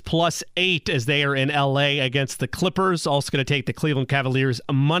Kings +8 as they are in L.A. against the Clippers. Also going to take the Cleveland Cavaliers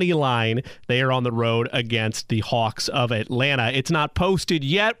money line. They are on the road against the Hawks of Atlanta. It's not posted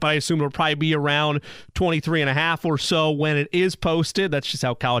yet, but I assume it'll probably be around 23.5 or so when it is posted. That's just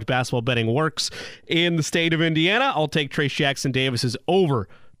how college basketball betting works in the state of Indiana. I'll take Trace Jackson Davis's over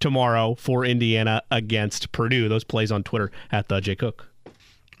tomorrow for Indiana against Purdue. Those plays on Twitter at the J Cook.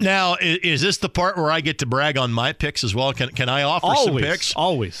 Now, is this the part where I get to brag on my picks as well? Can I offer some picks?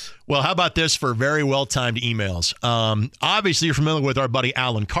 Always. Well, how about this for very well-timed emails? Obviously, you're familiar with our buddy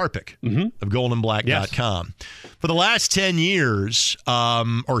Alan Karpik of goldenblack.com. Yes. For the last 10 years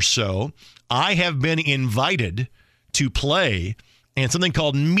or so, I have been invited to play in something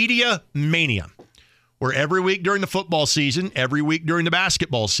called Media Mania, where every week during the football season, every week during the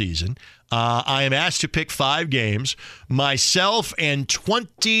basketball season, I am asked to pick 5 games. Myself and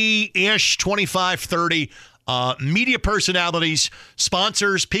 20-ish, 25, 30 media personalities,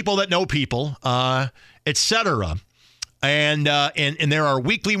 sponsors, people that know people, etc. And there are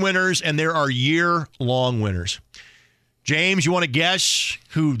weekly winners and there are year-long winners. James, you want to guess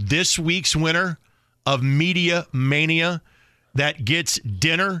who this week's winner of Media Mania that gets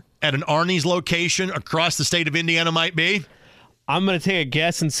dinner at an Arnie's location across the state of Indiana might be? I'm going to take a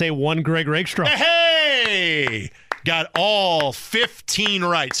guess and say one Greg Rakestraw. Hey! Got all 15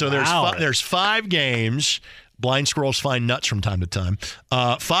 right. So there's 5 games. Blind squirrels find nuts from time to time.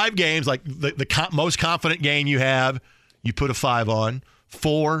 5 games, like the most confident game you have, you put a 5 on.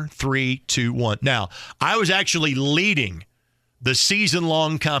 4, 3, 2, 1. Now, I was actually leading the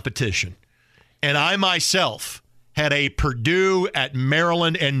season-long competition, and I myself had a Purdue at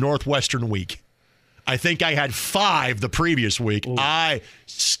Maryland and Northwestern week. I think I had 5 the previous week. Ooh. I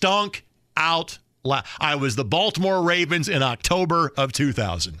stunk out loud. I was the Baltimore Ravens in October of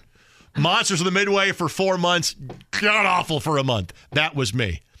 2000. Monsters of the Midway for 4 months. God awful for a month. That was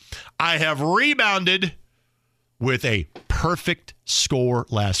me. I have rebounded with a perfect score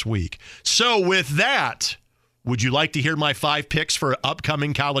last week. So with that, would you like to hear my 5 picks for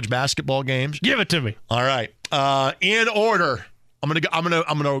upcoming college basketball games? Give it to me. All right. In order, I'm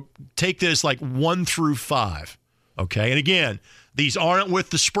gonna take this like 1 through 5. Okay. And again, these aren't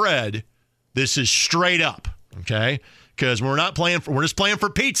with the spread. This is straight up. Okay. Because we're just playing for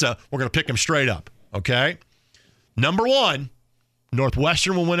pizza. We're gonna pick them straight up. Okay. Number 1,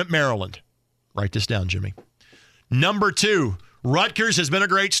 Northwestern will win at Maryland. Write this down, Jimmy. Number 2, Rutgers has been a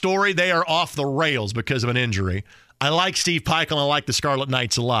great story. They are off the rails because of an injury. I like Steve Peichel. I like the Scarlet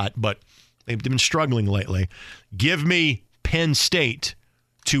Knights a lot, but they've been struggling lately. Give me Penn State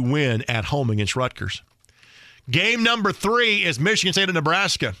to win at home against Rutgers. Game number 3 is Michigan State and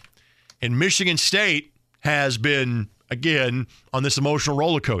Nebraska. And Michigan State has been, again, on this emotional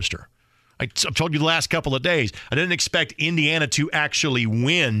roller coaster. I've told you the last couple of days, I didn't expect Indiana to actually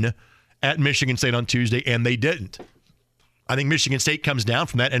win at Michigan State on Tuesday, and they didn't. I think Michigan State comes down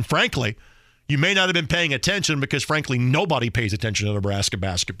from that. And frankly, you may not have been paying attention because, frankly, nobody pays attention to Nebraska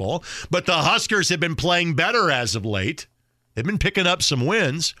basketball. But the Huskers have been playing better as of late. They've been picking up some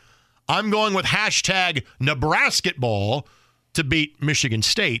wins. I'm going with hashtag Nebrasketball to beat Michigan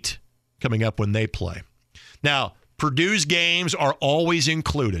State coming up when they play. Now, Purdue's games are always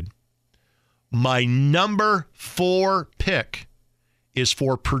included. My number 4 pick is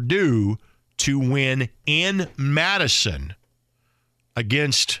for Purdue to win in Madison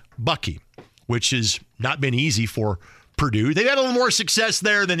against Bucky, which has not been easy for Purdue. They've had a little more success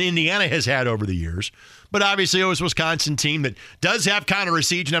there than Indiana has had over the years. But obviously it was a Wisconsin team that does have Connor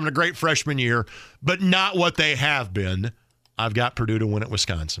Received and having a great freshman year, but not what they have been. I've got Purdue to win at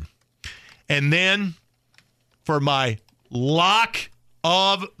Wisconsin. And then for my lock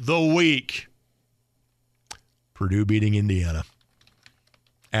of the week. Purdue beating Indiana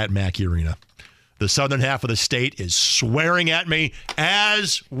at Mackey Arena. The southern half of the state is swearing at me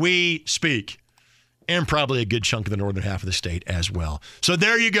as we speak. And probably a good chunk of the northern half of the state as well. So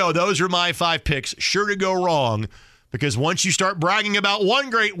there you go. Those are my 5 picks. Sure to go wrong, because once you start bragging about one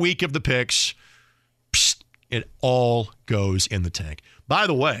great week of the picks, it all goes in the tank. By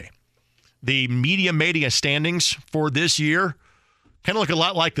the way, the media standings for this year kind of look a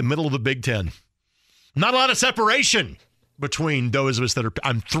lot like the middle of the Big Ten. Not a lot of separation between those of us that are.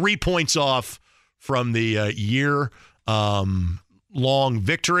 I'm 3 points off from the year-long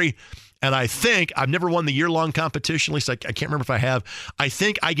victory. And I think I've never won the year-long competition. At least I can't remember if I have. I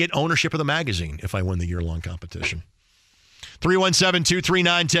think I get ownership of the magazine if I win the year-long competition.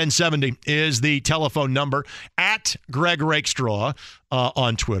 317-239-1070 is the telephone number. At Greg Rakestraw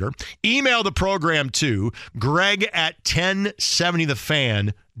on Twitter. Email the program to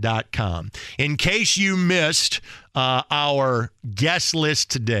greg@1070thefan.com. In case you missed our guest list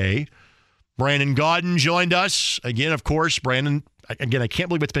today, Brandon Gaudin joined us. Again, of course, Brandon, I can't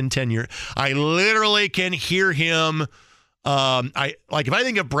believe it's been 10 years. I literally can hear him. If I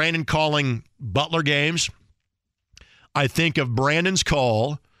think of Brandon calling Butler games, I think of Brandon's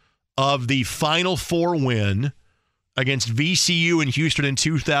call of the Final Four win against VCU in Houston in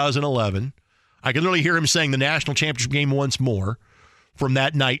 2011. I can literally hear him saying the national championship game once more from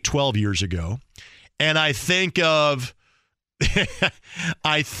that night 12 years ago. And I think of the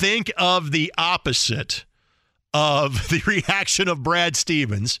opposite of the reaction of Brad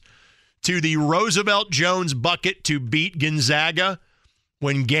Stevens to the Roosevelt Jones bucket to beat Gonzaga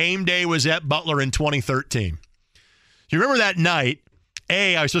when game day was at Butler in 2013. You remember that night?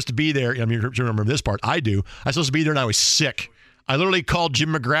 I was supposed to be there. I mean, you remember this part. I do. I was supposed to be there and I was sick. I literally called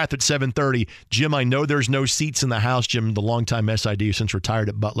Jim McGrath at 7:30. Jim, I know there's no seats in the house. Jim, the longtime SID since retired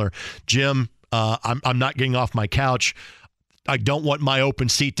at Butler. Jim, I'm not getting off my couch. I don't want my open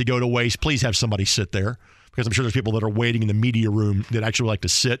seat to go to waste. Please have somebody sit there, because I'm sure there's people that are waiting in the media room that actually like to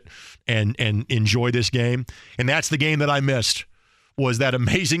sit and enjoy this game. And that's the game that I missed, was that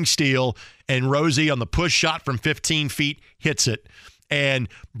amazing steal, and Rosie on the push shot from 15 feet hits it. And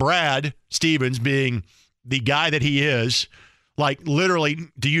Brad Stevens, being the guy that he is, like literally,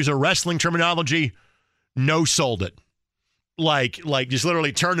 to use a wrestling terminology, no-sold it. Like just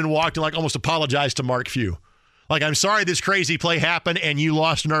literally turned and walked and like almost apologized to Mark Few. Like, I'm sorry this crazy play happened and you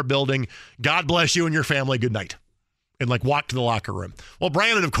lost in our building. God bless you and your family. Good night. And like walked to the locker room. Well,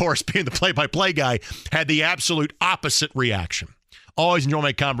 Brandon, of course, being the play-by-play guy, had the absolute opposite reaction. Always enjoy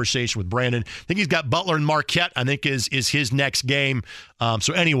my conversation with Brandon. I think he's got Butler and Marquette, I think is his next game.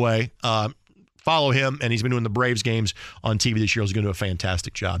 So anyway, follow him, and he's been doing the Braves games on TV this year. He's going to do a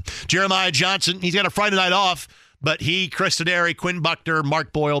fantastic job. Jeremiah Johnson, he's got a Friday night off, but he, Chris Tedary, Quinn Buckner,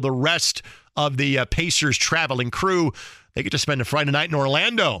 Mark Boyle, the rest of the Pacers traveling crew, they get to spend a Friday night in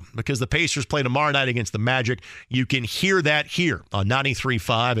Orlando because the Pacers play tomorrow night against the Magic. You can hear that here on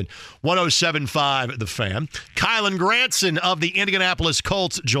 93.5 and 107.5 The Fan. Kylen Granson of the Indianapolis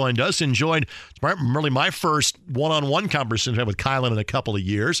Colts joined us. Enjoyed really my first one-on-one conversation with Kylen in a couple of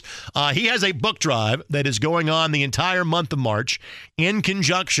years. He has a book drive that is going on the entire month of March in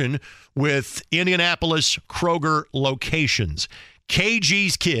conjunction with Indianapolis Kroger locations.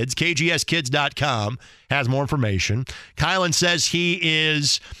 KG's Kids, KGSkids.com, has more information. Kylen says he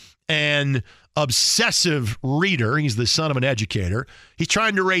is an obsessive reader. He's the son of an educator. He's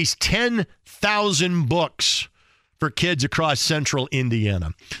trying to raise 10,000 books for kids across central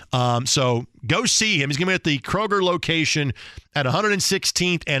Indiana. So go see him. He's going to be at the Kroger location at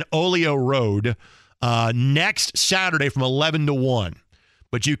 116th and Oleo Road next Saturday from 11 to 1.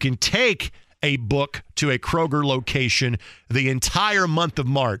 But you can take a book to a Kroger location the entire month of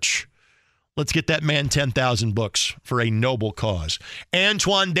March. Let's get that man 10,000 books for a noble cause.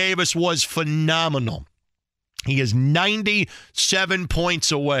 Antoine Davis was phenomenal. He is 97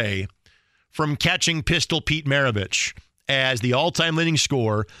 points away from catching Pistol Pete Maravich as the all-time leading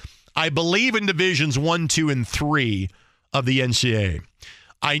scorer, I believe, in Divisions 1, 2, and 3 of the NCAA.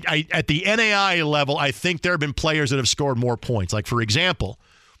 At the NAIA level, I think there have been players that have scored more points. Like, for example,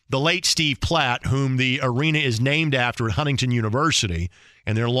 the late Steve Platt, whom the arena is named after at Huntington University,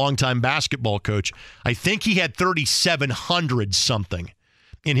 and their longtime basketball coach, I think he had 3,700 something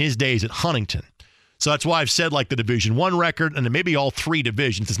in his days at Huntington. So that's why I've said like the Division I record, and then maybe all three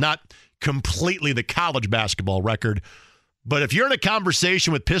divisions. It's not completely the college basketball record. But if you're in a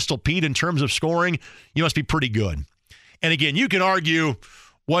conversation with Pistol Pete in terms of scoring, you must be pretty good. And again, you can argue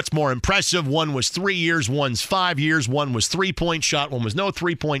what's more impressive. One was 3 years, one's 5 years, one was three-point shot, one was no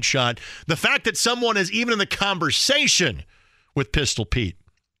three-point shot. The fact that someone is even in the conversation with Pistol Pete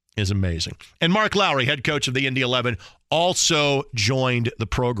is amazing. And Mark Lowry, head coach of the Indy 11, also joined the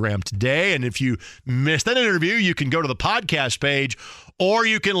program today. And if you missed that interview, you can go to the podcast page, or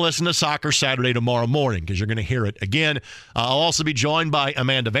you can listen to Soccer Saturday tomorrow morning, because you're going to hear it again. I'll also be joined by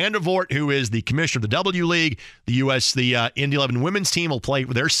Amanda Vandervoort, who is the commissioner of the W League. The Indy 11 women's team will play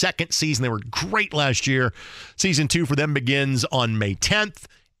their second season. They were great last year. Season 2 for them begins on May 10th.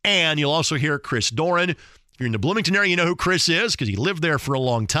 And you'll also hear Chris Doran. If you're in the Bloomington area, you know who Chris is because he lived there for a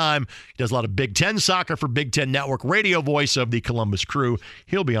long time. He does a lot of Big Ten soccer for Big Ten Network, radio voice of the Columbus Crew.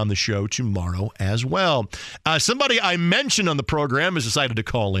 He'll be on the show tomorrow as well. Somebody I mentioned on the program has decided to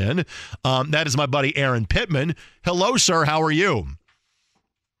call in. That is my buddy Aaron Pittman. Hello, sir. How are you?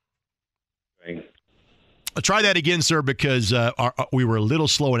 I'll try that again, sir, because we were a little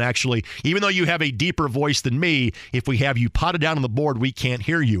slow. And actually, even though you have a deeper voice than me, if we have you potted down on the board, we can't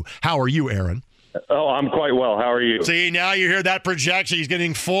hear you. How are you, Aaron? Oh, I'm quite well. How are you? See, now you hear that projection. He's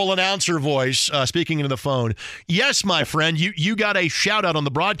getting full announcer voice speaking into the phone. Yes, my friend, you got a shout-out on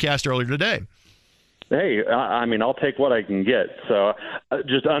the broadcast earlier today. Hey, I mean, I'll take what I can get. So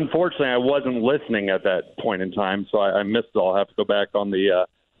just unfortunately, I wasn't listening at that point in time, so I missed it. I'll have to go back on the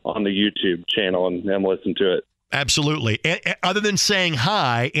YouTube channel and listen to it. Absolutely. Other than saying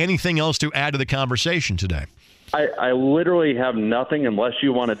hi, anything else to add to the conversation today? I literally have nothing unless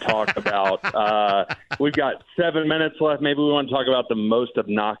you want to talk about we've got 7 minutes left. Maybe we want to talk about the most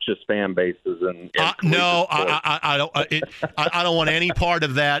obnoxious fan bases. No, I don't want any part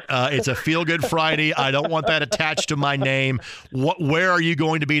of that. It's a Feel Good Friday. I don't want that attached to my name. Where are you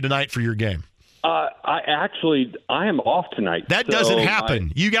going to be tonight for your game? I am off tonight. That doesn't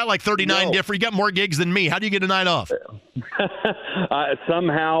happen. You got like 39 different. You got more gigs than me. How do you get a night off?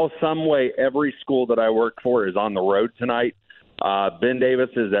 Somehow, some way, every school that I work for is on the road tonight. Ben Davis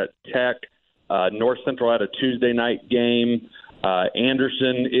is at Tech. North Central had a Tuesday night game.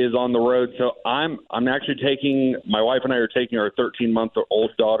 Anderson is on the road. So I'm actually my wife and I are taking our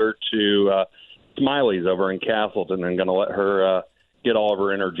 13-month-old daughter to Smiley's over in Castleton and going to let her get all of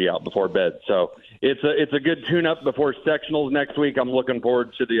her energy out before bed. So it's a good tune-up before sectionals next week. I'm looking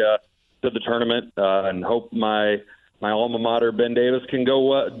forward to the tournament and hope my alma mater, Ben Davis, can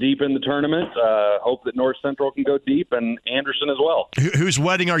go deep in the tournament. Hope that North Central can go deep, and Anderson as well. Whose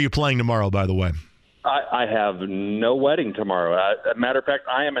wedding are you playing tomorrow, by the way? I have no wedding tomorrow. Matter of fact,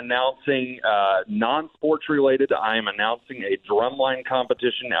 I am announcing, non-sports related, I am announcing a drumline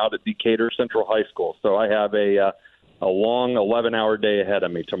competition out at Decatur Central High School. So I have a long 11-hour day ahead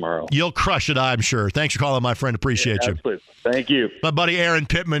of me tomorrow. You'll crush it, I'm sure. Thanks for calling, my friend. Appreciate you. Absolutely. Thank you. My buddy Aaron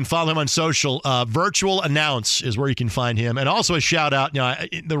Pittman. Follow him on social. Virtual Announce is where you can find him. And also a shout-out.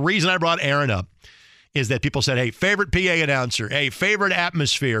 The reason I brought Aaron up is that people said, hey, favorite PA announcer, hey, favorite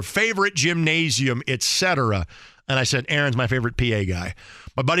atmosphere, favorite gymnasium, etc. And I said, Aaron's my favorite PA guy.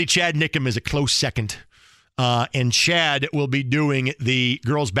 My buddy Chad Nickham is a close second. And Chad will be doing the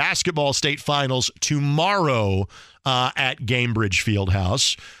girls basketball state finals tomorrow at Gamebridge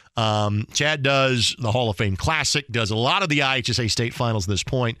Fieldhouse. Chad does the Hall of Fame Classic, does a lot of the IHSA state finals at this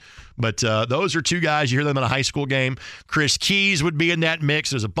point. But those are two guys. You hear them in a high school game. Chris Keys would be in that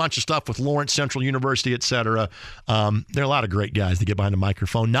mix. There's a bunch of stuff with Lawrence Central University, et cetera. There are a lot of great guys that get behind a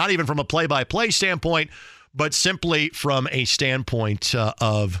microphone, not even from a play-by-play standpoint, but simply from a standpoint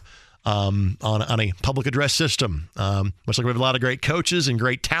of on a public address system. Much like we have a lot of great coaches and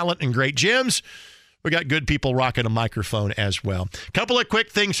great talent and great gyms, we got good people rocking a microphone as well. Couple of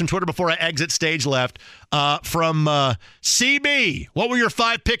quick things from Twitter before I exit stage left. From CB, what were your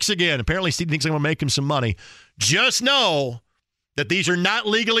 5 picks again? Apparently Steve thinks I'm going to make him some money. Just know that these are not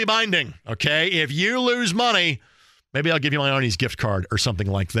legally binding, okay? If you lose money, maybe I'll give you my Arnie's gift card or something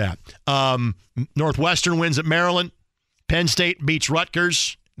like that. Northwestern wins at Maryland. Penn State beats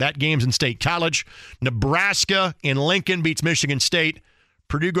Rutgers. That game's in State College. Nebraska in Lincoln beats Michigan State.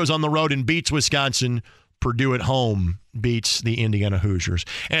 Purdue goes on the road and beats Wisconsin. Purdue at home beats the Indiana Hoosiers.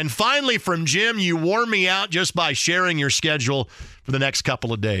 And finally from Jim, you wore me out just by sharing your schedule for the next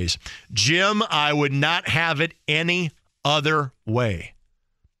couple of days. Jim, I would not have it any other way.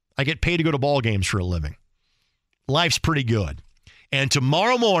 I get paid to go to ball games for a living. Life's pretty good. And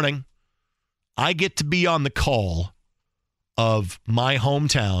tomorrow morning, I get to be on the call of my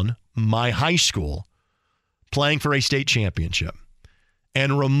hometown, my high school, playing for a state championship.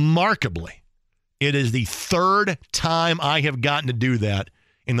 And remarkably, it is the 3rd time I have gotten to do that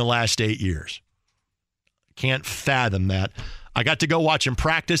in the last 8 years. Can't fathom that. I got to go watch him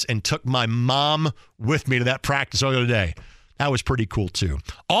practice and took my mom with me to that practice earlier today. That was pretty cool, too.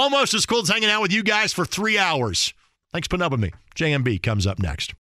 Almost as cool as hanging out with you guys for 3 hours. Thanks for putting up with me. JMB comes up next.